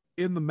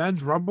in the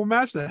men's Rumble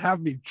match that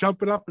have me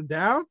jumping up and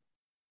down?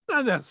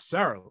 Not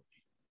necessarily.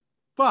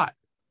 But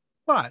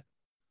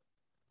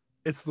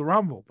it's the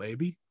Rumble,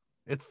 baby.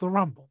 It's the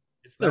Rumble.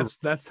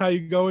 That's how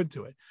you go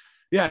into it.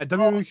 Yeah,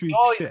 WWE can be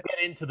shit.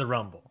 Get into the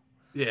Rumble.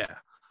 Yeah.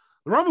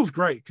 The Rumble's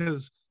great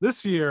because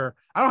this year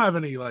I don't have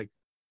any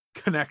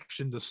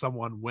connection to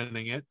someone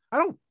winning it. I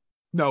don't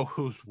know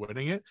who's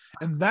winning it,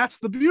 and that's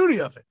the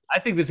beauty of it. I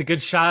think there's a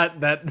good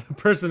shot that the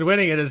person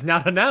winning it is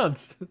not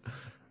announced.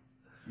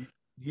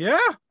 Yeah,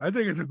 I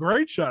think it's a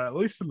great shot, at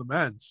least in the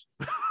men's.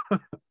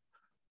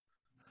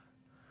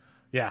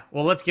 Yeah,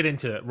 well, let's get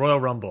into it. Royal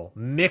Rumble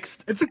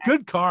mixed. It's a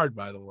good card,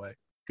 by the way.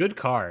 Good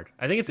card.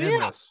 I think it's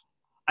endless.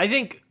 I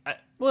think.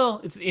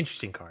 Well, it's an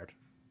interesting card.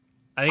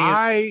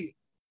 I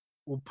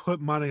will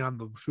put money on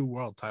the 2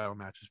 world title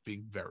matches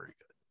being very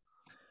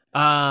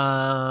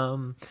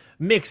good.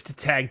 Mixed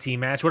tag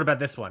team match. What about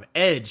this one?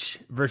 Edge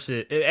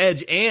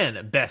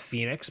and Beth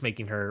Phoenix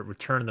making her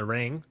return in the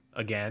ring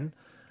again.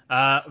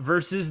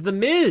 Versus The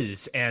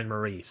Miz and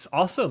Maurice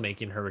also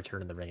making her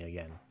return in the ring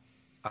again.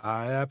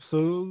 I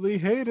absolutely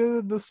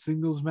hated the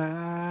singles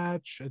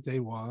match at day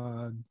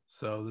 1,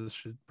 so this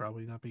should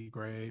probably not be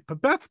great.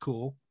 But Beth's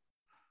cool.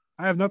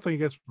 I have nothing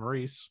against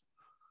Maurice.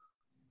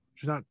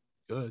 She's not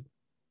good.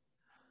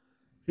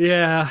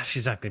 Yeah,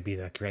 she's not going to be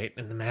that great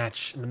in the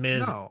match. The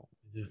Miz, no.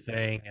 The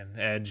thing, and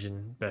Edge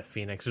and Beth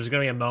Phoenix. There's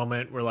going to be a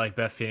moment where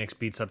Beth Phoenix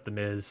beats up The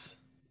Miz.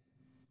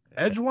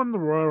 Edge won the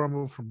Royal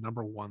Rumble from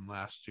number 1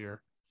 last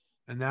year,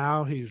 and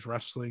now he's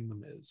wrestling The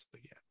Miz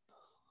again.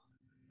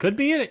 Could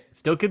be in it.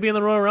 Still could be in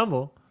the Royal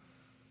Rumble.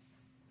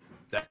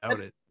 Doubt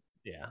it.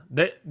 Yeah,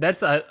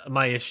 that's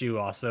my issue.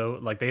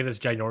 Also, they have this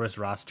ginormous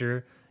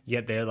roster,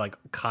 yet they're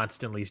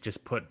constantly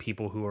just put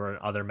people who are in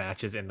other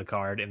matches in the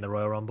card in the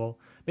Royal Rumble.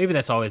 Maybe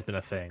that's always been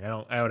a thing.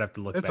 I would have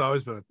to look. It's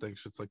always been a thing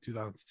since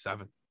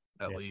 2007,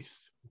 at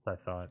least. That's what I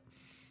thought.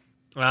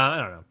 I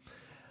don't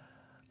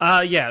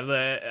know. Yeah,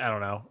 I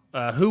don't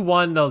know. Who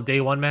won the day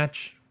 1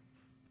 match?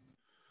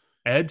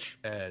 Edge.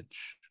 And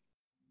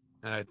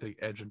I think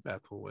Edge and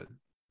Beth will win.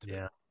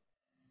 Yeah.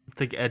 I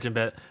think Edge and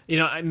Beth.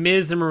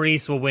 Miz and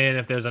Maurice will win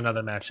if there's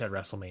another match at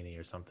WrestleMania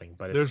or something.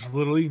 But there's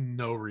literally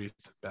no reason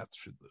Beth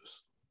should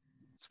lose.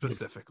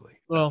 Specifically,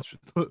 Beth should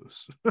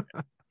lose.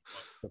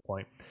 Good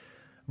point.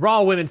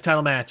 Raw Women's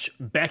Title match: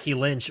 Becky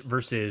Lynch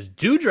versus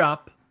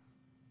Doudrop.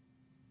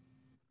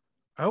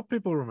 I hope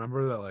people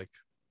remember that,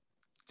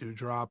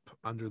 Doudrop,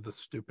 under the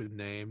stupid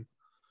name,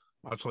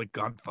 much like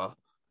Gunther,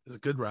 is a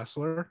good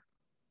wrestler.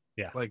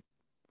 Yeah,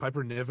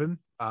 Piper Niven,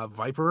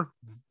 Viper,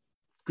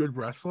 good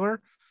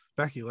wrestler.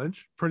 Becky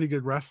Lynch, pretty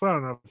good wrestler. I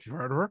don't know if you've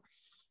heard of her.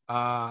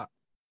 I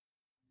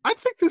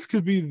think this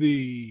could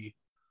be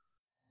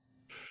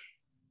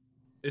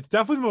it's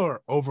definitely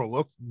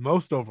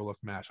most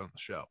overlooked match on the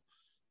show.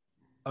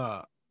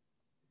 I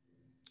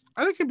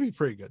think it'd be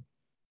pretty good.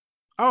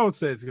 I won't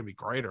say it's gonna be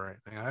great or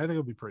anything. I think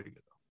it'll be pretty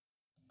good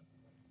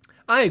though.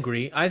 I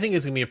agree. I think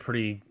it's gonna be a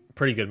pretty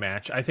good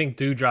match. I think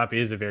Doudrop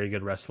is a very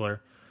good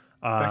wrestler.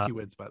 Becky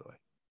wins, by the way.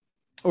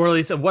 Or at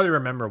least what I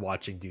remember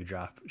watching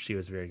Doudrop. She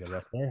was a very good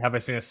wrestler. Have I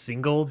seen a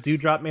single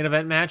Doudrop main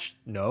event match?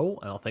 No,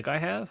 I don't think I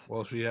have.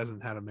 Well, she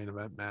hasn't had a main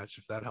event match,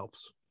 if that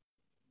helps.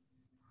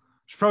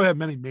 She probably had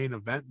many main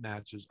event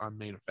matches on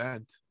main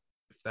event,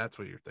 if that's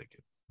what you're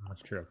thinking.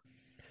 That's true.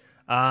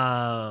 But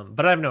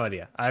I have no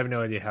idea. I have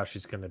no idea how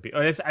she's going to be.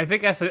 I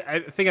think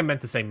I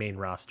meant to say main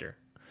roster.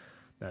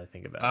 Now I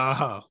think about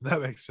it. Oh,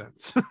 that makes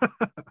sense.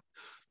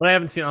 But I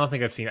haven't seen. I don't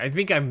think I've seen. I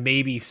think I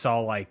maybe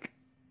saw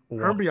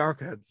her and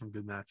Bianca had some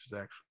good matches,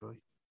 actually.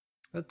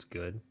 That's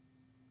good.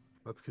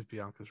 That's because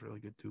Bianca's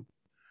really good too.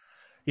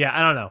 Yeah,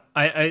 I don't know.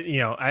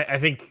 I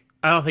think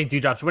I don't think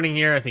Doudrop's winning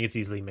here. I think it's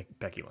easily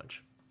Becky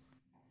Lynch.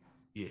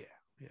 Yeah.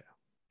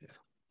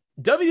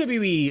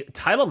 WWE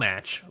title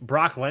match: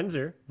 Brock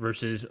Lesnar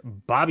versus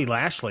Bobby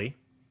Lashley.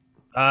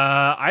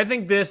 I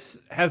think this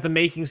has the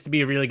makings to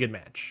be a really good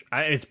match.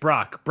 It's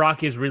Brock.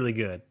 Brock is really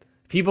good.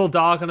 People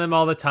dog on him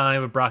all the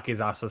time, but Brock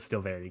is also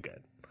still very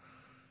good.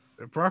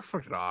 Brock's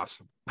fucking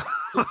awesome.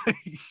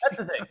 That's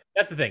the thing.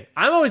 That's the thing.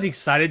 I'm always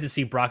excited to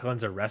see Brock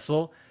Lesnar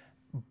wrestle,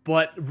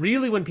 but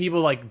really, when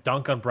people like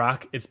dunk on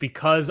Brock, it's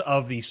because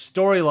of the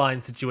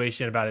storyline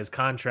situation about his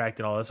contract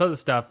and all this other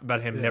stuff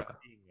about him never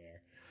being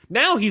there.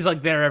 Now he's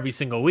like there every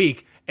single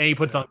week, and he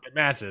puts on good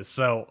matches.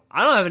 So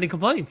I don't have any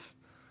complaints.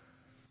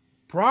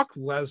 Brock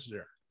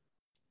Lesnar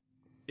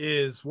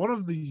is one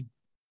of the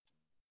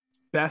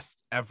best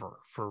ever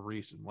for a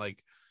reason.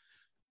 Like,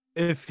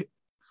 if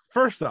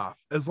first off,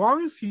 as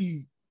long as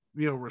he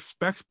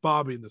respects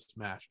Bobby in this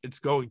match, it's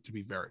going to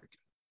be very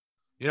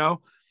good.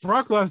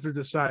 Brock Lesnar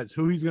decides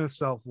who he's going to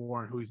sell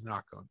for and who he's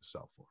not going to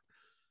sell for,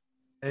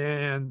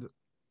 and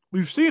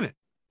we've seen it.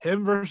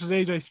 Him versus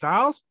AJ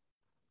Styles,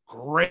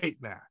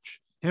 great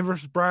match. Him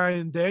versus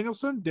Bryan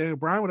Danielson, Daniel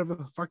Bryan, whatever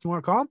the fuck you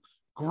want to call him,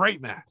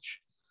 great match.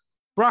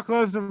 Brock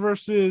Lesnar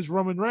versus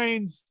Roman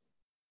Reigns,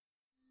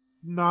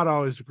 not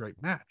always a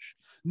great match.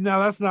 Now,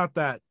 that's not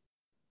that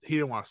he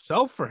didn't want to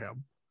sell for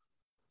him,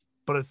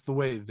 but it's the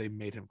way they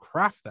made him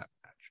craft that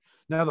match.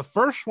 Now, the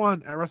first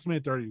one at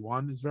WrestleMania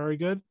 31 is very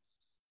good.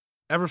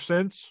 Ever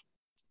since,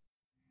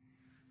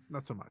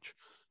 not so much,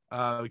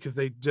 because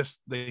they just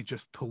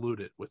pollute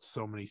it with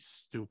so many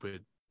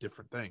stupid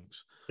different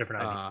things.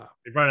 Different ideas.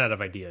 They've run out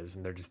of ideas,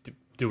 and they're just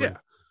doing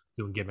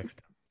gimmicks.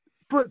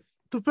 But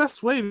the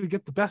best way to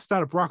get the best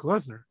out of Brock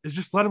Lesnar is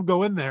just let him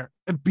go in there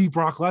and be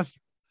Brock Lesnar.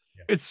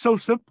 Yeah. It's so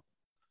simple.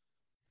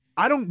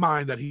 I don't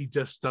mind that he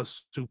just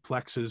does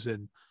suplexes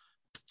and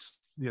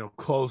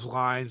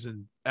clotheslines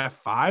and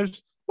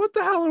F5s. What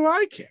the hell do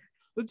I care?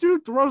 The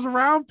dude throws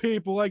around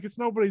people like it's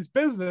nobody's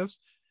business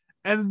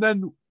and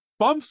then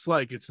bumps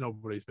like it's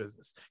nobody's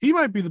business. He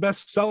might be the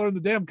best seller in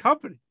the damn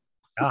company.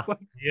 Yeah,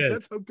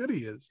 that's how good he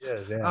is.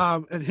 Yeah.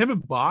 And him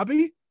and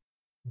Bobby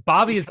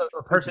is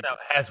a person that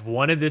has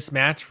wanted this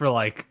match for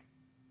like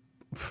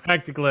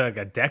practically like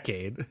a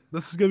decade.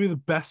 This is going to be the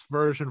best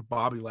version of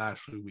Bobby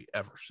Lashley we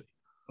ever see.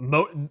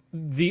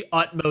 The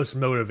utmost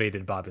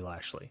motivated Bobby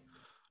Lashley.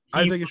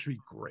 I think it should be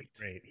great.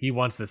 He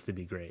wants this to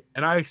be great.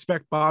 And I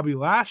expect Bobby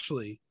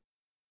Lashley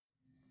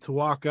to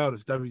walk out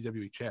as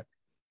WWE champion.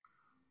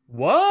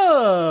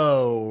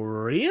 Whoa,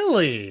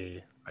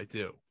 really? I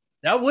do.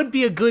 That would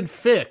be a good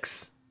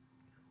fix.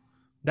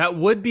 That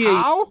would be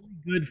a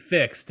good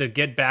fix to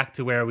get back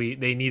to where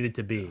they needed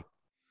to be.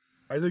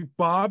 I think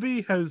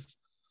Bobby has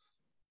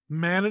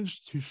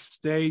managed to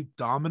stay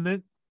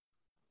dominant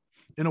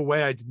in a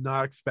way I did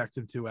not expect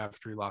him to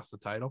after he lost the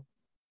title,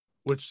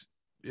 which,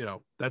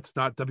 that's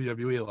not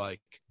WWE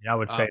like. Yeah, I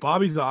would say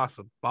Bobby's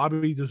awesome.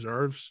 Bobby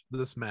deserves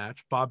this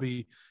match.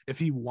 Bobby, if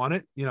he won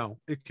it,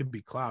 it can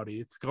be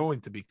cloudy. It's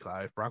going to be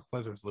cloudy. If Brock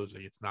Lesnar's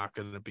losing, it's not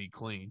going to be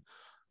clean.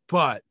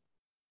 But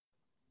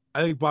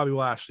I think Bobby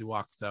Lashley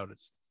walks out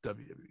as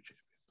WWE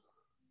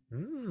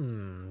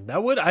champion.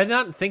 I did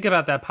not think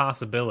about that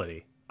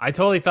possibility. I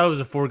totally thought it was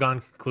a foregone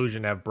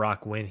conclusion to have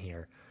Brock win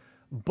here.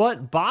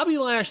 But Bobby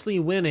Lashley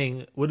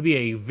winning would be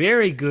a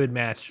very good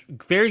match,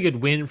 very good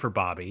win for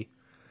Bobby.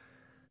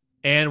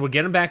 And would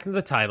get him back into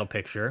the title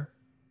picture.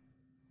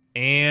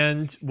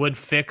 And would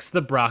fix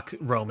the Brock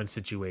Roman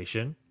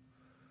situation.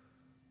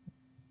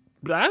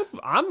 But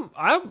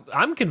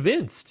I'm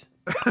convinced.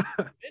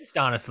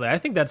 Honestly, I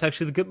think that's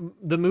actually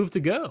the move to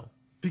go,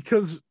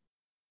 because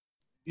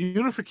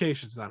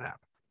unification's not happening.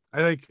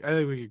 I think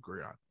we can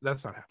agree on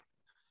that's not happening.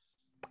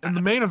 And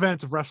the main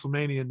event of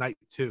WrestleMania Night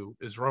 2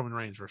 is Roman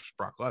Reigns versus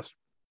Brock Lesnar.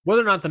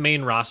 Whether or not the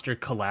main roster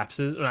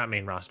collapses, or not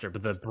main roster,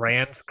 but the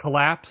brands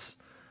collapse,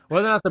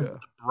 whether or not the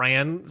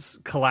brands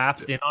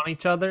collapsed in on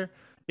each other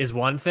is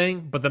one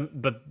thing, but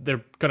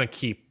they're gonna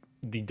keep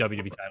the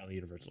WWE title, the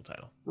Universal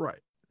title, right?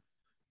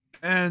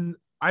 And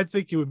I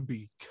think it would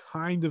be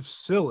kind of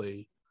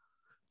silly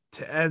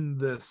to end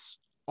this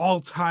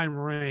all-time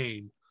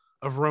reign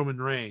of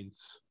Roman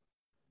Reigns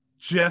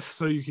just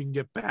so you can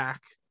get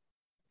back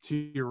to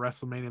your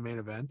WrestleMania main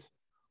event.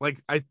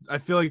 Like, I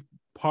feel like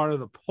part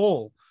of the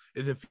pull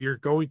is, if you're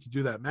going to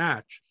do that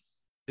match,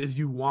 is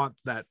you want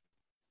that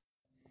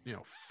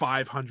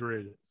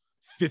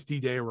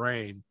 550-day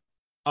reign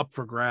up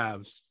for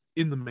grabs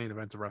in the main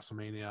event of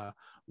WrestleMania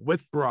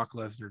with Brock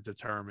Lesnar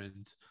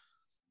determined.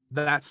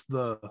 That's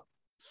the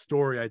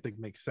story I think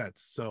makes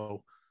sense.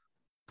 So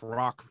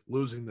Brock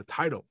losing the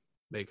title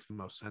makes the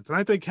most sense. And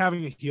I think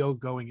having a heel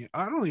going in,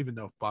 I don't even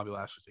know if Bobby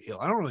Lashley's a heel.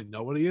 I don't really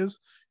know what he is.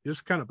 He's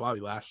just kind of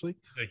Bobby Lashley.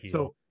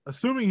 So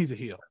assuming he's a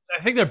heel.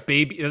 I think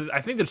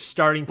they're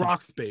starting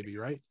Brock's baby,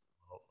 right?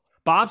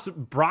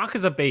 Brock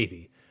is a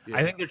baby. Yeah.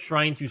 I think they're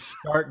trying to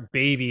start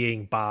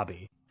babying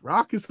Bobby.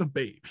 Brock is the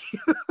baby.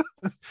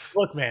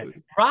 Look,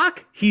 man,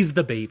 Brock, he's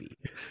the baby.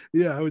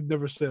 Yeah, I would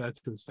never say that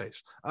to his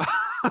face.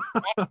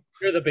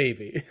 You're the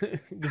baby.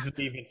 This is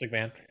Vince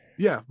McMahon.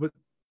 Yeah, but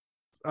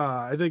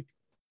I think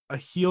a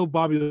heel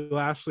Bobby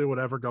Lashley or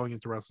whatever going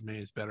into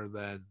WrestleMania is better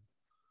than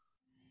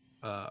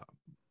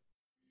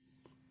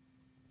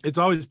It's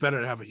always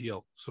better to have a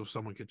heel so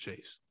someone could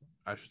chase,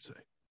 I should say.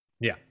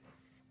 Yeah.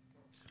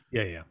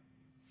 Yeah.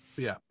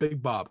 But yeah,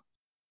 Big Bob.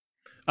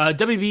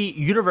 WB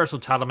Universal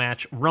title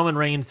match. Roman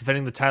Reigns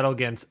defending the title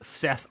against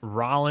Seth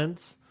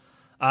Rollins.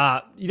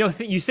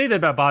 You say that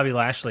about Bobby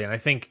Lashley, and I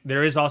think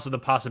there is also the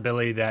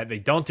possibility that they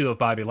don't do it with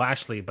Bobby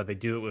Lashley, but they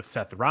do it with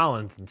Seth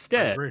Rollins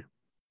instead. I agree.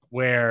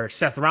 Where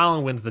Seth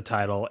Rollins wins the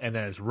title, and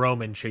then it's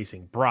Roman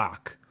chasing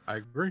Brock. I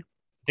agree.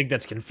 I think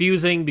that's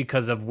confusing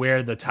because of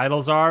where the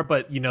titles are,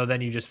 but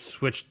then you just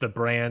switch the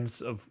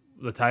brands of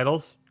the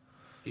titles.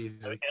 Easy.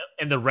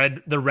 And the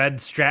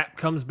red strap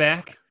comes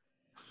back.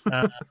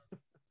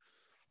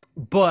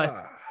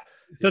 But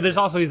so there's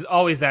also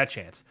always that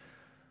chance.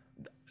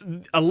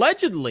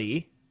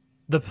 Allegedly,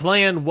 the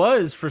plan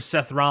was for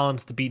Seth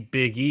Rollins to beat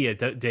Big E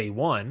at day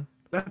one.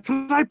 That's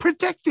what I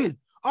predicted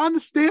on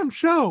this damn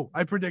show.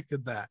 I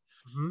predicted that.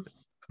 Mm-hmm.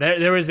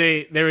 There was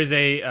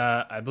a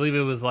I believe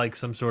it was like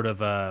some sort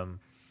of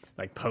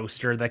like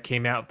poster that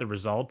came out with the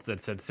results that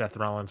said Seth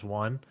Rollins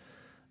won,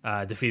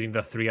 defeating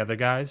the three other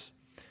guys.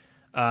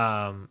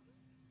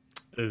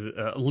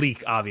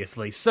 Leak,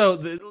 obviously. So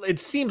it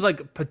seems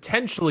like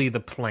potentially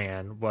the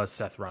plan was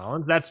Seth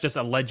Rollins. That's just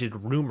alleged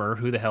rumor.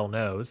 Who the hell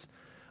knows?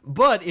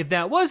 But if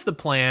that was the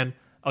plan,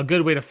 a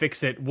good way to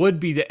fix it would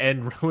be to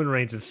end Roman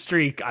Reigns'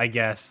 streak, I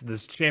guess,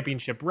 this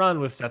championship run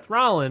with Seth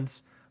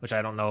Rollins, which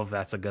I don't know if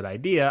that's a good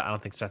idea. I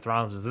don't think Seth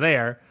Rollins is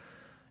there.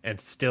 And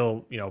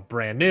still,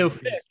 brand new.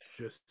 He's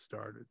just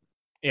started.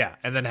 Yeah,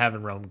 and then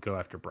having Roman go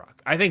after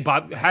Brock. I think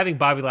having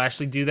Bobby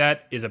Lashley do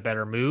that is a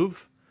better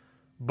move,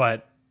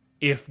 but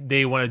if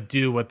they want to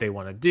do what they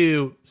want to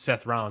do,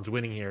 Seth Rollins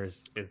winning here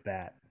is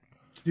that.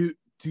 Do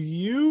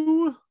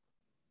you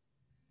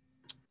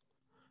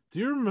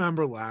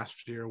remember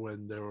last year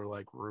when there were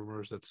like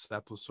rumors that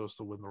Seth was supposed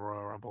to win the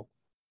Royal Rumble?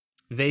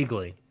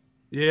 Vaguely.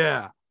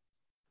 Yeah.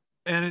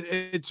 And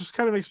it just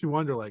kind of makes me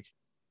wonder, like,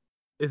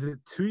 is it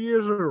 2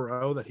 years in a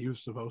row that he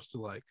was supposed to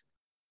like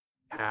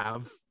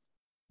have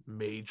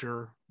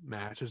major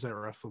matches at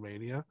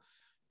WrestleMania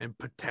and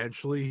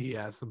potentially he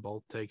has them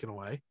both taken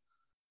away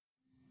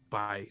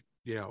by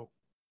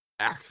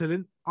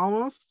accident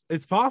almost?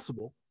 It's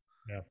possible.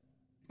 Yeah.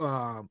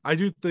 I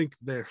do think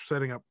they're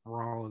setting up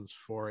Rollins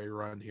for a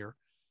run here,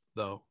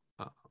 though.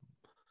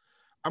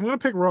 I'm gonna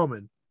pick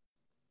Roman,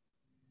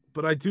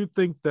 but I do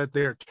think that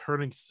they're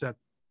turning Seth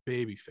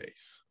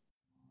babyface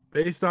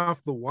based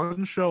off the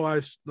one show I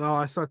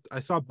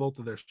saw both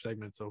of their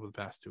segments over the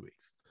past 2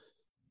 weeks,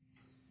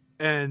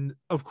 and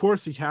of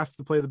course he has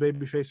to play the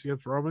babyface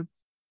against Roman.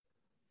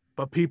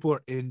 But people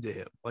are into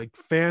him. Like,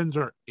 fans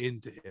are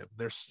into him.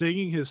 They're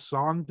singing his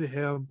song to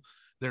him.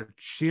 They're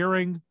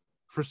cheering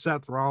for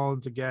Seth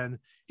Rollins again.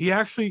 He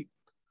actually,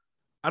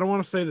 I don't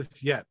want to say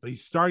this yet, but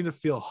he's starting to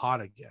feel hot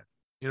again.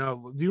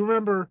 Do you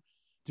remember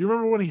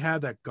when he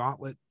had that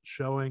gauntlet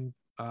showing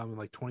in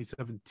like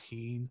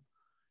 2017?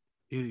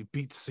 He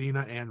beat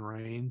Cena and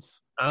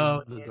Reigns.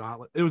 Oh, the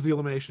gauntlet. It was the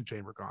Elimination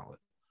Chamber gauntlet.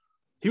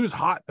 He was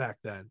hot back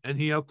then. And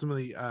he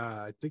ultimately,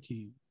 I think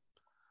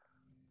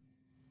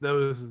that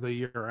was the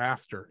year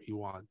after he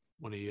won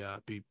when he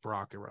beat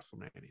Brock at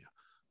WrestleMania.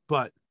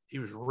 But he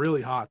was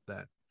really hot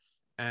then.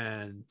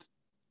 And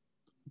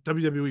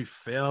WWE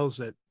fails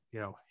at,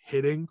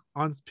 hitting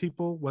on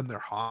people when they're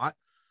hot.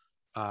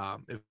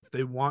 If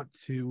they want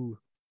to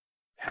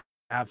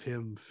have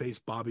him face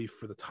Bobby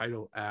for the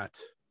title at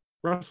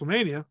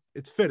WrestleMania,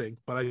 it's fitting.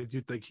 But I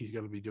do think he's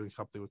going to be doing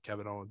something with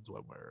Kevin Owens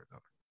one way or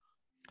another.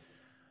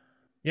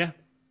 Yeah.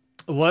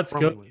 Let's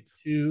go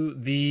to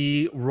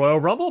the Royal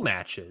Rumble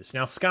matches.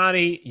 Now,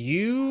 Scotty,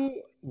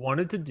 you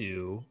wanted to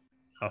do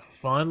a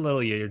fun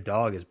little... your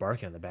dog is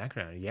barking in the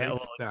background. Yeah,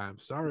 I'm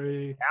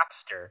sorry.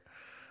 Napster.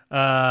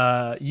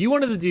 You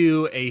wanted to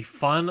do a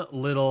fun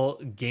little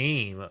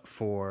game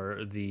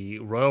for the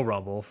Royal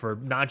Rumble for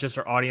not just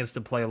our audience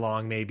to play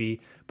along,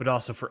 maybe, but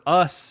also for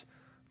us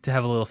to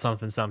have a little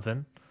something.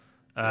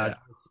 To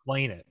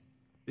explain it.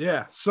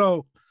 Yeah.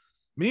 So,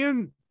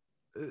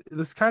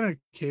 this kind of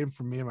came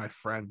from me and my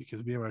friend,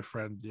 because me and my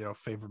friend,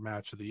 favorite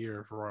match of the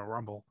year for Royal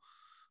Rumble,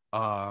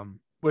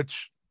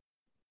 which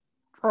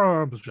Royal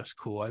Rumble is just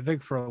cool. I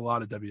think for a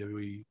lot of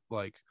WWE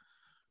like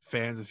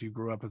fans, if you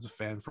grew up as a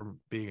fan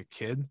from being a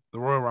kid, the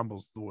Royal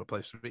Rumble's the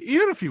place to be.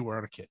 Even if you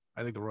weren't a kid,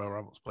 I think the Royal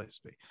Rumble's the place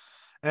to be.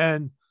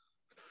 And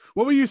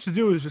what we used to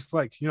do is just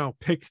like,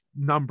 pick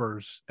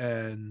numbers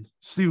and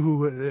see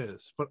who it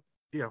is. But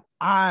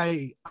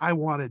I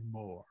wanted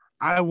more.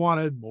 I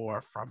wanted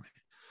more from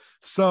it.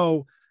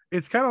 So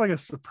it's kind of like a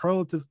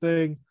superlative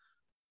thing.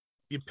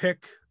 You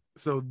pick,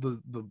 so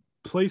the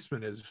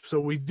placement is, so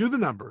we do the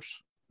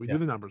numbers.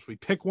 We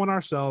pick one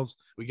ourselves.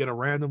 We get a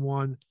random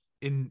one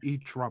in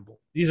each Rumble.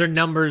 These are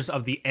numbers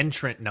of the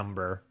entrant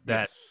number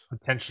that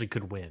potentially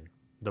could win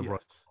the Royal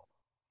Rumble.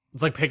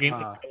 It's like picking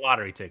a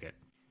lottery ticket.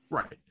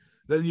 Right.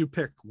 Then you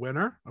pick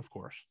winner, of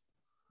course.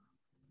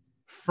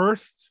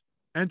 First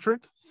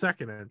entrant,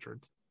 second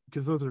entrant,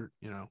 because those are,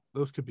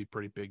 those could be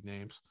pretty big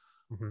names.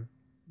 Mm-hmm.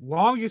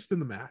 Longest in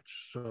the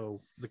match,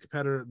 so the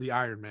competitor, the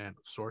Iron Man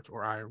of sorts,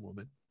 or Iron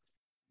Woman.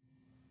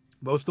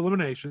 Most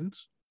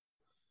eliminations,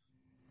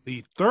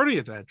 the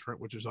 30th entrant,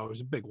 which is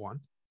always a big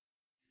one.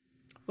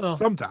 Well,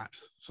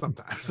 Sometimes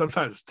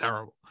it's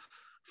terrible.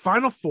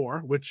 Final four,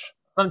 which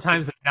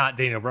sometimes it's not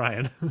Daniel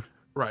Bryan.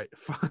 right.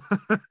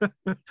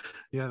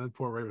 Yeah, then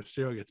poor Rey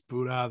Mysterio gets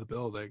booed out of the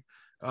building.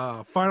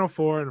 Final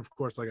four, and of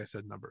course, like I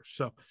said, numbers.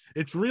 So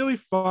it's really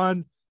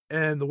fun.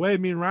 And the way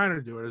me and Ryan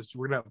are doing it is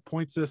we're gonna have a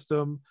point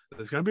system.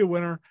 There's gonna be a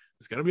winner.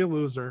 There's gonna be a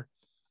loser.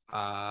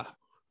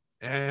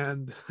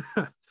 And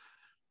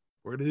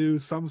we're gonna do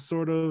some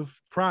sort of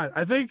prize.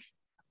 I think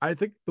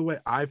the way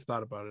I've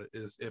thought about it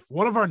is if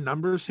one of our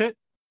numbers hit,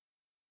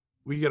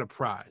 we get a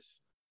prize.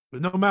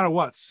 But no matter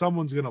what,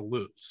 someone's gonna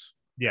lose.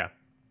 Yeah.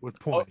 With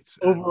points.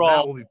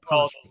 Overall,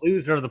 the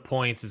loser of the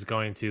points is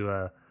going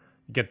to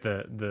get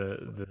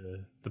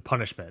the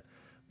punishment.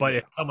 But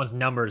if someone's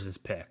numbers is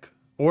pick,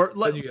 or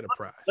then you get a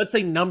prize. Let's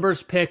say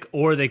numbers pick,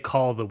 or they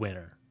call the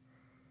winner.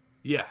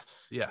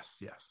 Yes.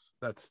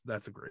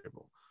 That's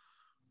agreeable.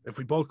 If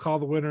we both call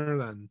the winner,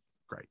 then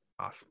great,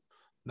 awesome.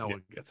 No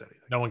one gets anything.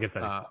 No one gets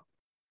anything.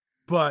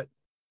 But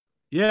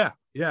yeah.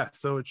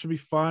 So it should be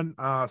fun.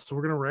 So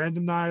we're gonna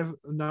randomize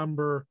a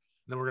number.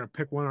 Then we're going to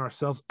pick one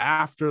ourselves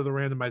after the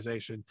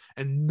randomization,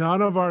 and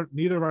neither of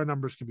our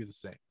numbers can be the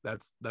same.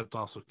 That's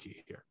also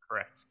key here.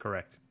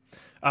 Correct.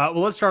 Well,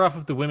 let's start off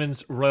with the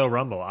women's Royal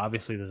Rumble.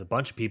 Obviously, there's a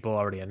bunch of people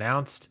already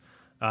announced,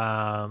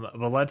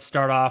 but let's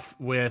start off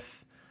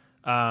with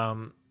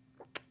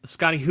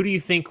Scotty. Who do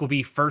you think will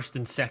be first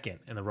and second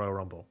in the Royal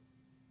Rumble?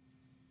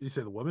 You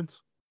say the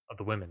women's? Of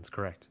the women's,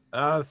 correct.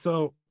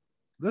 So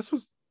this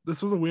was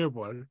a weird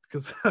one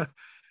because.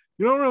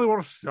 You don't really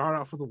want to start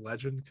off with a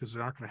legend because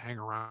they're not going to hang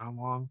around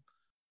long.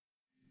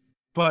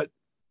 But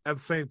at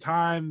the same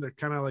time, they're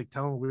kind of like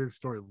telling a weird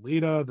story.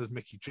 Lita, there's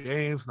Mickie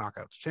James,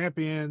 Knockouts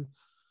champion.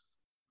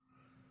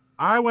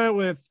 I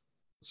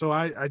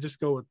just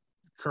go with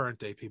current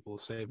day people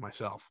to save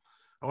myself.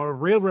 I want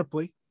Rhea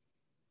Ripley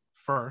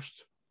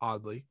first,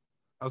 oddly.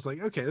 I was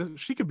like, okay,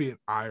 she could be an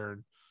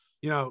Iron.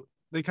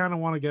 They kind of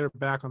want to get her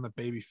back on the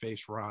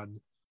babyface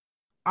run.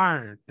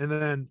 Iron. And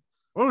then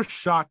I was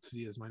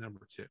Shotzi as my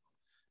number 2.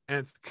 And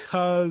it's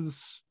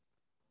because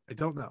I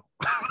don't know.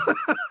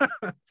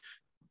 I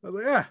was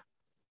like, yeah,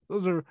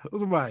 those are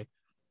my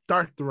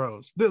dart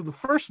throws. The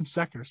first and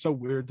second are so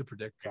weird to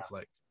predict. It's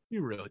like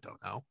you really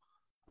don't know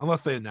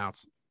unless they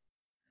announce it.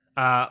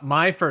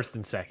 My first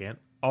and second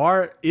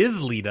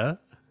is Lita.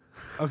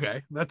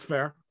 Okay, that's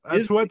fair.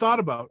 That's who I thought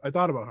about. I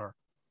thought about her.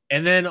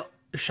 And then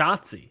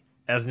Shotzi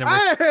as number.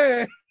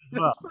 Hey!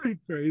 That's pretty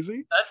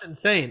crazy. That's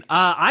insane.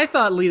 I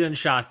thought Lita and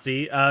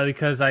Shotzi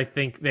because I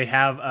think they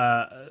have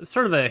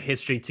sort of a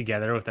history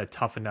together with a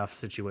tough enough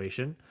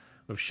situation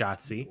with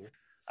Shotzi.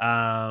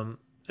 And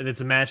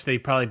it's a match they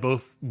probably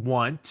both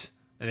want,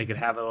 and they could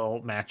have a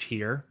little match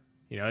here.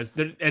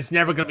 It's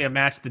never going to be a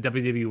match the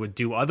WWE would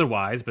do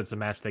otherwise, but it's a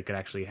match they could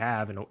actually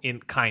have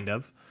in kind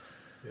of.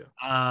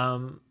 Yeah.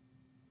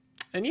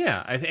 And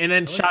yeah, and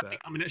then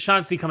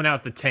Shotzi coming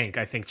out with the tank.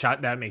 I think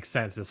that makes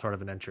sense as sort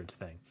of an entrance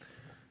thing.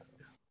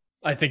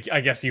 I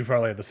guess you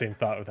probably had the same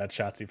thought with that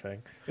Shotzi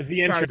thing. Is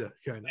the entrance?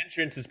 Kinda.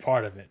 Entrance is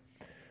part of it.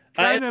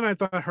 And then I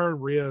thought her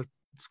and Rhea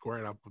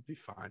squaring up would be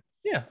fine.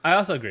 Yeah, I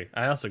also agree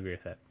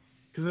with that.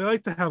 Because they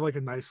like to have like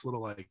a nice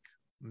little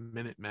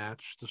minute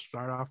match to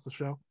start off the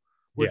show,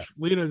 which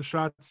Lita and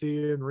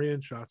Shotzi and Rhea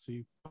and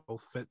Shotzi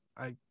both fit,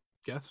 I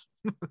guess.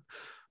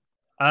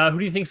 Who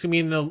do you think's gonna be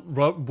in the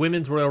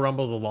women's Royal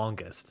Rumble the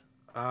longest?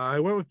 I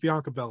went with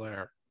Bianca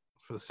Belair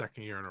for the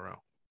second year in a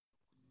row.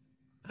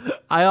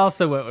 I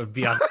also went with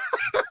Bianca.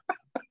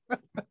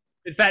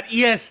 It's that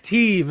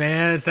EST,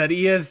 man. It's that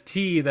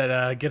EST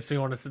that gets me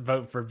want to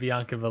vote for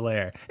Bianca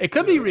Belair. It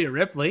could be Rhea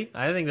Ripley.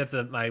 I think that's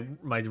my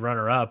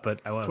runner-up,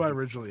 but that's what I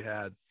originally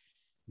had.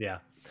 Yeah.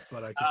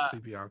 But I could see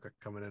Bianca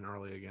coming in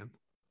early again.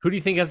 Who do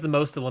you think has the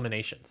most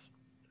eliminations?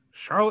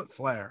 Charlotte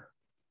Flair.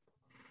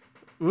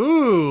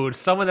 Ooh,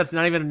 someone that's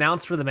not even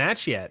announced for the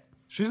match yet.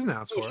 She's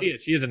announced for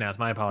it. She is announced.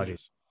 My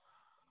apologies.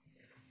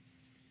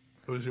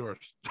 Who's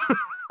yours?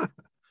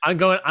 I'm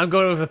going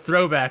with a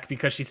throwback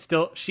because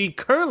she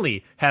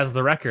currently has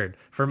the record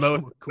for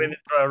most women's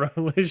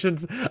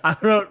revelations. I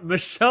wrote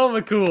Michelle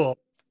McCool.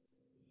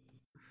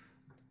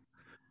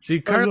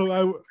 She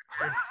currently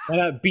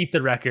beat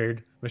the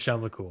record, Michelle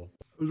McCool.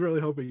 I was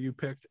really hoping you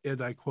picked,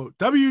 and I quote,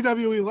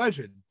 WWE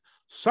legend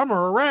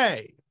Summer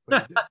Rae.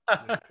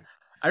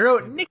 I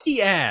wrote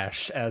Nikki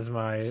Ash as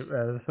my.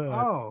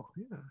 Oh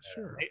yeah,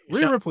 sure.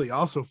 Rhea Ripley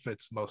also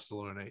fits most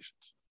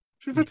eliminations.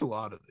 She fits a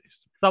lot of these.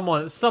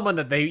 Someone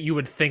that you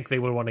would think they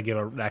would want to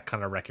give that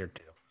kind of record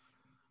to.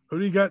 Who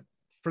do you got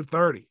for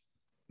 30?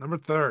 Number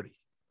 30.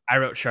 I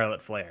wrote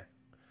Charlotte Flair.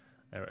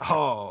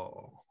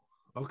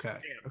 Okay.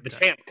 The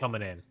champ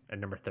coming in at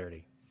number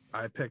 30.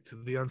 I picked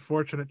the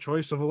unfortunate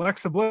choice of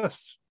Alexa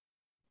Bliss.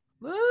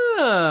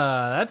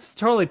 That's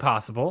totally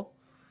possible.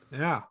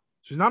 Yeah.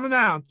 She's not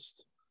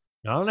announced.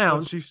 Not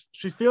announced.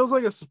 She feels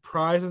like a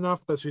surprise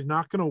enough that she's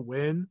not going to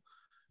win,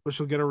 but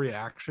she'll get a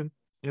reaction,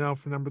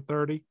 for number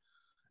 30.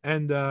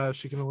 And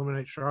she can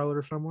eliminate Charlotte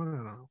or someone.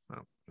 I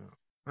don't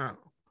know.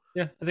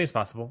 Yeah, I think it's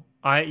possible.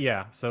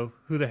 So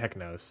who the heck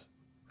knows?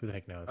 Who the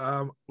heck knows?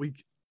 We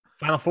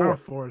Final Final four.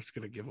 Four is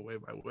gonna give away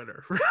my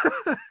winner.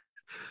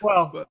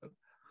 Well, But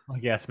I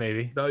guess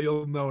maybe. no,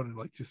 you'll know in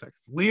like 2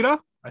 seconds. Lita,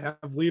 I have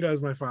Lita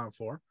as my Final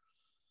Four.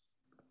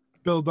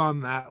 Build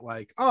on that,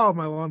 like, oh,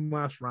 my one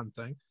last run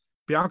thing.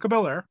 Bianca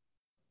Belair,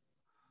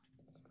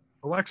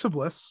 Alexa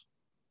Bliss,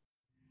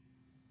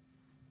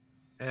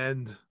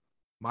 and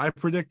my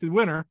predicted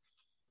winner,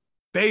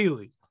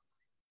 Bayley.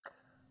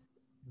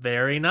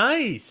 Very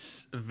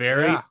nice.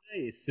 Very Yeah.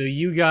 nice. So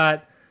you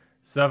got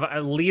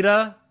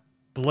Lita,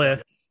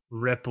 Bliss,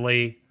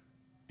 Ripley,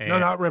 and No,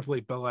 not Ripley.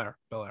 Belair.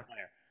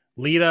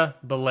 Lita,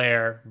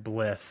 Belair,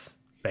 Bliss,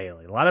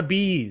 Bailey. A lot of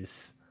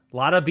bees. A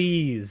lot of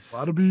bees. A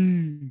lot of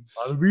bees. A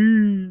lot of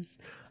bees.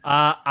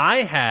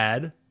 I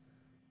had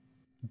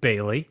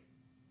Bailey,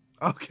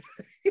 Okay.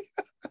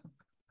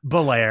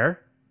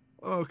 Belair,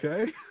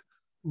 Okay.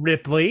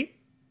 Ripley,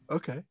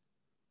 Okay.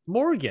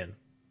 Morgan.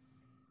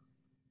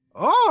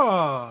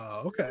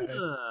 Oh, okay.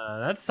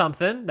 That's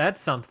something. That's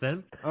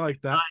something. I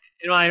like that.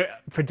 My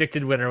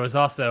predicted winner was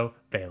also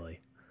Bailey.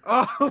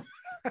 Oh,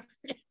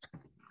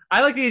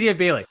 I like the idea of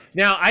Bailey.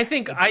 Now, I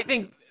think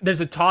there's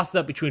a toss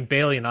up between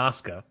Bailey and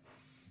Asuka.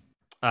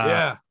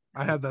 yeah.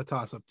 I had that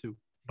toss up too.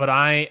 But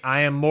I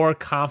am more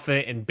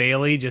confident in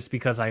Bailey just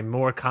because I'm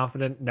more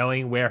confident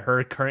knowing where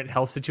her current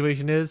health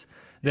situation is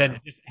than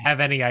just have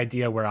any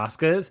idea where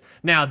Asuka is.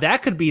 Now,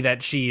 that could be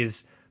that she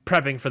is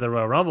prepping for the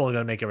Royal Rumble and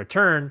going to make a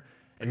return.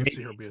 I And can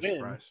see her be a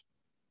surprise.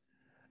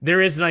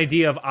 there is an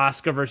idea of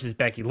Asuka versus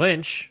Becky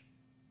Lynch.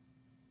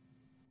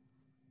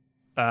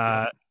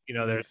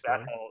 There's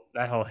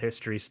that whole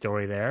history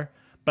story there.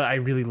 But I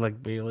really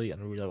like Bailey,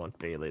 and I really want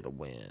Bailey to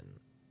win.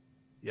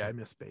 Yeah, I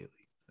miss Bailey.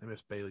 I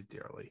miss Bailey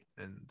dearly,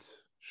 and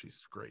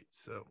she's great.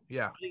 So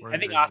yeah, I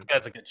think Asuka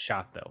has a good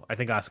shot, though. I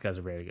think Asuka has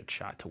a very good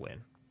shot to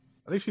win.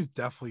 I think she's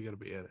definitely going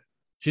to be in it.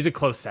 She's a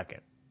close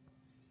second.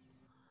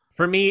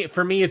 For me,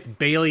 it's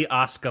Bailey,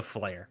 Asuka,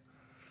 Flair.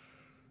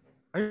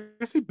 I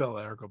see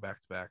Belair go back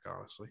to back,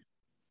 honestly,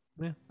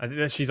 Yeah, I think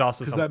that she's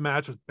also because that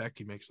match with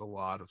Becky makes a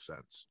lot of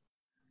sense.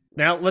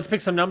 Now let's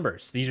pick some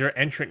numbers. These are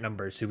entrant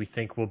numbers who we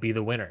think will be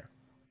the winner.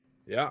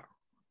 Yeah,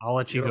 I'll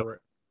let you go.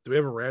 Do we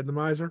have a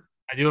randomizer?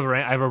 I do have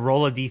I have a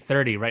roll of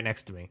D30 right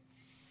next to me.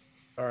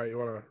 All right, you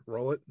want to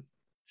roll it?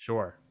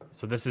 Sure.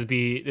 So this will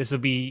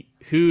be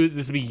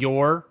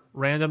your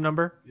random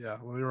number. Yeah,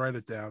 let me write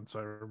it down so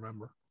I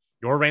remember.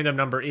 Your random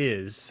number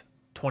is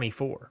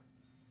 24.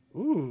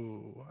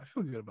 Ooh, I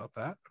feel good about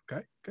that.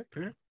 Okay.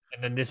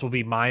 And then this will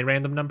be my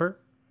random number.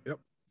 Yep.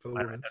 For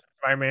the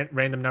My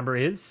random number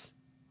is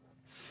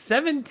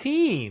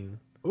 17.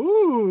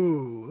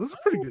 Ooh, those are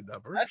pretty good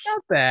numbers. That's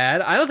not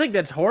bad. I don't think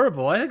that's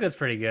horrible. I think that's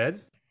pretty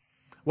good.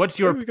 What's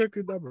your we got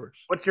good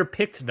numbers? What's your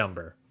picked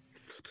number?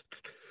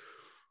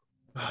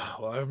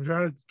 Well, I'm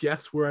trying to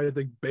guess where I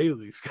think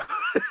Bailey's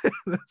going.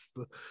 That's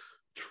the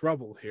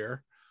trouble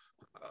here.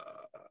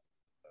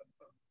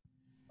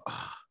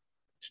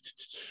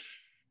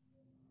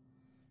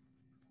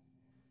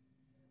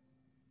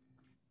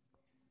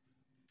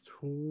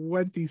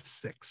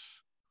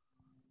 26.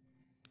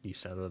 You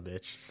son of a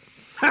bitch.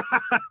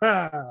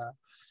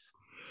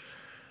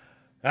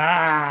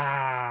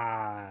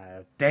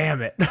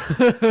 Damn it.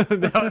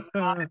 That was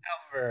my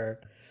number.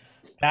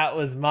 That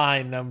was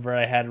my number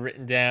I had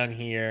written down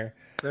here.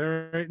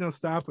 There ain't no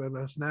stopping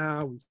us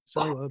now. We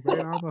celebrate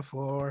on the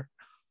floor.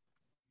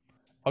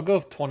 I'll go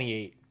with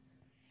 28.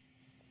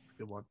 That's a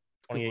good one.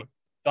 28.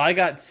 So I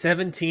got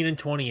 17 and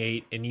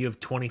 28, and you have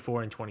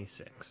 24 and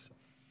 26.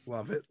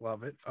 Love it.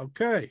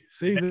 Okay.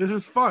 See, this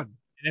is fun.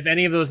 And if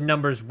any of those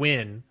numbers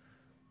win,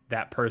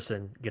 that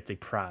person gets a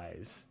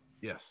prize.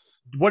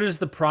 Yes. What is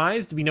the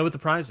prize? Do we know what the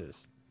prize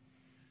is?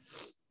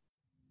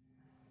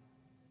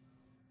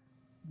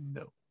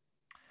 No.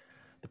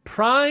 The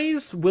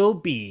prize will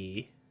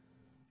be...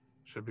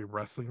 Should be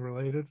wrestling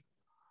related.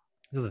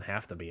 It doesn't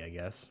have to be, I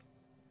guess.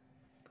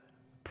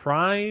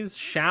 Prize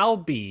shall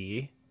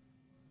be...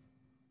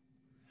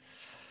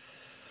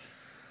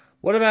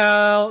 What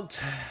about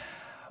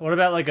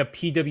like a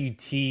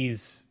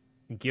PWT's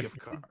gift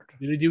card?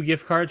 Do they do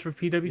gift cards for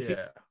PWT?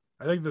 Yeah.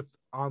 I think that's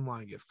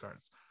online gift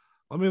cards.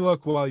 Let me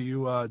look while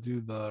you do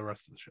the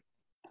rest of the show.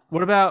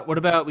 What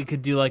about we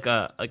could do like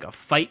a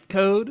fight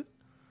code?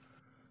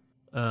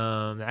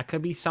 That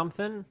could be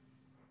something.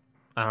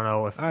 I don't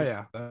know if. Oh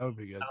yeah, that would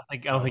be good. I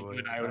don't think you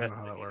and I would have know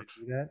how that works.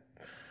 do that.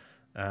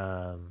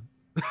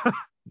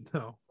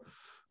 No.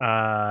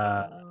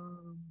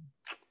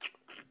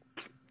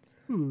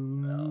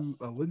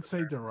 A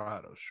Lindsay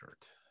Dorado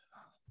shirt.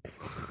 It's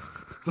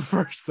the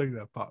first thing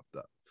that popped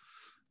up.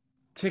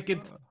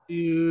 Tickets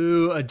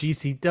to a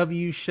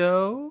GCW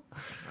show.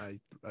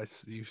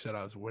 You said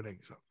I was winning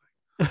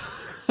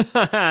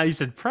something. You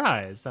said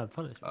prize, not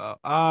punishment.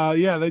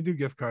 Yeah, they do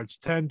gift cards.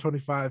 10,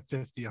 25,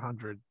 50,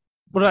 100.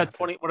 What about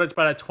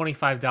a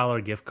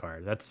 $25 gift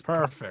card? That's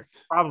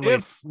perfect. Probably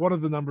if one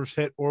of the numbers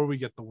hit or we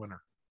get the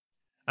winner.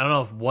 I don't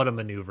know if What a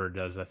Maneuver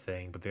does a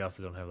thing, but they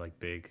also don't have like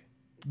big.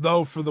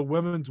 Though for the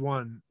women's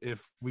one,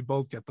 if we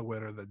both get the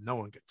winner, then no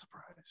one gets a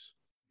prize.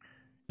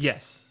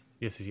 Yes.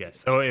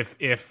 So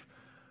if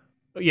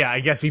Yeah, I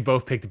guess we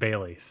both picked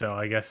Bailey, so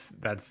I guess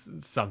that's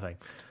something.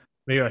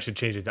 Maybe I should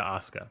change it to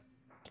Asuka.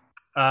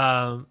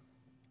 Um,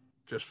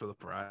 just for the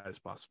prize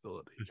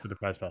possibility. just for the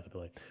prize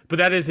possibility. But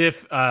that is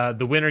if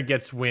the winner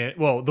gets win.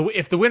 Well,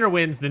 if the winner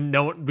wins, then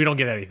no, we don't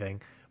get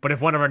anything. But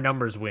if one of our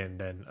numbers win,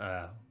 then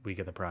we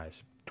get the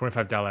prize.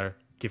 $25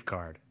 gift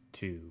card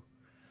to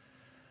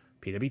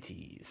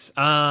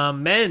PWTs.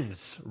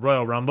 Men's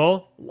Royal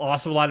Rumble.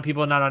 Also, a lot of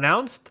people not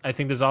announced. I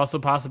think there's also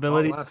a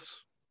possibility. A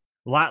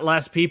lot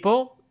less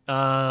people.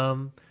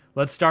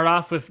 Let's start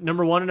off with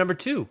number 1 and number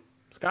 2.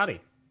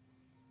 Scotty.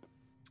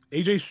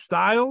 AJ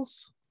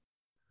Styles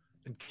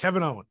and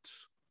Kevin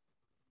Owens.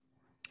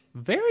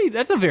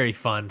 That's a very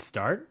fun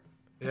start.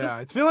 Yeah,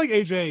 I feel like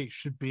AJ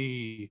should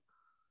be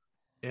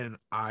in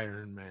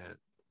Iron Man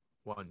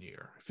one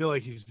year. I feel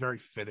like he's very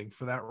fitting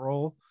for that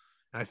role.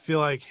 And I feel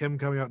like him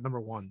coming out number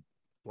 1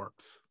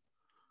 works.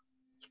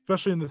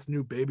 Especially in this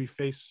new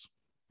babyface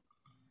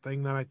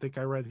thing that I think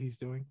I read he's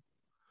doing.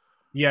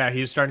 Yeah,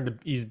 he's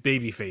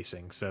baby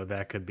facing, so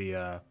that could be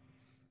a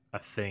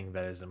thing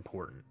that is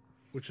important.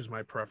 Which is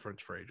my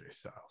preference for AJ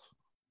Styles.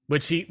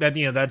 That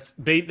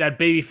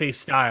babyface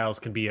Styles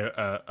can be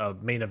a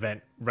main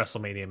event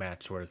WrestleMania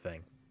match sort of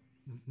thing.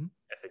 Mm-hmm.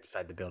 If they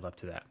decide to build up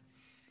to that.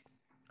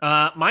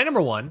 My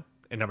number 1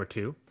 and number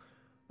 2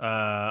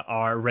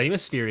 are Rey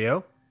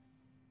Mysterio.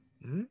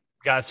 Mm-hmm.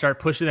 Gotta start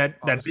pushing that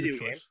video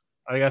game.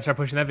 I gotta start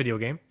pushing that video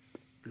game.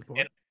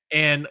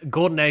 And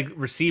Golden Egg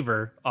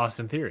receiver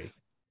Austin Theory.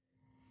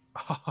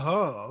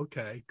 Oh,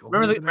 okay.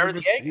 Remember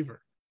the egg?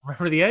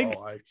 Remember the egg?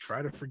 Oh, I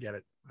try to forget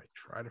it.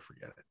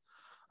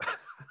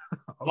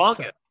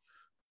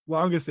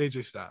 Longest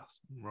AJ Styles.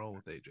 I'm rolling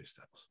with AJ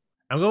Styles.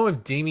 I'm going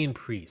with Damian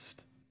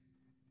Priest.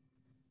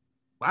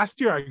 Last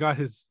year,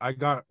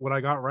 what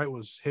I got right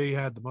was he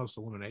had the most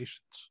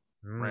eliminations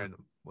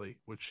randomly,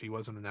 which he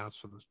wasn't announced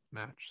for this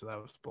match, so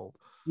that was bold.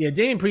 Yeah,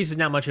 Damian Priest is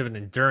not much of an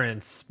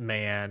endurance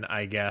man,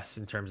 I guess,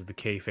 in terms of the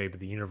kayfabe of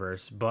the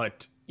universe,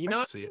 but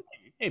I see it.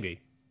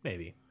 Maybe.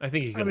 I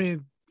think he can. I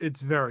mean,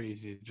 it's very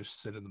easy to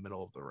just sit in the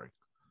middle of the ring.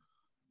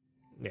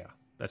 Yeah,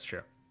 that's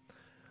true.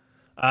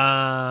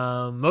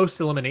 Most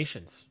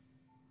eliminations.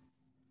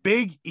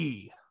 Big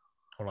E.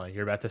 Hold on,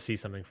 you're about to see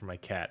something from my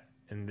cat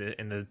in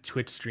the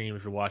Twitch stream.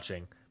 If you're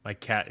watching, my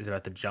cat is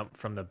about to jump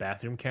from the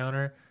bathroom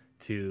counter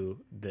to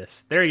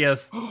this. There he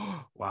is.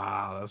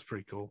 Wow, that's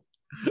pretty cool.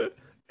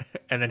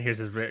 And then here's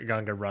his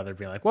younger brother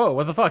being like, "Whoa,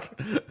 what the fuck?"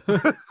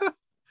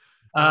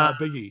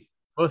 Big E.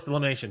 Most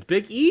eliminations.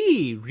 Big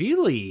E,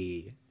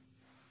 really?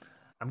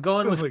 I'm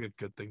going with like a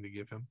good thing to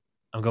give him.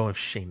 I'm going with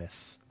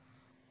Sheamus.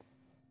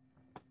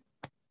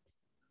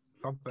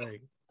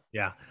 Something.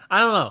 Yeah, I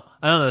don't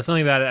know.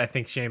 Something about it. I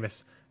think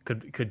Sheamus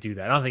could do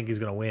that. I don't think he's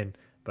gonna win,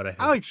 but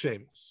I like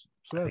Sheamus,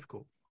 so that's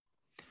cool.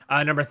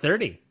 Number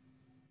 30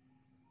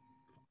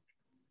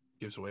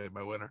 gives away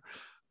my winner.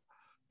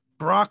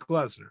 Brock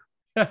Lesnar.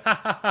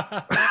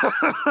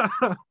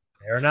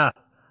 Fair enough.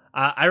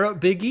 I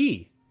wrote Big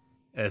E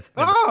as.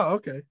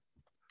 Okay.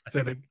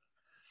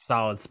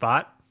 Solid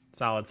spot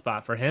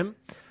for him.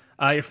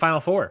 Your final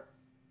 4: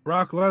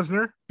 Brock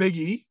Lesnar, Big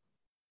E,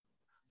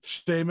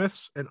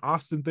 Sheamus, and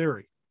Austin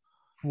Theory.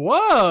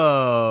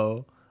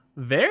 Whoa,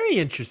 very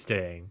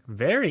interesting. I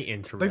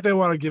think they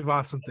want to give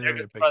Austin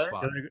Theory a big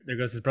spot. There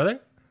goes his brother.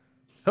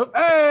 Oh.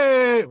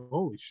 Hey!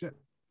 Holy shit!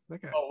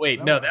 Oh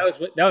wait,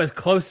 that was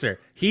closer.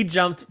 He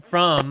jumped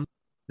from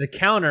the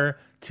counter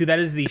to that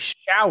is the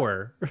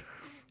shower.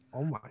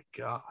 Oh my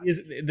god!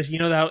 You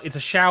know how it's a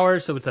shower,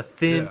 so it's a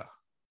thin.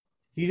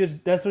 Yeah.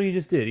 That's what he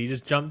just did. He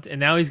just jumped, and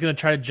now he's gonna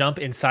try to jump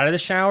inside of the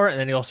shower, and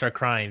then he'll start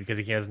crying because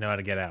he doesn't know how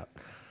to get out.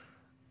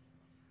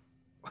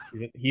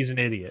 He's an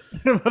idiot.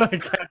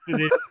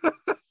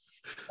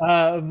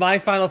 My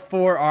final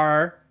 4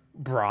 are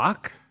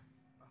Brock.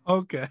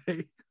 Okay.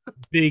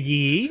 Big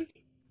E.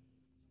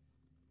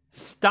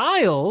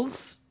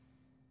 Styles.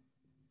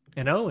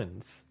 And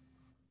Owens.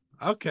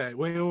 Okay.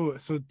 Wait.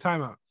 So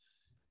time out.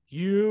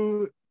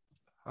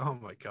 Oh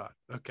my god.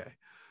 Okay.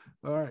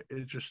 All right.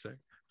 Interesting.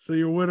 So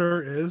your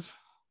winner is?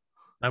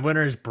 My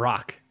winner is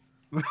Brock.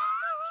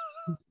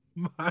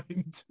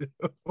 Mine too.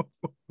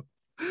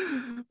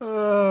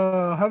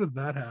 How did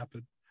that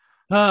happen?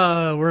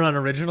 We're on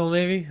original,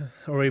 maybe,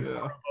 or we're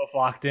both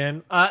locked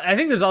in. I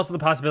think there's also the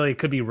possibility it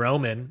could be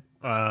Roman.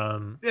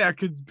 It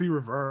could be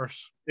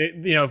reverse.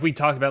 If we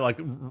talked about like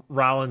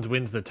Rollins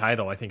wins the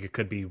title, I think it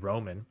could be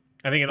Roman.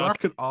 I think Brock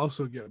could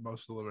also get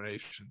most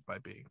elimination by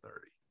being 30.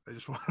 I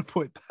just want to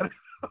point that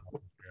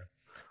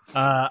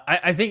out.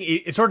 I think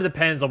it sort of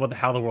depends on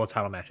how the world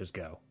title matches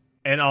go,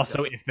 and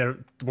also if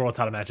the world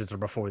title matches are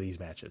before these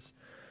matches.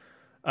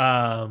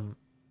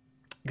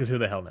 Because who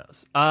the hell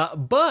knows?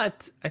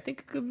 But I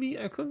think it could be.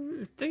 I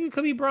think it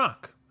could be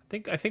Brock.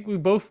 I think we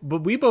both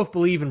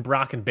believe in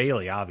Brock and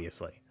Bailey,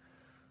 obviously.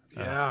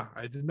 Yeah,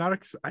 I did not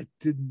expect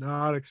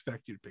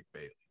you to pick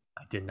Bailey.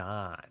 I did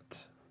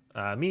not.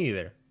 Me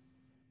neither.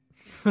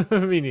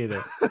 Me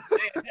neither.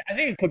 I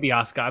think it could be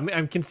Asuka.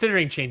 I'm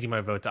considering changing my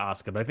vote to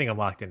Asuka, but I think I'm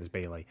locked in as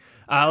Bailey.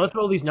 Let's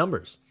roll these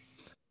numbers.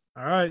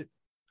 All right,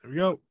 here we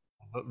go.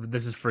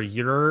 This is for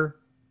your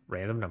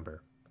Random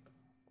number.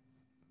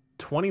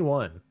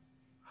 21.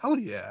 Hell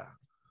yeah.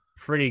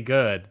 Pretty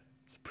good.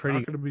 It's pretty.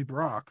 Not going to be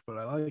Brock, but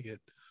I like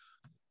it.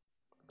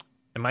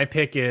 And my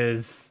pick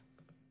is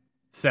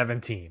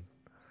 17.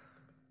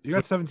 You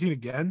got 17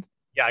 again?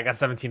 Yeah, I got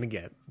 17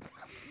 again.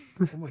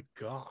 Oh my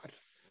God.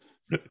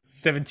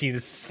 17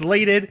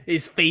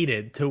 is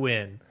fated to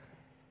win.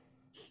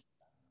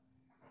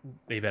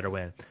 They better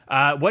win.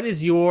 What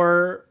is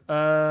your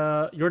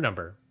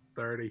number?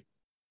 30.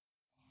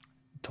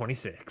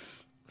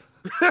 26.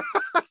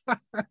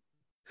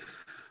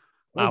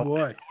 Oh boy.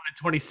 I wanted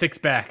 26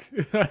 back.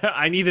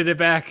 I needed it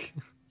back.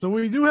 So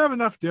we do have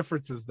enough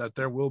differences that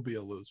there will be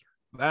a loser.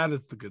 That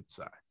is the good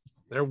side.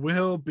 There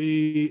will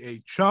be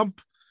a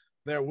chump.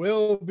 There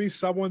will be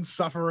someone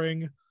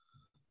suffering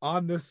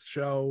on this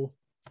show.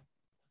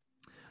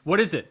 What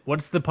is it?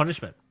 What's the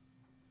punishment?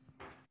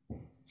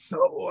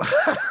 So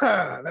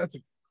that's a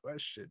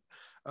question.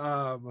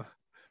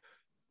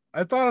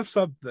 I thought of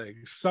something.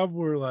 Some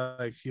were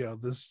like,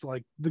 this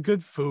like the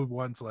good food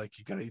ones, like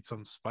you gotta eat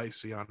something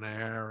spicy on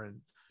there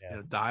and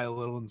die a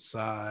little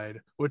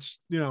inside, which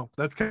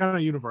that's kind of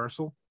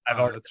universal. I've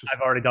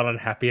already done it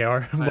happy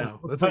hour. I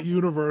know. That's a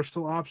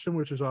universal option,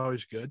 which is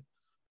always good.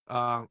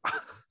 I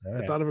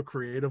thought of a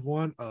creative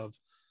one of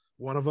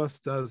one of us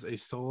does a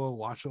solo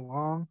watch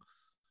along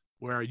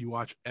where you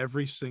watch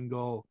every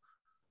single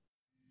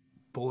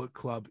Bullet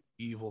Club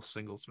Evil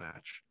singles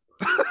match.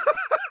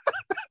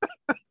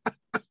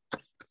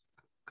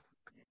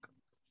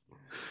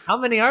 How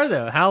many are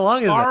there? How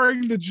long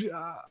is it?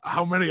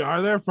 How many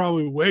are there?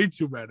 Probably way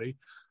too many.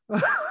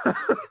 Look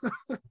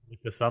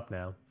this up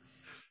now.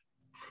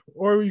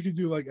 Or you could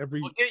do like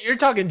every. Well, you're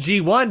talking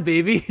G1,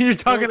 baby. You're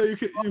talking.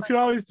 You could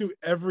always do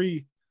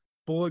every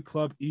Bullet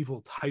Club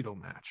Evil title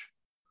match,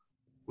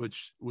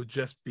 which would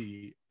just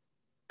be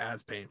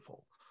as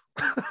painful.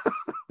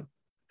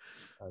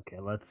 Okay,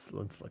 let's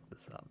look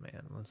this up,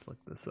 man. Let's look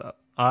this up.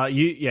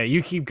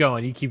 You keep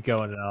going. You keep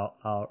going, and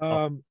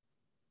I'll...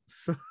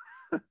 So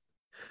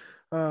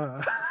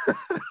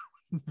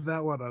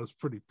that one I was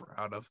pretty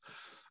proud of.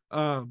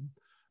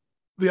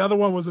 The other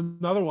one was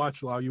another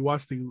watch along. You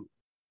watched the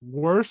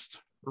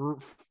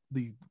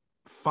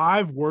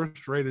 5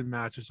 worst rated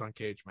matches on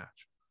Cage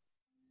Match.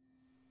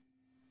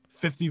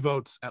 50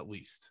 votes at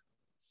least,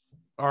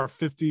 or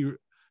 50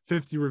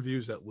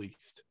 reviews at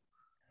least.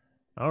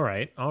 All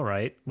right.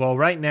 Well,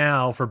 right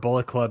now for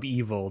Bullet Club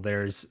Evil,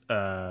 there's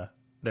the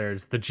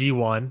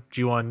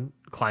G1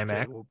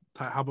 climax. Okay, well,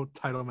 how about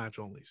title match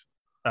only?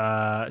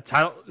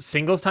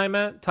 Singles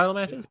title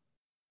matches.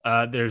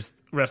 Yeah. There's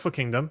Wrestle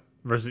Kingdom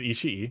versus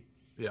Ishii.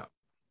 Yeah.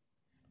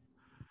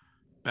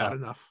 Bad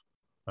enough.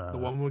 The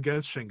one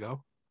against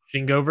Shingo.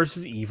 Shingo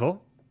versus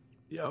Evil.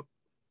 Yep.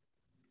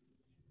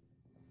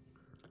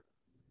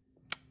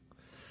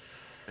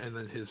 And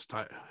then his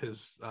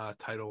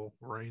title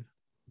reign.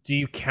 Do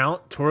you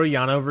count Toru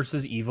Yano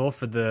versus Evil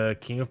for the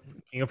King of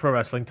Pro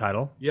Wrestling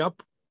title?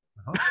 Yep.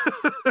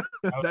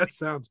 That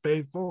sounds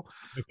painful.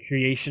 The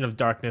Creation of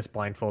Darkness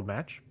blindfold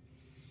match.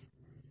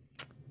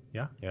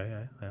 Yeah.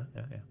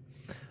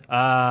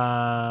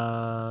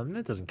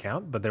 That doesn't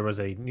count, but there was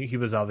he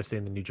was obviously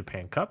in the New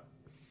Japan Cup.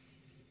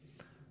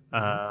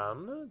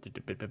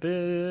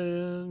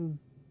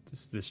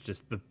 This is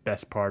just the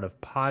best part of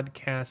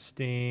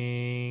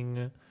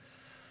podcasting.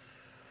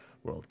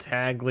 World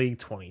Tag League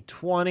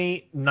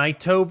 2020.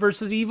 Naito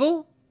versus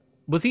Evil?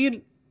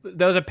 That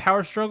was a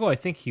power struggle? I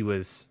think he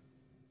was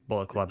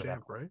Bullet Club at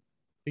that point. Right?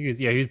 He was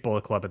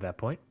Bullet Club at that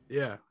point.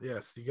 Yeah,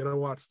 yes. You gotta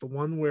watch the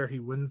one where he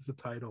wins the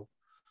title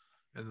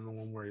and then the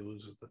one where he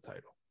loses the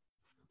title.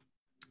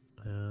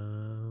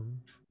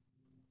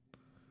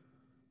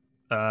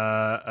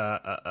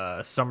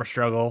 Summer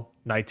Struggle,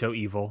 Naito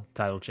Evil,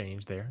 title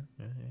change there.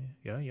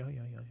 Yeah.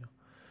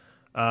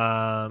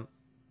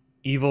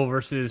 Evil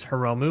versus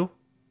Hiromu.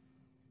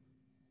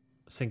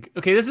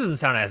 Okay, this doesn't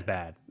sound as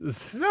bad.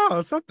 No,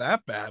 it's not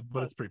that bad,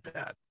 but it's pretty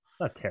bad.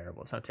 Not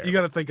terrible. It's not terrible. You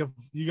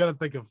got to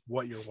think of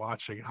what you're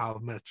watching, how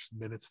much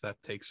minutes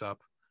that takes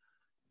up,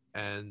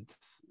 and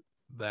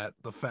that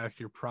the fact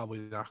you're probably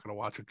not going to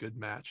watch a good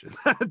match in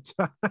that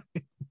time.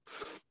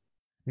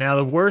 Now,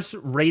 the worst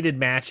rated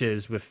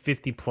matches with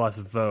 50 plus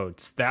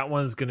votes, that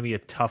one's going to be a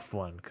tough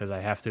one because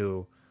I have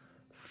to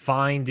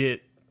find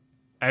it.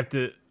 I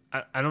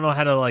don't know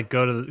how to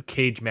go to the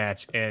Cage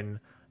Match and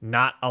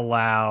not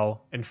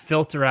allow and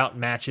filter out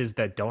matches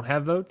that don't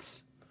have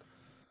votes.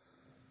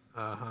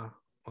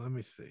 Let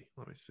me see.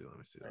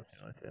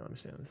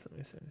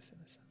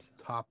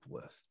 Top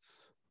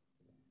lists.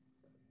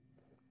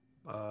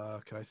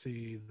 Can I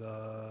see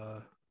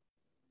the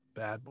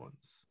bad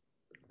ones?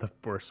 The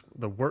worst,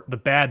 the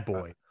bad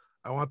boy.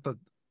 I want the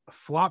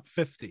flop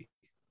 50.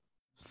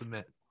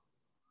 Submit.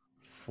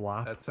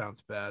 Flop. That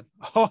sounds bad.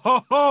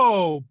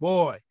 Oh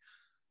boy.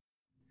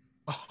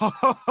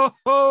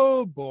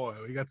 Oh boy,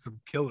 we got some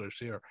killers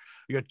here.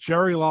 We got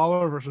Jerry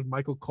Lawler versus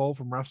Michael Cole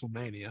from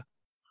WrestleMania.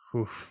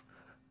 Oof.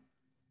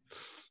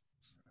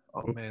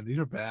 Oh man, these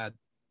are bad.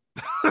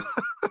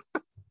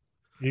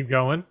 Keep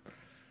going.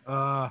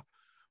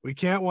 We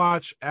can't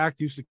watch Act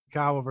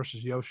Yusakawa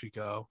versus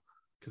Yoshiko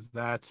because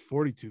that's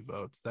 42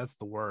 votes. That's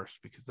the worst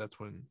because that's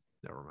when.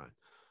 Never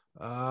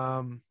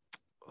mind.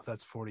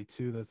 That's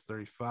 42. That's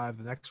 35.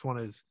 The next one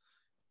is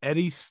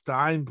Eddie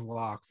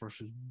Steinblock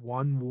versus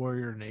One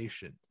Warrior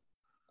Nation.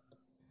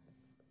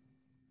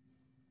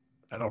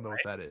 I don't know what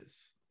that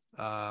is.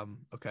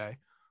 Okay.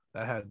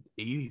 That had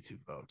 82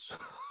 votes.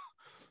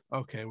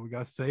 Okay, we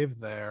got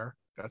saved there.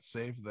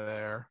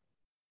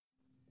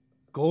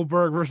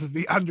 Goldberg versus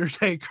The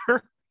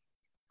Undertaker.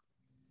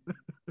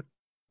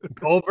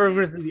 Goldberg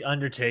versus The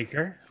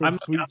Undertaker. From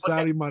Sweet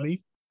Saudi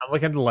Money. I'm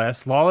looking at the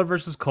list. Lawler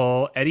versus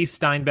Cole. Eddie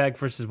Steinbeck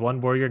versus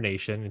One Warrior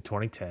Nation in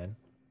 2010.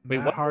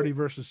 Matt Hardy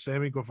versus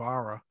Sammy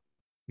Guevara.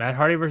 Matt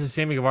Hardy versus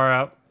Sammy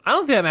Guevara. I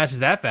don't think that match is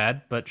that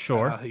bad, but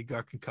sure. He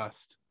got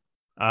concussed.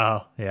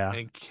 Oh, yeah.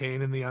 And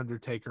Kane and The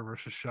Undertaker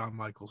versus Shawn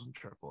Michaels and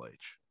Triple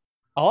H.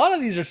 A lot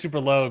of these are super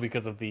low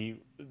because of the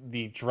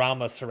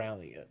drama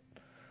surrounding it.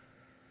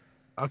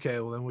 Okay,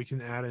 well then we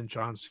can add in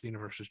John Cena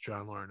versus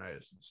John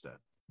Laurinaitis instead,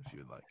 if you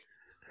would like.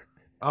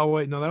 Oh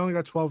wait, no, that only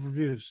got 12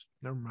 reviews.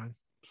 Never mind.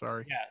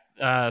 Sorry.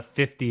 Yeah,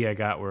 50 I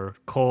got were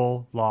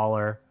Cole,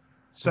 Lawler,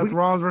 Seth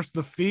Rollins versus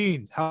The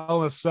Fiend,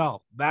 Hell in a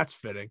Cell. That's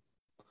fitting.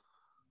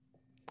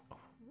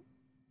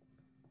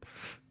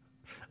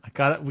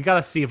 We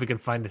gotta see if we can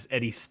find this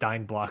Eddie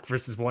Steinblock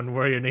versus One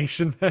Warrior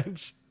Nation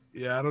match.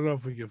 Yeah, I don't know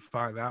if we can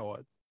find that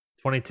one.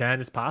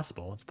 2010 is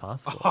possible. It's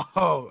possible.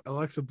 Oh,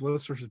 Alexa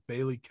Bliss versus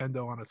Bailey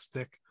Kendo on a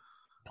stick.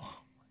 Oh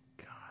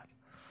my god.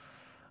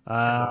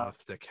 Kendo on a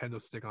stick.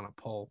 Kendo stick on a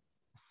pole.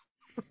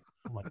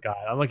 Oh my god.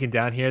 I'm looking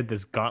down here at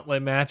this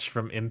gauntlet match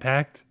from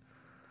Impact.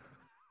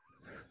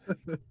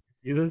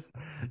 See this?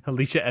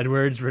 Alicia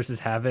Edwards versus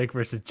Havoc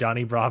versus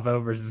Johnny Bravo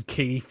versus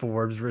Katie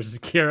Forbes versus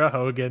Kiera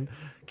Hogan,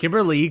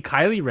 Kimberly,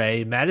 Kylie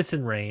Ray,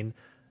 Madison Rain,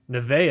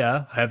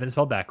 Nevaeh, heaven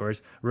spelled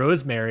backwards,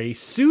 Rosemary,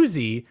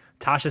 Susie,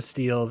 Tasha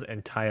Steeles,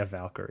 and Taya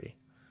Valkyrie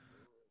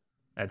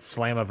at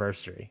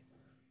Slammiversary.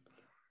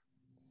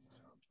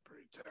 Sounds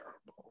pretty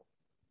terrible.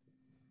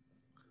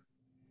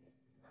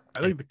 I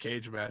think the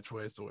cage match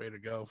way is the way to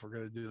go if we're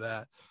going to do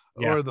that.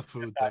 Yeah. Or the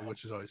food thing,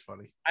 which is always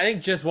funny. I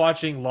think just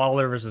watching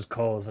Lawler versus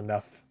Cole is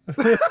enough.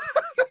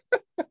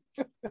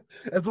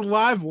 It's a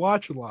live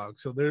watch along,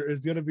 so there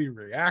is going to be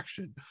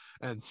reaction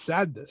and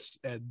sadness,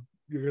 and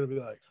you're going to be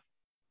like,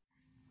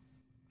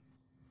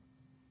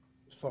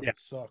 this fucking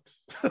sucks.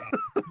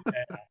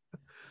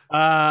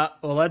 Well,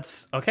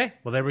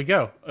 well, there we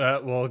go.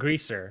 We'll agree,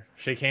 sir.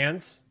 Shake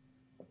hands.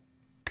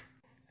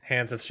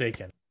 Hands have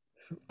shaken.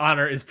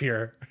 Honor is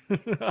pure.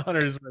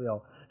 Honor is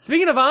real.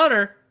 Speaking of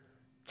honor,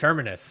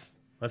 Terminus.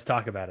 Let's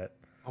talk about it.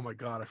 Oh my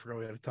god, I forgot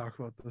we had to talk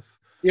about this.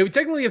 Yeah, we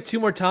technically have 2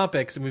 more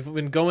topics, and we've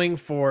been going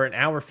for an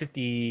hour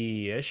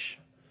 50-ish.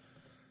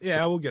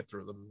 Yeah, we'll get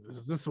through them.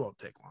 This won't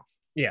take long.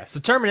 Yeah, so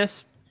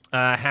Terminus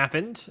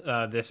happened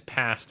this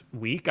past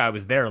week. I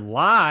was there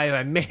live.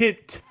 I made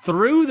it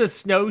through the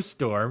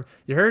snowstorm.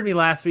 You heard me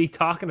last week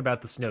talking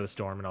about the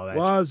snowstorm and all that.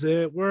 Was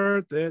it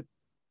worth it?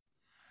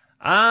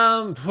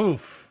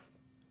 Oof.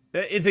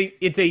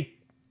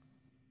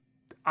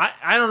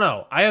 I don't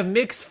know. I have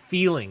mixed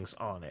feelings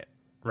on it,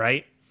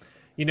 right?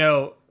 You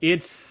know,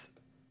 it's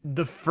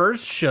the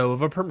first show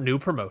of a new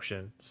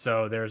promotion,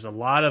 so there's a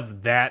lot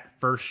of that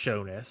first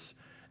showness.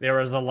 There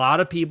was a lot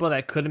of people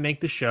that couldn't make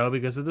the show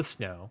because of the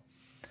snow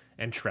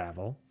and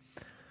travel.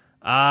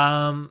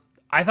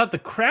 I thought the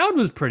crowd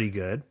was pretty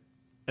good.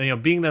 And, you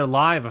know, being there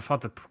live, I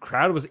thought the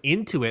crowd was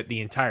into it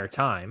the entire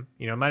time.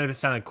 You know, it might have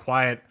sounded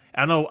quiet.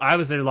 I don't know. I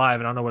was there live,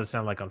 and I don't know what it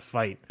sounded like on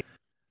Fight.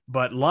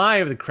 But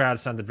live, the crowd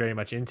sounded very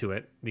much into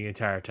it the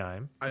entire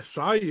time. I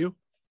saw you.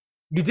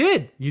 You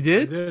did? You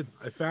did? I did.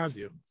 I found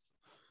you.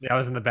 Yeah, I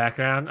was in the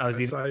background. I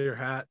saw your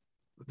hat.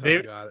 That's how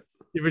I got it.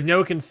 There was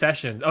no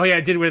concession. Oh yeah,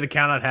 I did wear the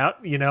count out hat.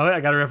 You know, I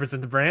got to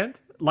represent the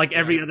brand. Like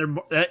every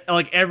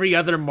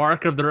other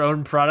mark of their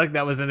own product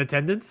that was in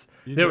attendance.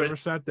 You never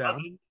sat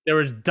down. There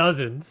was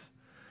dozens.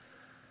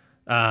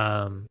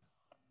 Dozens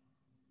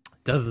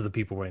of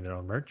people wearing their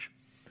own merch,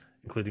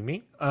 including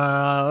me.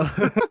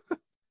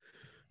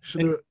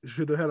 Should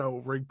have had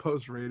a Ring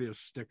Post Radio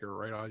sticker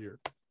right on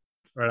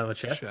the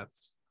chest.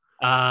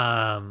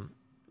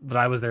 But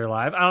I was there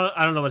live.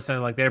 I don't know what it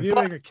sounded like there. You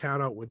make a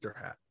count out winter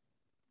hat.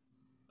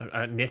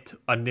 A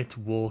knit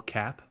wool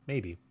cap,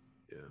 maybe.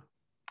 Yeah.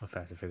 I'll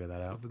have to figure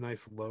that out. With the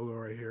nice logo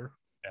right here.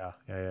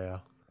 Yeah.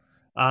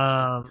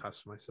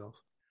 Cuss myself.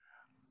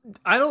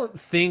 I don't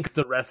think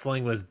the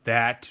wrestling was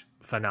that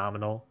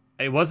phenomenal.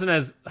 It wasn't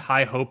as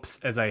high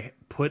hopes as I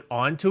put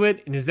onto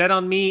it. And is that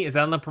on me? Is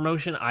that on the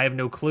promotion? I have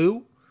no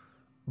clue.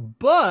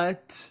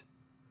 But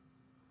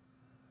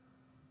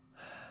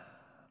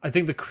I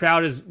think the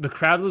crowd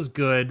was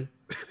good.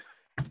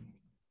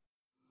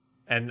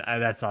 And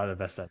that's all the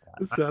best at that.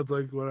 It sounds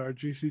like what our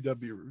GCW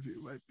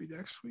review might be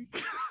next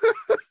week.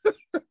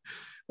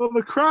 Well,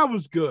 the crowd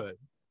was good.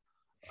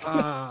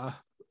 The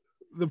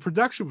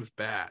production was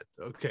bad.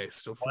 Okay,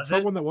 so for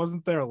someone that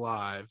wasn't there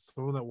live,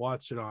 someone that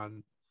watched it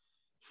on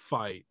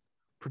Fight,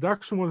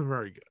 production wasn't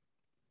very good.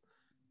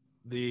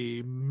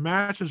 The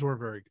matches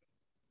weren't very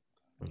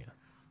good.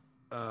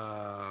 Yeah.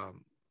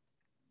 Um,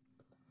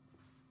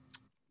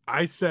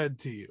 I said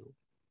to you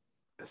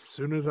as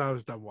soon as I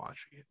was done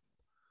watching it,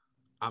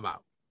 I'm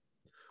out.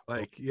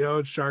 Like,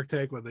 in Shark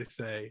Tank when they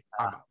say,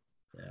 I'm out.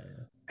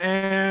 Yeah.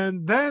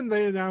 And then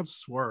they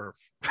announced Swerve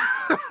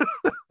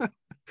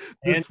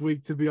this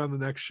week to be on the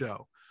next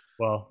show.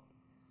 Well,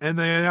 and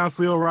they announced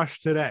Leo Rush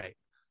today.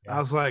 Yeah. I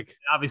was like,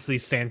 obviously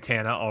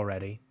Santana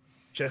already.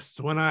 Just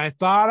when I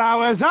thought I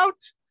was out,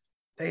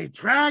 they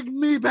dragged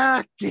me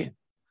back in.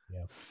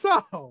 Yeah.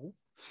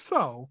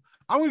 So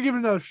I'm going to give it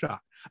another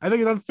shot. I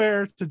think it's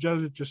unfair to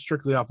judge it just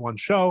strictly off one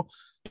show.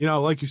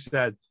 Like you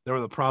said, there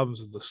were the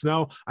problems with the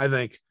snow. I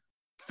think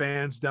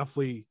fans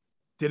definitely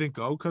didn't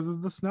go because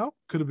of the snow.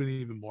 Could have been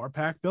even more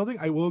packed building.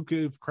 I will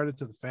give credit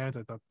to the fans.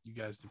 I thought you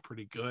guys did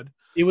pretty good.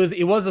 It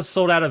was a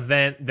sold out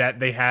event that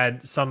they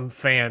had some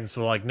fans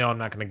were like, no, I'm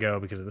not going to go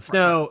because of the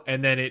snow.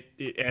 And then it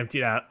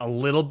emptied out a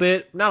little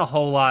bit, not a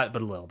whole lot,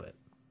 but a little bit.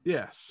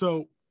 Yeah.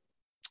 So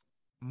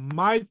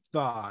my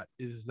thought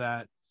is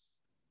that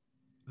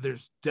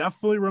there's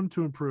definitely room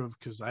to improve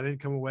because I didn't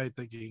come away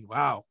thinking,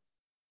 wow,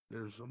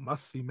 there's a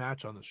must-see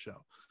match on the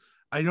show.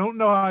 I don't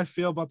know how I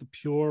feel about the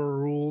pure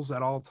rules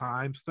at all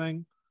times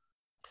thing.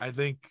 I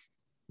think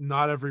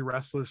not every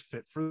wrestler's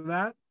fit for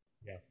that.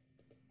 Yeah.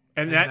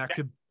 And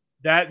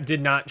that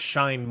did not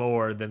shine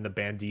more than the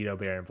Bandito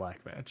Baron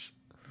Black match.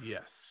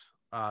 Yes.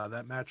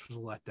 That match was a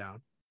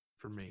letdown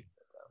for me.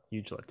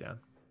 Huge letdown.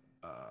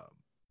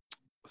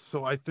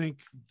 So I think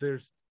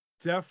there's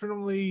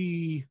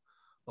definitely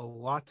a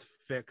lot to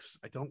fix.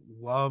 I don't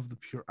love the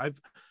pure.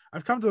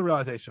 I've come to the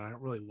realization I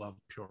don't really love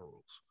pure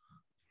rules.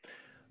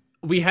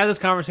 We had this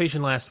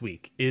conversation last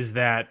week. Is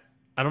that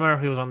I don't remember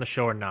if he was on the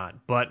show or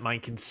not, but my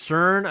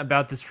concern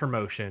about this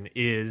promotion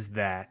is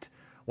that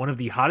one of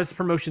the hottest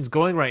promotions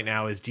going right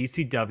now is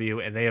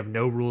GCW, and they have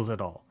no rules at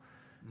all.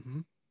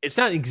 Mm-hmm. It's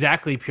not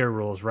exactly pure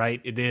rules,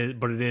 right? It is,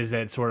 but it is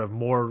that sort of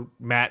more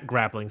mat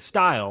grappling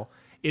style.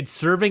 It's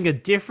serving a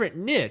different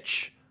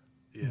niche.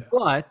 Yeah.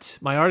 But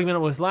my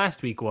argument was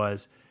last week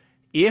was,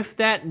 if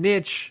that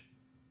niche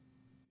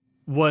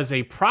was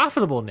a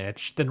profitable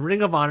niche, then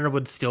Ring of Honor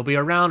would still be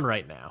around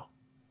right now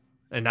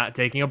and not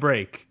taking a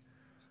break.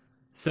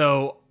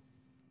 So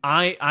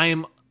I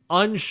am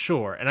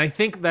unsure, and I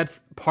think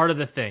that's part of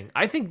the thing.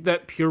 I think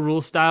that pure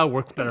rule style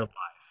works better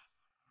live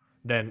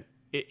than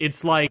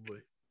it's like,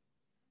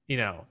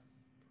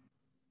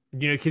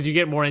 because you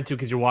get more into it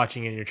because you're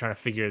watching it and you're trying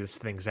to figure these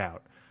things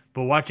out.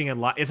 But watching it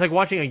live, it's like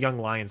watching a Young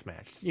Lions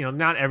match.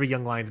 Not every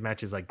Young Lions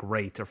match is like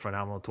great or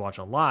phenomenal to watch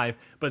on live,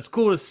 but it's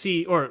cool to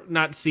see or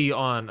not see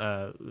on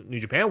New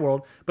Japan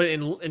World. But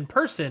in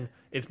person,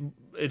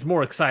 it's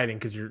more exciting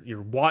because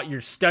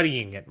you're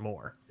studying it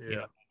more.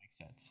 Yeah, that makes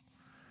sense.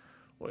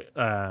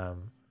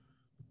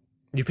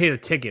 You paid a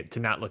ticket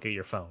to not look at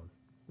your phone.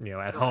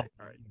 At home,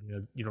 right.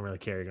 You don't really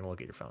care. You're gonna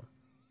look at your phone.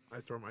 I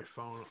throw my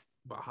phone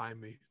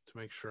behind me to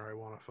make sure I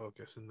want to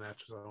focus in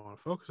matches I want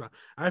to focus on.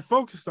 I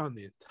focused on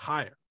the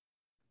entire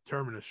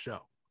Terminus show.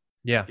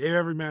 Yeah. Gave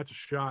every match a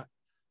shot.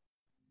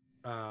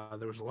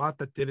 There was a lot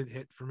that didn't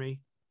hit for me.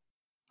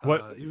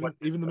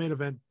 Even the main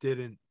event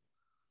didn't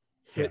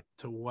hit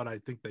to what I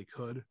think they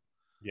could.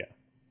 Yeah.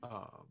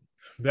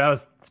 That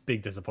was a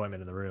big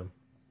disappointment in the room.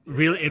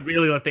 It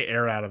really let the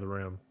air out of the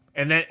room.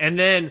 And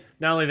then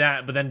not only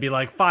that, but then be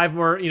like 5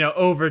 more,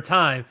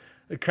 overtime,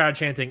 the crowd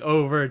chanting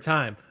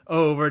overtime,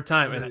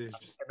 and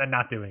then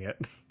not doing it.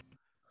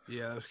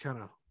 Yeah, that was kind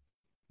of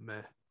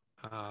meh.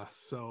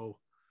 So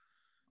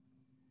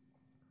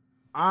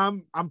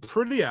I'm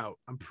pretty out.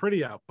 But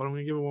I'm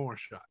gonna give it one more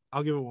shot.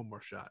 I'll give it one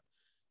more shot.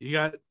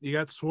 You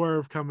got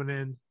Swerve coming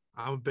in.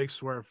 I'm a big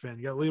Swerve fan.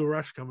 You got Leo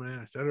Rush coming in.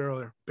 I said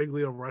earlier, big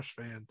Leo Rush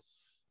fan.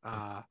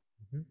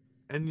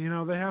 And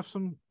they have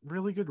some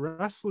really good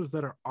wrestlers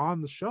that are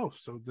on the show,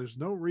 so there's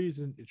no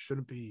reason it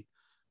shouldn't be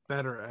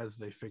better as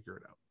they figure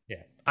it out.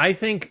 Yeah, I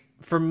think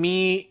for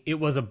me it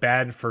was a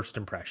bad first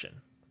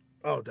impression.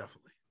 Oh,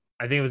 definitely.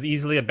 I think it was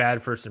easily a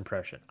bad first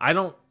impression.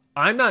 I'm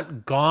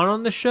not gone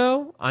on the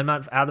show. I'm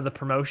not out of the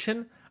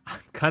promotion. I'm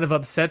kind of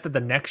upset that the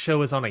next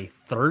show is on a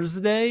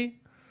Thursday,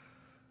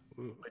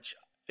 which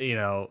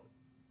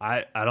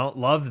I don't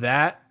love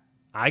that.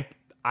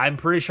 I'm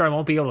pretty sure I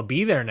won't be able to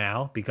be there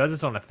now because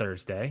it's on a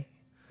Thursday.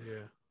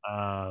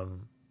 Yeah.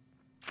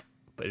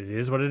 But it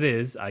is what it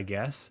is, I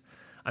guess.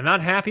 I'm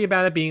not happy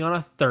about it being on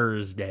a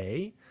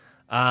Thursday.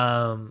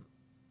 I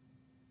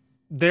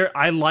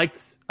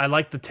liked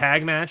the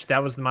tag match.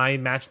 That was my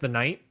match of the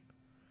night.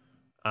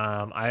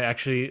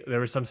 There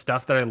was some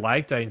stuff that I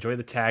liked. I enjoyed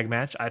the tag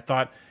match. I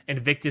thought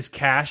Invictus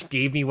Cash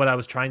gave me what I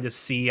was trying to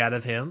see out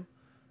of him.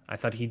 I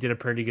thought he did a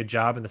pretty good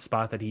job in the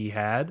spot that he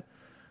had.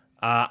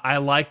 I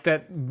liked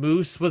that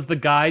Moose was the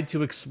guide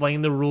to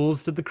explain the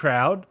rules to the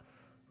crowd.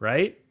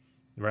 Right?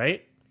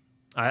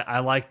 I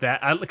like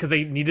that because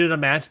they needed a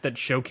match that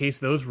showcased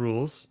those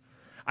rules.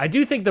 I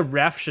do think the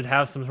ref should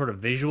have some sort of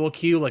visual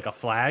cue, like a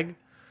flag.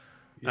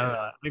 Yeah.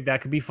 I think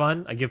that could be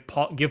fun. I give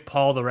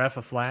Paul the ref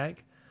a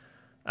flag.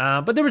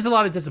 But there was a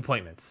lot of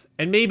disappointments,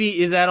 and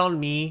maybe is that on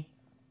me?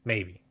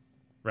 Maybe,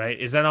 right?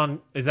 Is that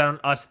on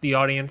us, the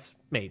audience?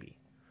 Maybe.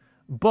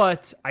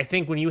 But I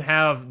think when you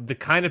have the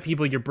kind of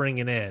people you're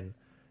bringing in,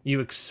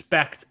 you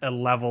expect a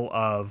level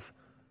of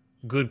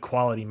good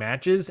quality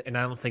matches, and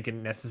I don't think it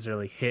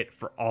necessarily hit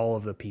for all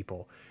of the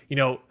people.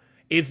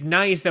 It's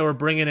nice that we're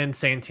bringing in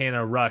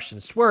Santana, Rush,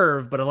 and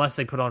Swerve, but unless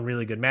they put on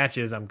really good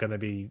matches, I'm going to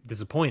be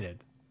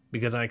disappointed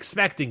because I'm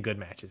expecting good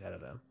matches out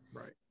of them.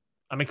 Right.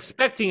 I'm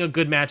expecting a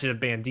good match out of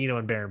Bandito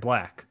and Baron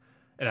Black,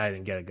 and I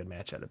didn't get a good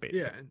match out of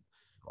Baron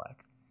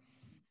Black.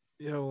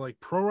 Like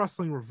Pro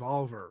Wrestling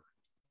Revolver,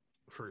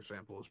 for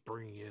example, is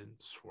bringing in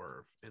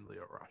Swerve and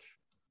Leo Rush,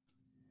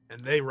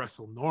 and they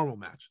wrestle normal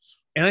matches.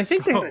 And I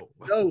think they had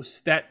a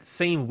Ghost that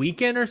same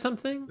weekend or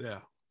something. Yeah,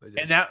 they did.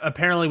 And that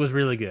apparently was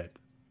really good.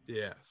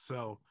 Yeah,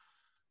 so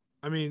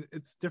I mean,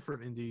 it's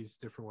different indies,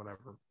 different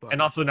whatever, but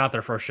and also not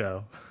their first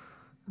show.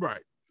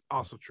 Right,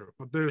 also true.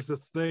 But there's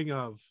this thing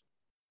of,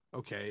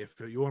 okay, if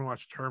you want to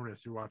watch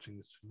Terminus, you're watching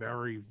this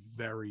very,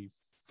 very,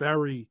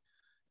 very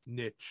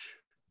niche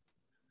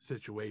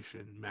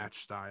situation, match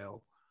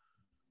style,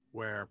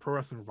 where Pro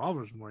Wrestling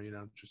Revolver is more,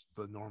 just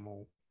the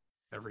normal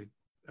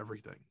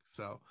everything.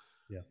 So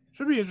yeah,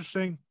 should be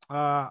interesting.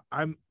 I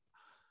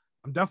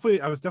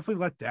was definitely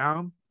let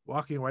down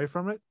walking away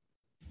from it.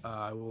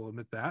 I will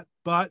admit that,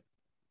 but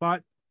I'll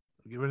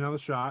give it another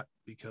shot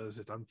because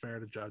it's unfair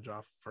to judge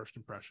off first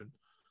impression.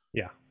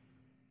 Yeah.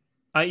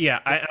 I'm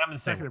the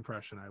second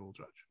impression I will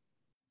judge.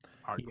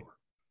 Hardcore.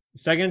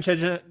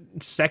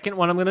 Second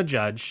one I'm going to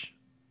judge.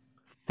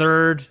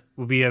 Third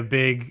will be a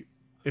big,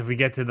 if we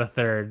get to the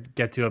third,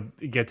 get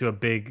to a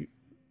big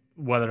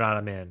whether or not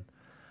I'm in.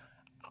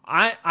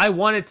 I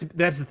want it to.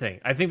 That's the thing.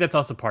 I think that's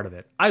also part of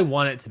it. I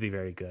want it to be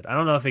very good. I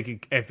don't know if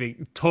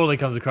it totally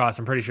comes across.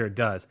 I'm pretty sure it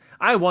does.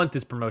 I want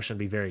this promotion to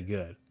be very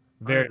good.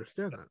 I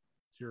understand that.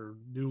 It's your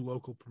new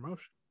local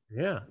promotion.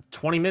 Yeah,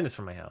 20 minutes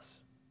from my house.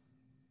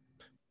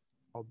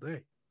 All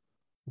day.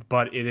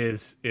 But it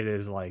is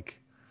like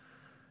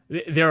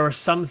there are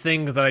some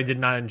things that I did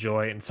not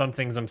enjoy, and some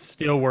things I'm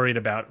still worried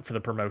about for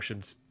the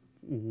promotion's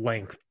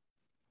length.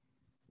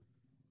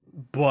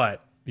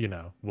 But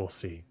we'll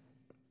see.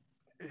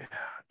 Yeah.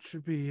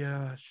 Should be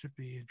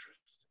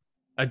interesting.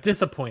 A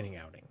disappointing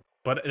outing,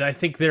 but I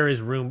think there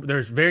is room.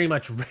 There's very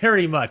much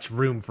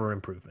room for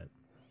improvement.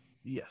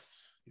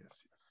 Yes.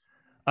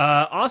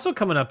 Also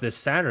coming up this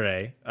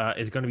Saturday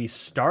is going to be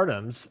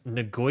Stardom's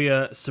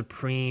Nagoya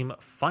Supreme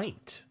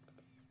fight.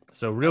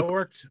 So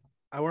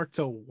I worked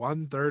till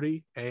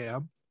 1:30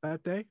 a.m.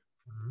 that day.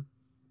 Mm-hmm.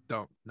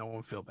 No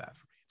one feel bad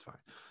for me. It's fine.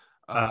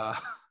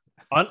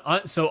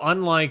 So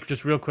unlike,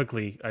 just real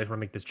quickly, I just want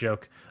to make this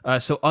joke.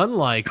 So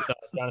unlike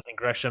Jonathan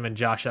Gresham and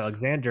Josh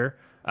Alexander,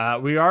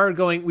 we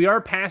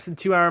are past the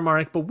 2-hour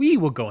mark, but we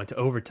will go into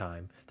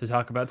overtime to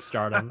talk about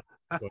Stardom.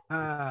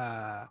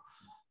 I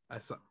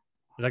saw.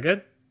 Is that good?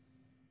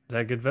 Is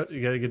that a good vote?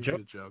 You got a good joke?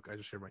 Good joke. I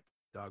just heard my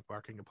dog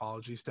barking.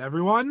 Apologies to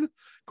everyone.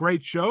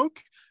 Great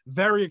joke.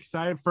 Very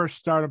excited. First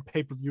Stardom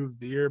pay-per-view of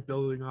the year,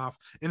 building off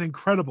an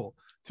incredible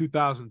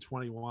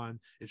 2021.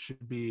 It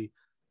should be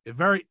a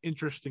very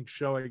interesting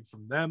showing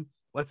from them.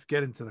 Let's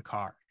get into the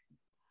card.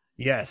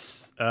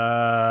 Yes.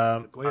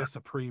 Nagoya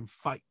Supreme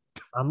fight.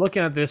 I'm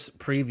looking at this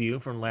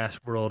preview from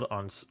Last Word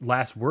on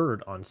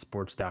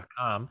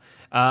sports.com.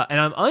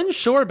 And I'm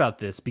unsure about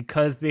this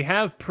because they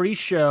have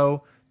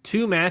pre-show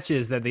 2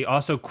 matches that they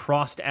also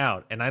crossed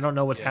out, and I don't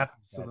know what's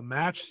happening. So the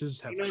matches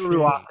have changed.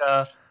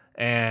 Ruaka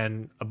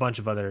and a bunch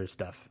of other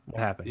stuff. What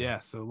happened? Yeah,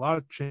 so a lot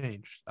of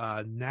change.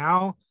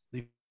 Now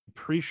the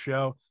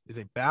pre-show is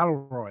a battle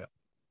royal.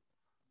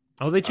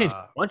 Oh, they changed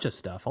a bunch of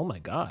stuff. Oh my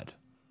god.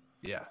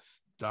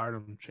 Yes,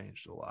 Stardom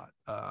changed a lot.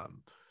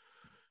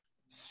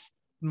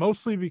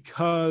 Mostly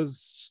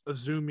because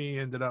Azumi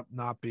ended up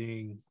not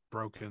being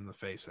broken in the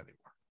face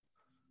anymore,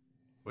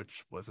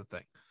 which was a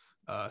thing.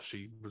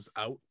 She was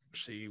out.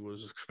 She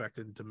was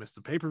expected to miss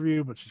the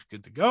pay-per-view, but she's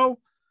good to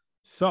go.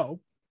 So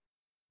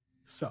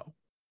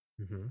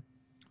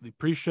the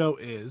pre-show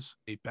is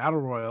a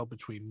battle royal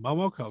between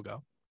Momo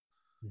Kogo,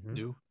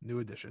 new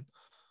addition,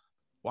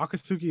 Waka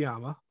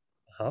Tsukiyama,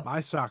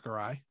 Mai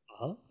Sakurai,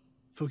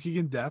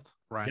 Fukigen Death,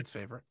 Ryan's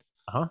favorite,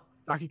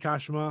 Taki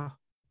Kashima,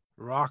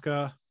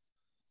 Raka,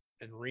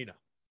 and Rina.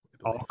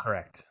 All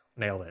correct.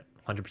 Nailed it.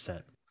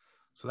 100%.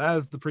 So that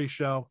is the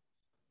pre-show.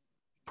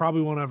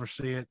 Probably won't ever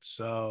see it,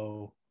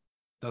 so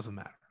doesn't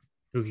matter.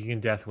 Fukigen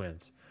Death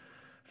wins.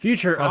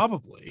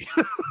 Probably.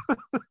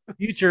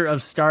 Future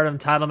of Stardom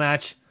title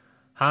match,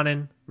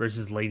 Hanan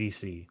versus Lady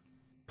C.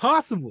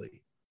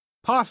 Possibly.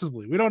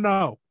 We don't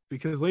know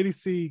because Lady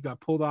C got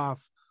pulled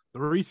off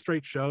 3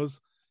 straight shows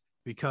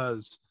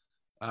because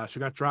she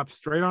got dropped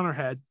straight on her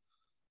head.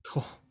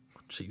 Oh,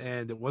 jeez.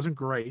 And it wasn't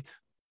great.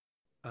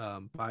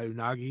 By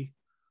Unagi.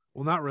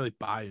 Well, not really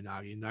by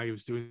Unagi. Unagi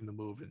was doing the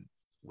move and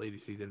Lady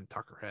C didn't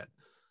tuck her head.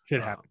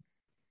 Shit happened.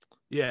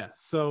 Yeah.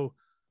 So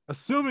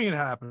assuming it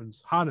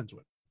happens, Hanan's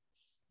win.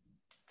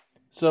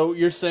 So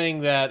you're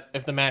saying that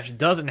if the match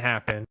doesn't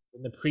happen,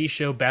 then the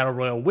pre-show battle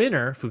royal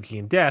winner,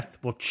 Fukigen Death,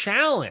 will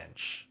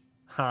challenge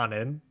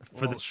Hanan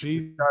for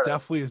she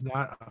definitely is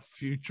not a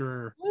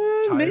future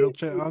title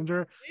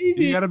challenger.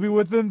 Maybe. You got to be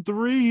within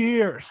 3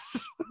 years.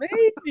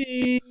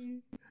 Maybe.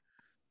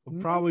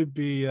 probably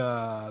be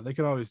they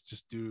could always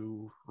just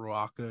do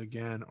Ruaka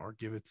again or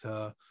give it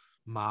to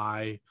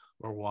Mai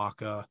or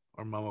Waka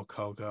or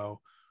Momokoko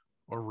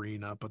or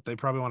Rina, but they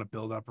probably want to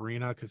build up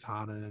Rina because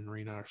Hana and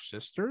Rina are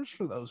sisters,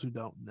 for those who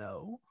don't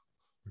know.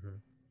 Mm-hmm.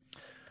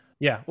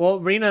 Yeah, well,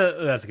 Rina,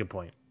 that's a good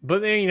point.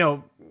 But yeah,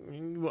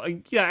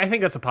 I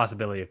think that's a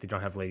possibility if they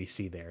don't have Lady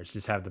C there. It's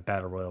just have the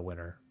Battle Royal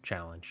winner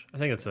challenge. I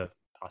think it's a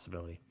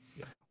possibility.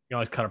 Yeah. You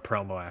always cut a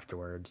promo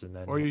afterwards, and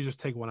then or you just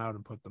take one out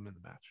and put them in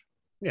the match.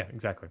 Yeah,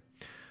 exactly.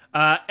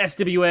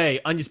 SWA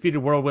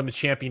Undisputed World Women's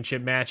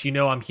Championship match. You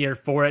know I'm here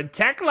for it.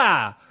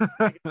 Tekla,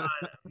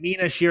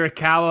 Mina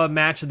Shirakawa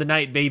match of the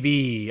night,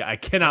 baby. I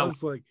cannot.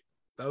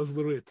 That was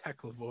literally a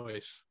Tekla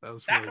voice. That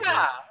was really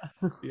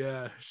good.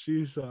 Yeah,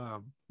 she's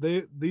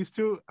these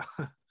two.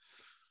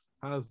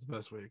 How's the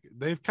best way?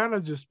 They've kind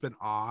of just been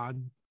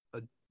on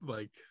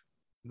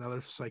another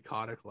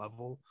psychotic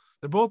level.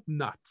 They're both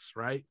nuts,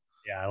 right?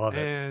 Yeah, I love it.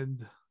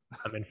 And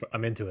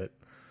I'm into it.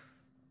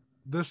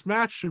 This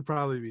match should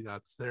probably be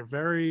nuts. They're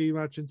very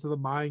much into the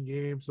mind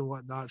games and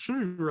whatnot. Should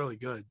be really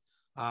good.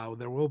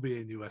 There will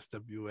be a new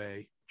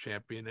SWA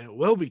champion, and it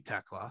will be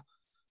Tekla.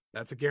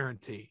 That's a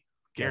guarantee.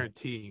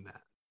 Guaranteeing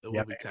that it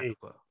will be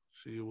Tekla.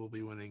 She will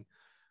be winning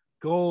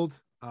gold.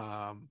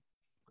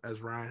 As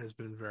Ryan has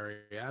been very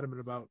adamant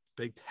about,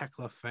 big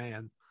Tekla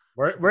fan.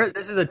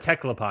 This is a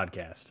Tekla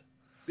podcast.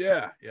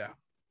 Yeah.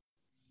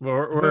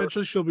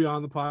 Eventually she'll be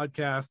on the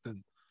podcast, and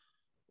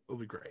it'll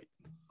be great.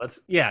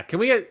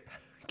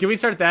 Can we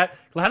start that?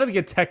 How do we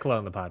get Tekla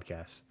on the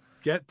podcast?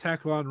 Get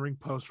Tekla on Ring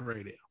Post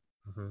Radio.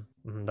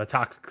 The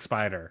Toxic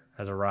Spider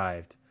has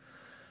arrived.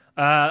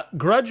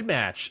 Grudge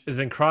match has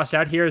been crossed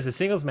out here as a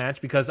singles match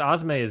because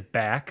Azumi is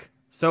back.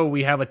 So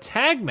we have a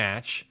tag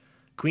match: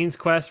 Queen's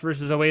Quest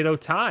versus Oedo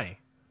Tai.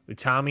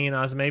 Utami and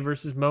Azumi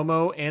versus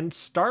Momo and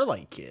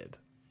Starlight Kid.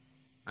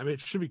 I mean, it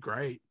should be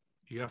great.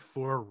 You got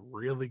 4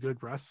 really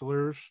good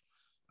wrestlers.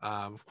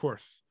 Of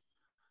course.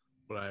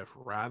 Would I have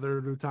rather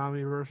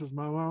Utami versus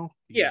Momo?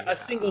 Yeah, a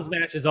singles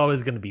match is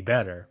always going to be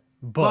better.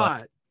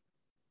 But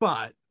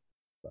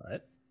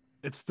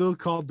it's still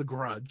called The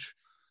Grudge.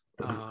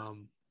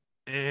 And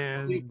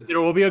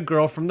there will be a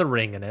girl from the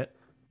ring in it.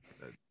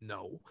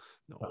 No.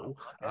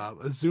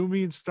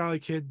 Azumi and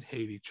Starlight Kid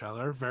hate each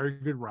other. Very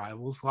good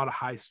rivals. A lot of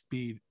high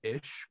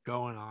speed-ish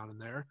going on in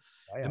there.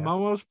 Oh, yeah. And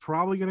Momo's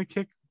probably going to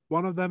kick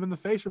one of them in the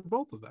face or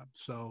both of them.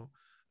 So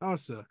I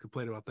was to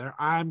complain about there.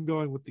 I'm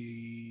going with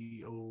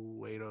the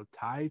Oedo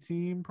Tai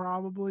team,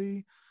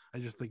 probably. I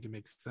just think it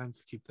makes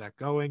sense to keep that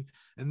going.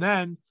 And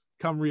then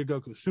come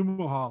Ryogoku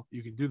Sumo Hall,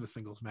 you can do the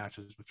singles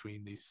matches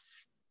between these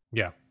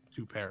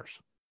two pairs.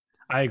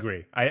 I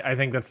agree. I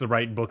think that's the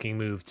right booking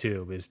move,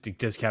 too, is to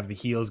just have the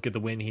heels get the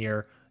win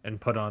here and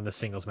put on the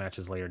singles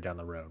matches later down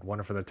the road.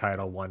 One for the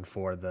title, one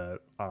for the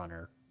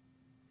honor,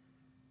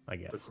 I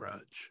guess. The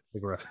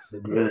Grudge.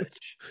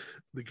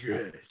 The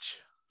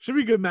Grudge. Should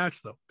be a good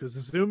match, though, because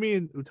Azumi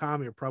and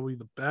Utami are probably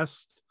the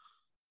best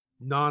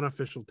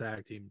non-official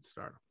tag team in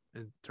Stardom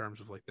in terms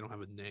of, they don't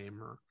have a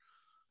name or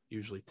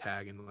usually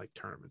tag in,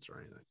 tournaments or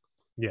anything.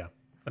 Yeah,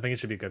 I think it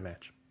should be a good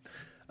match.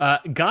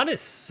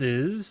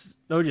 Goddesses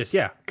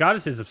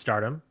of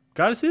Stardom.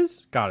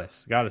 Goddesses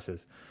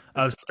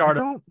of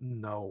Stardom. I don't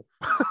know.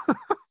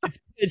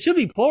 It should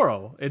be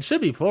plural.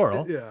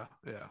 Yeah.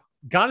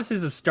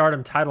 Goddesses of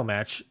Stardom title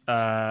match.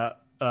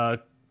 Kagama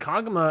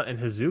and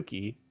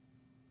Hazuki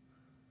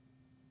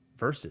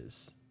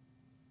versus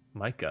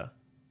Micah,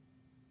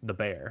 the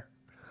bear.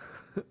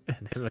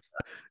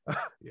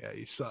 Yeah,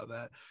 you saw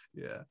that.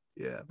 Yeah,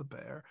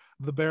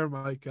 the bear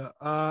Micah.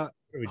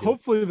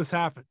 Hopefully this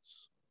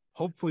happens.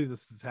 Hopefully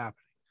this is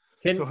happening.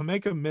 So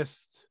Himeka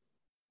missed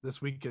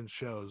this weekend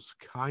shows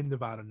kind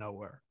of out of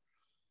nowhere.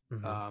 They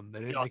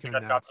didn't make an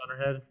announcement. On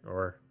her head,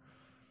 or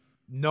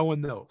no one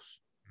knows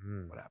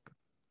what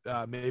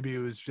happened. Maybe it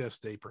was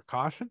just a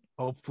precaution.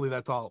 Hopefully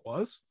that's all it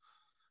was.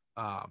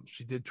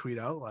 She did tweet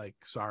out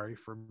sorry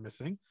for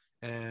missing,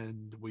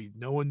 and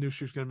no one knew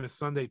she was going to miss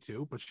Sunday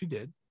too, but she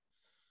did.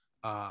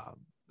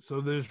 So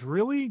there's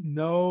really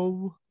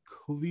no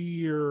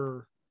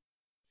clear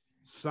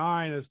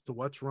sign as to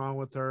what's wrong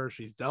with her.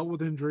 She's dealt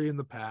with injury in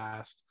the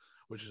past,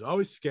 which is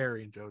always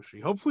scary in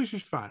Joshi. Hopefully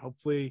she's fine.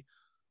 Hopefully,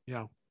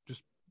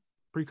 just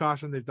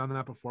precaution. They've done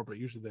that before, but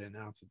usually they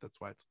announce it. That's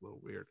why it's a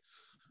little weird.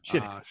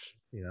 It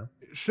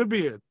should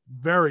be a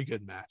very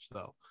good match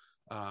though.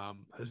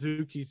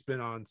 Hazuki's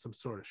been on some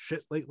sort of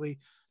shit lately.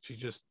 She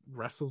just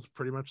wrestles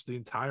pretty much the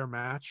entire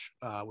match,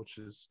 which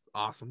is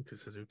awesome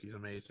because Hazuki's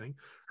amazing.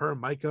 Her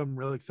and Micah, I'm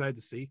really excited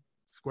to see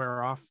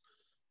square off.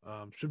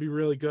 Should be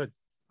really good.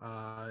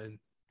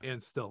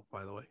 And still,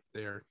 by the way,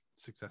 they are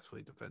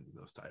successfully defending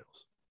those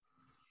titles.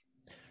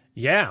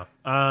 Yeah,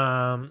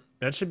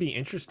 that should be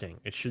interesting.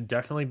 It should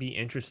definitely be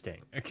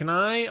interesting. I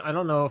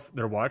don't know if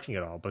they're watching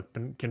it all, but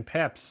can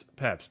Peps,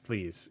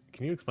 please,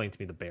 can you explain to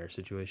me the bear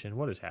situation?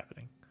 What is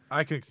happening?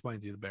 I can explain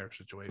to you the bear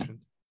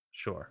situation.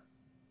 Sure.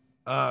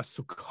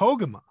 So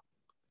Koguma,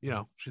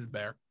 she's a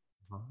bear.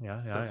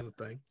 Yeah. That's the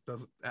thing.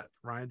 Doesn't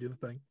Ryan do the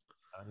thing?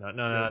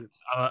 No.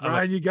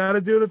 Ryan, you got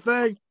to do the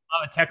thing.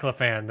 I'm a Tekla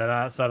fan,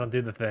 so I don't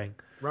do the thing.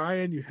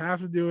 Ryan, you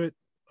have to do it,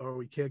 or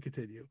we can't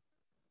continue.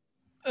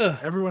 Ugh.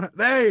 Everyone,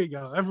 there you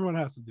go. Everyone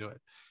has to do it.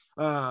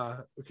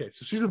 Okay,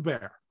 so she's a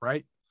bear,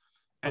 right?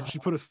 And she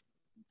put a,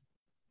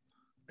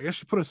 I guess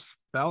she put a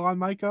spell on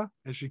Micah,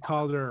 and she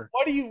called her.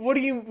 What do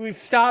you? We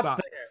stop Stop.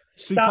 there.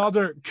 She Stop. called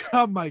her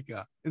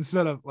Kamika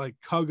instead of like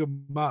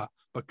Kagama,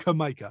 but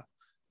Kamika,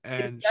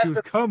 and she was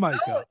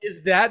Kamika.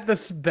 Is that the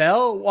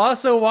spell?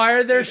 Also, why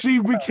are there? She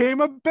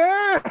became a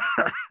bear.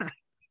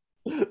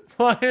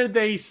 Why are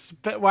they?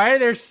 Why are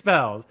there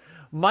spells?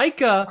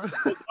 Micah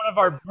was one of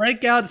our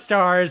breakout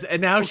stars,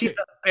 and now she's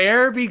a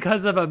bear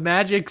because of a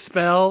magic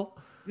spell.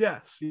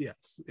 Yes.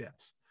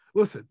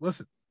 Listen.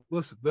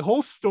 The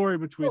whole story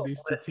between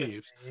these two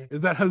teams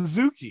is that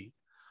Hazuki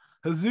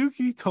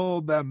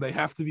told them they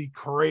have to be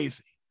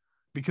crazy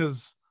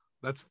because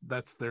that's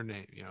their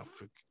name. You know,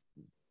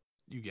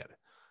 you get it.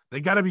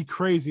 They got to be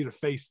crazy to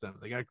face them.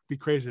 They got to be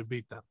crazy to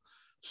beat them.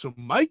 So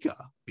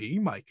Micah,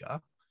 being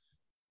Micah,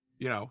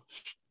 you know,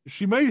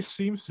 she may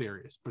seem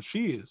serious, but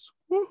she is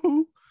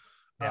woohoo.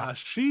 Yeah.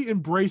 She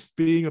embraced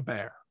being a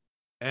bear,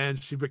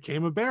 and she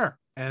became a bear.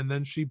 And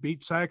then she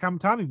beat Saya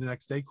Kamatani the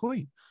next day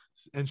clean.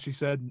 And she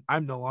said,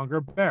 "I'm no longer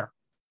a bear."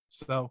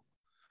 So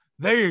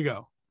there you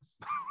go.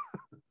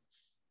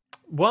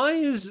 Why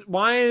is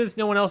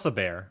no one else a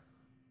bear?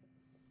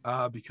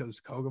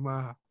 Because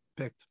Koguma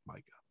picked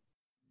Micah.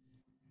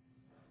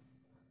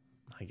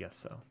 I guess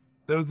so.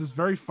 There was this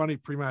very funny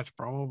pre-match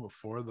promo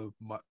before the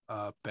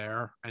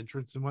bear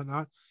entrance and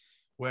whatnot,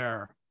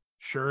 where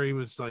Shuri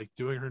was like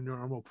doing her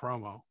normal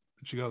promo,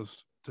 and she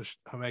goes to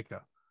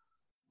Himeka,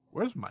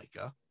 "Where's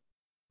Micah?"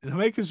 And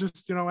Himeka's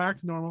just, you know,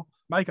 acting normal.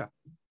 Micah,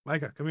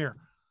 come here.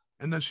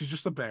 And then she's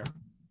just a bear.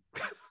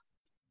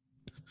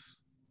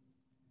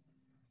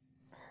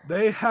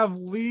 They have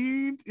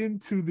leaned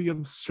into the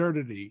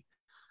absurdity,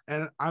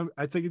 and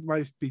I think it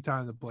might be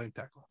time to blame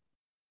Tekla.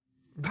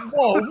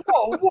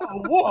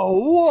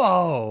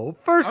 Whoa!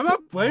 First, I'm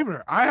not blaming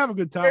her. I have a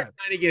good time. You're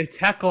trying to get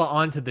Tekla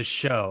onto the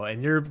show,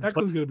 and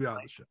Tekla's going to be on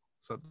the show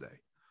someday.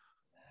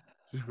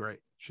 She's great.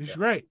 She's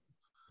great.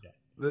 Yeah.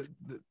 The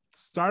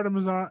Stardom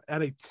is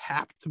at a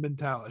tapped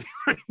mentality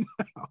right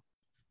now.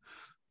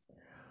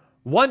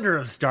 Wonder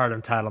of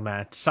Stardom title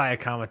match: Saya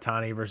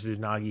Kamatani versus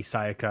Unagi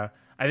Sayaka.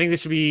 I think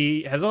this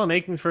has all the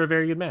makings for a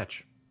very good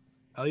match.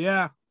 Hell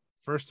yeah.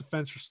 First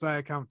defense for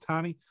Saya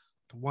Kamatani.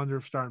 The Wonder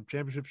of Stardom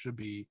Championship should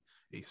be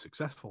a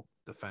successful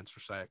defense for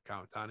Saya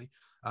Kamatani.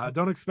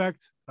 Don't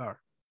expect,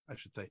 or I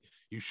should say,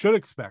 you should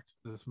expect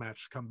this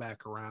match to come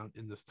back around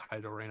in this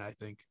title reign. I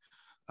think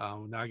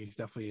Nagi's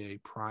definitely a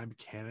prime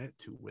candidate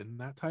to win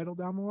that title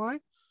down the line.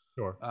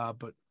 Sure.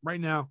 But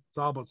right now, it's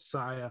all about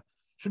Saya.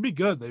 Should be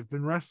good. They've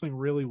been wrestling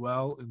really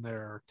well in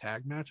their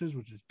tag matches,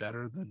 which is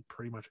better than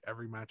pretty much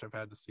every match I've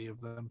had to see of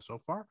them so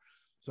far.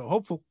 So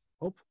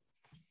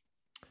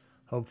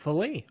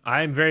hopefully,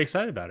 I'm very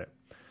excited about it.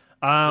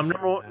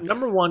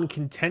 Number one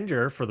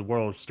contender for the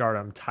World of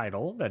Stardom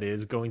title, that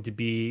is going to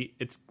be,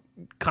 it's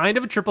kind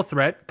of a triple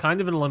threat,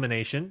 kind of an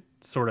elimination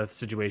sort of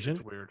situation.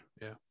 It's weird,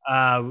 yeah.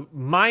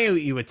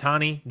 Mayu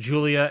Iwatani,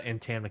 Julia,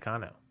 and Tam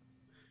Nakano.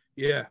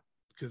 Yeah,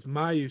 because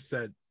Mayu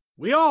said,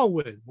 "We all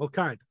win." Well,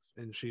 kind of.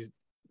 And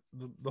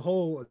the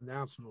whole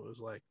announcement was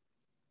like,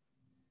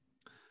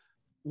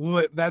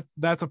 well,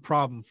 that's a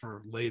problem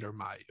for later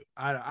Mayu.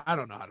 I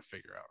don't know how to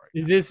figure out right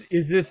now.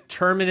 Is this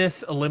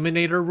Terminus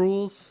Eliminator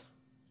rules?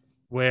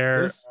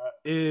 Where this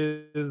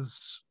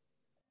is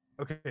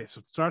okay, so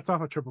it starts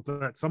off a triple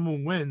threat.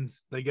 Someone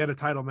wins, they get a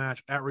title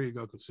match at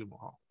Ryogoku Sumo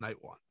Hall, night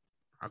one.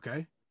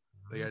 Okay,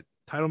 they get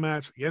title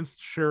match against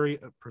Shuri,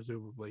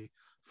 presumably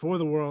for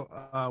the World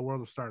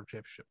of Stardom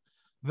Championship.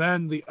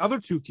 Then the other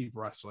two keep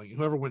wrestling, and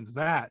whoever wins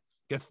that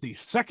gets the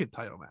second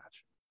title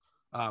match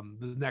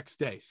the next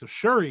day. So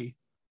Shuri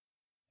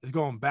is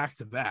going back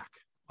to back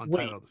on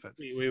title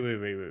defenses.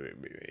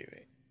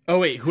 Wait. Oh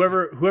wait,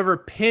 whoever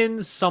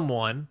pins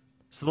someone.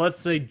 So let's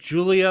say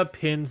Julia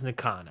pins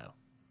Nakano.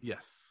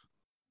 Yes.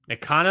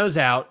 Nakano's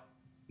out.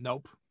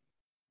 Nope.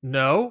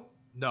 No.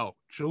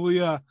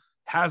 Julia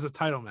has a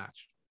title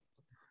match.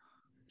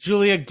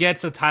 Julia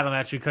gets a title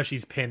match because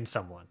she's pinned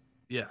someone.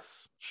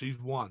 Yes, she's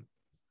won.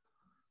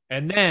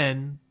 And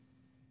then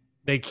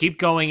they keep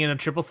going in a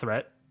triple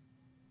threat.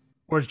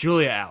 Where's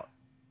Julia out?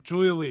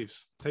 Julia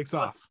leaves, takes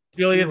off.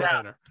 Julia's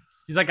out.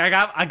 She's like,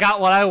 I got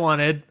what I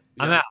wanted.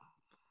 I'm out.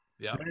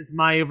 Yeah. It's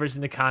Mayu versus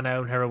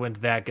Nakano, and whoever wins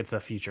that gets a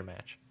future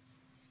match.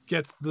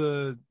 Gets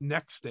the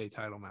next day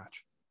title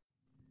match.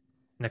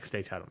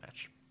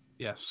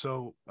 Yes.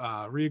 So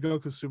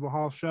Ryogoku Sumo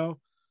Hall show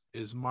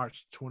is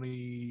March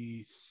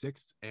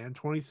 26th and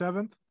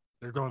 27th.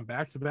 They're going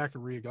back to back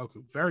at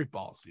Ryogoku. Very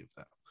ballsy of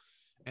them.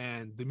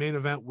 And the main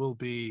event will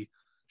be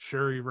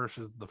Shuri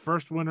versus the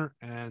first winner,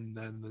 and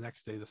then the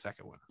next day the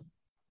second winner.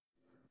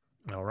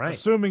 All right.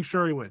 Assuming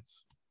Shuri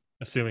wins,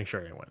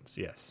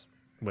 yes.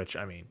 Which,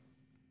 I mean,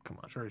 come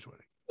on. Shuri's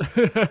winning.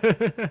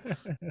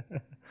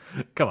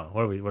 Come on.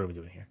 What are we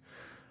doing here?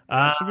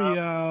 It should be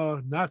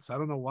nuts. I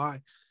don't know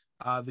why.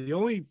 The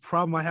only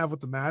problem I have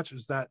with the match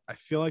is that I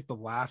feel like the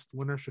last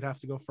winner should have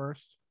to go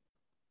first.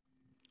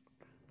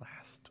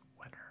 Last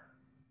winner.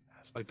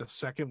 Like the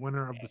second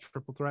winner of the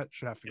triple threat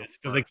should have to go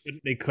Because first.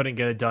 they couldn't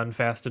get it done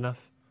fast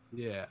enough.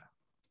 Yeah.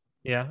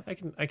 Yeah, I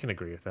can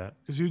agree with that.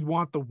 Because you'd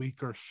want the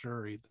weaker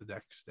Shuri the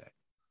next day.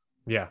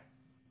 Yeah.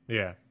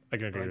 Yeah. I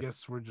can agree. I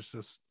guess we're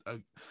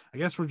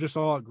just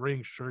all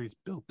agreeing Shuri's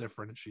built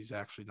different and she's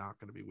actually not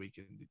going to be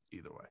weakened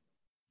either way.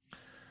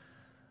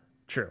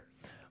 True.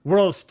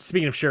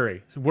 Speaking of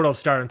Shuri, World of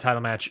Stardom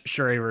title match,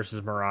 Shuri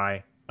versus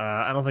Mirai.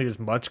 I don't think there's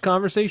much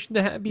conversation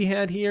to be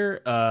had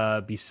here.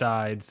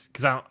 Besides,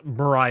 because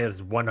Mirai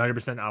is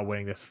 100% not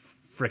winning this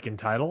freaking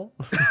title.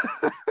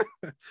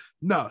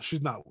 No,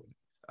 she's not winning.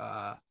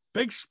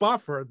 Big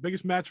spot for her,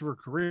 biggest match of her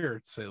career,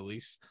 to say the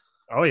least.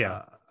 Oh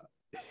yeah.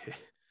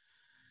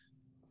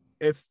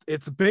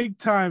 It's big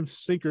time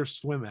sink or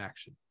swim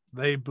action.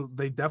 They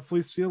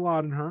definitely see a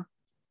lot in her.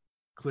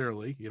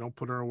 Clearly, you don't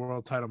put her in a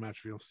world title match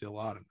if you don't see a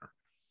lot in her.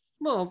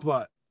 Well,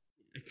 but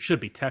it should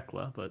be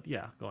Tekla, but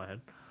yeah, go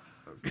ahead.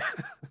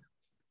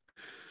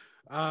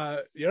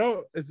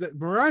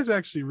 Mirai's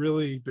actually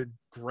really been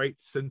great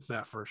since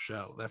that first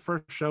show. That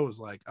first show was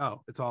like,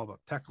 oh, it's all about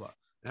Tekla.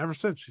 And ever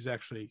since, she's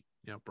actually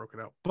broken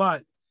out.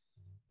 But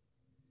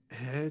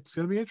it's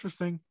gonna be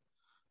interesting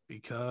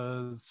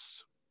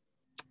because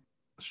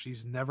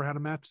she's never had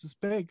a match this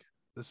big,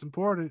 this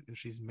important, and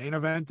she's main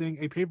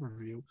eventing a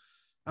pay-per-view.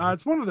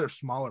 It's one of their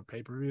smaller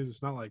pay-per-views.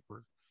 It's not like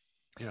we're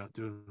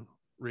doing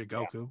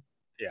Ryogoku.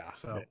 Yeah.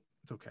 So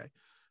it's okay.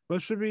 But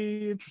it should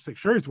be interesting.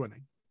 Shuri's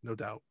winning, no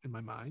doubt in my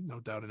mind, no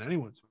doubt in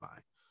anyone's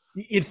mind.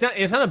 It's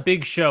not a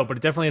big show, but it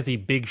definitely has a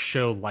big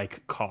show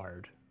like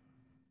card.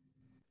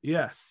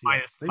 Yes.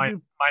 Minus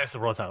the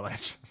world title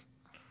match.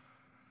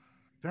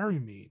 Very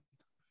mean.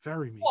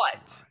 Very mean.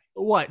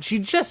 What? She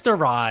just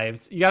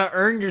arrived. You gotta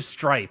earn your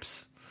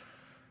stripes.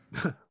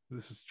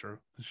 This is true.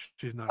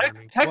 She's not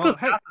earning. Tekla's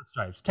got the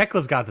stripes.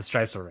 Tekla's got the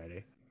stripes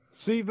already.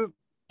 See,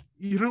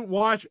 you don't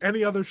watch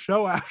any other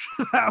show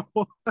after that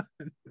one.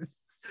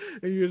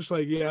 And you're just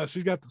like, yeah,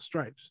 she's got the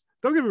stripes.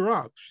 Don't get me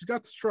wrong. She's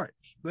got the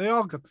stripes. They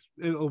all got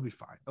it'll be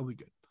fine. It'll be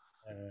good.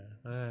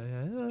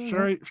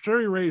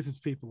 Shuri raises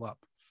people up.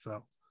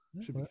 So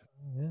should be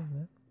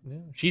good.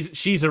 Yeah.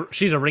 She's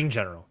a ring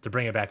general, to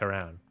bring it back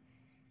around.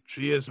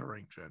 She is a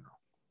ring general.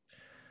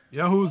 You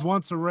know who was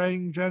once a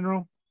ring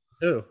general?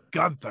 Who?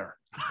 Gunther.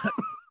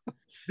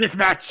 This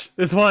match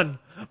is won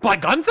by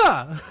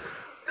Gunther.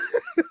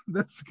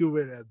 That's a good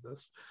way to end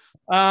this.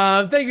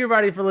 Thank you,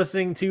 everybody, for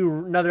listening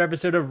to another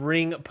episode of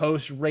Ring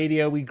Post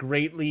Radio. We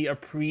greatly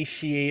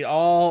appreciate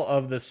all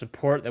of the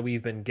support that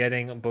we've been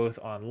getting, both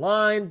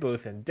online,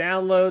 both in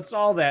downloads,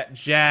 all that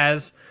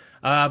jazz.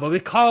 But we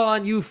call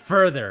on you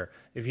further.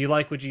 If you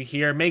like what you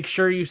hear, make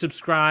sure you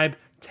subscribe,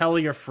 tell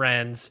your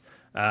friends,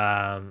 put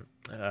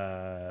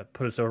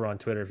us over on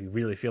Twitter if you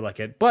really feel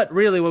like it. But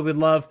really what we'd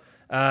love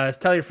is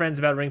tell your friends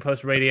about Ring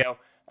Post Radio.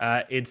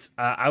 It's,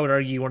 I would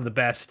argue, one of the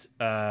best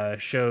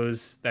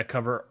shows that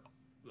cover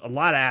a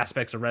lot of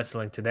aspects of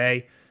wrestling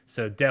today.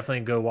 So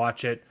definitely go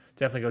watch it.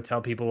 Definitely go tell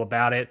people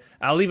about it.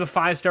 I'll leave a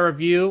 5-star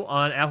review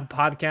on Apple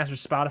Podcasts or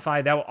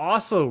Spotify. That will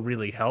also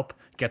really help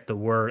get the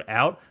word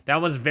out.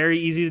 That one's very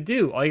easy to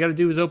do. All you got to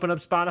do is open up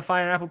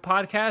Spotify or Apple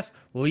Podcasts,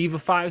 leave a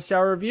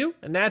 5-star review,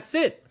 and that's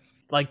it.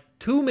 Like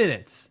 2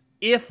 minutes,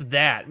 if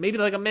that, maybe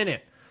like a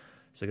minute.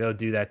 So go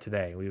do that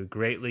today. We would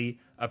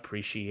greatly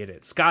appreciate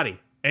it. Scotty,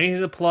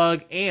 anything to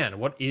plug, and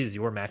what is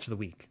your match of the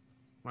week?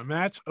 My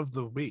match of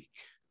the week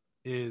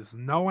is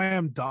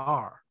Noam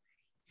Dar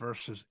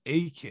versus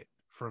A-Kid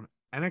from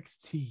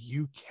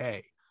NXT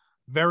UK.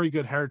 Very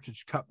good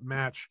Heritage Cup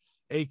match.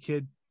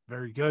 A-Kid,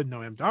 very good.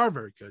 Noam Dar,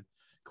 very good.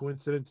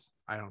 Coincidence?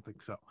 I don't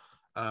think so.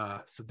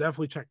 So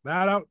definitely check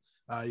that out.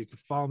 You can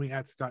follow me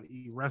at Scott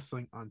E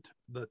Wrestling on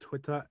the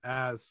Twitter,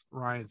 as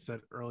Ryan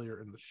said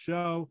earlier in the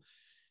show.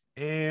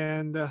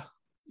 And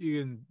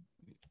you can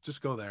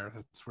just go there.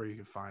 That's where you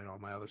can find all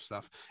my other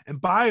stuff.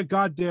 And buy a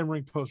goddamn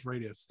Ring Post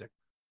Radio stick.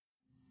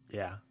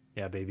 Yeah,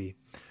 baby.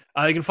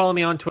 You can follow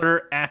me on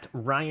Twitter at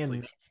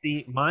Ryan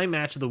C. My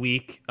match of the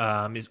week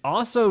is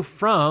also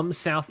from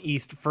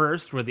Southeast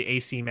First, where the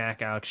AC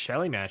Mack Alex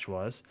Shelley match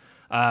was.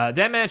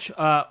 That match,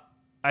 I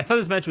thought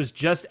this match was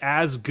just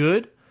as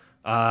good.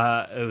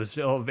 This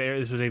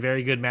was a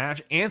very good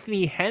match.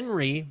 Anthony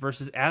Henry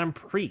versus Adam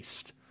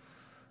Priest.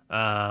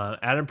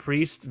 Adam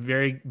Priest,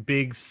 very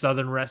big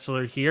Southern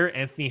wrestler here.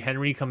 Anthony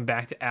Henry come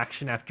back to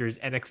action after his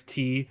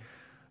NXT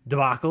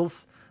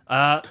debacles.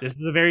 This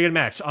was a very good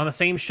match on the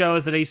same show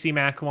as that AC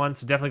Mack one,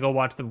 so definitely go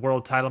watch the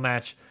world title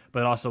match,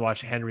 but also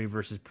watch Henry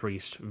versus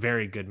Priest.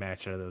 Very good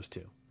match out of those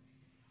two.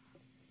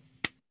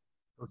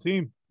 Go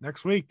team.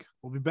 Next week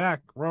we'll be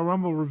back. Royal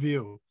Rumble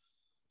review,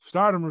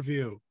 Stardom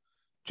review,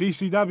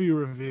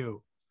 GCW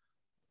review,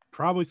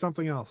 probably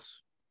something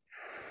else.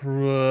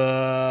 Rush.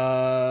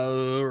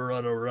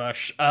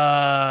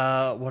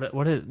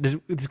 What is?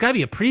 There's got to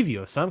be a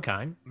preview of some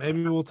kind.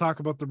 Maybe we'll talk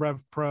about the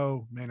Rev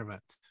Pro main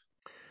event.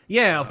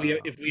 Yeah,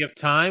 if we have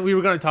time. We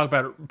were going to talk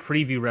about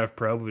preview Rev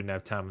Pro, but we didn't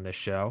have time on this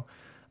show.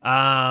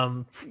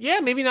 Yeah,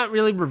 maybe not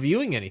really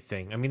reviewing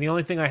anything. I mean, the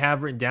only thing I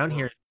have written down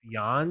here is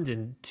Beyond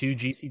and 2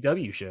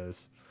 GCW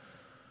shows.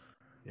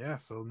 Yeah,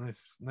 so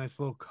nice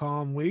little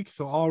calm week.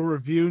 So I'll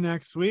review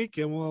next week,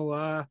 and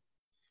we'll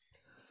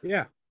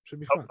should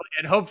be fun.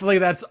 Hopefully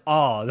that's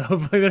all.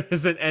 Hopefully there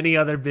isn't any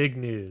other big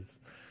news.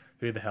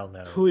 Who the hell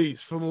knows?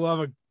 Please, for the love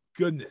of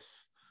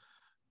goodness,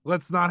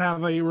 let's not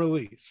have a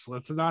release.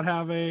 Let's not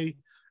have a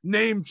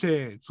name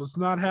change. Let's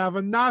not have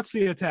a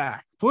Nazi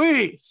attack.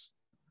 Please.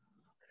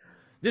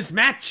 This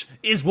match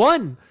is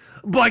won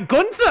by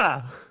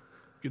Gunther.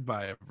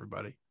 Goodbye,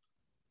 everybody.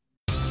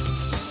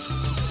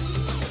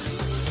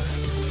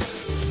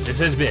 This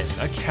has been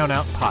a Count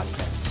Out Podcast.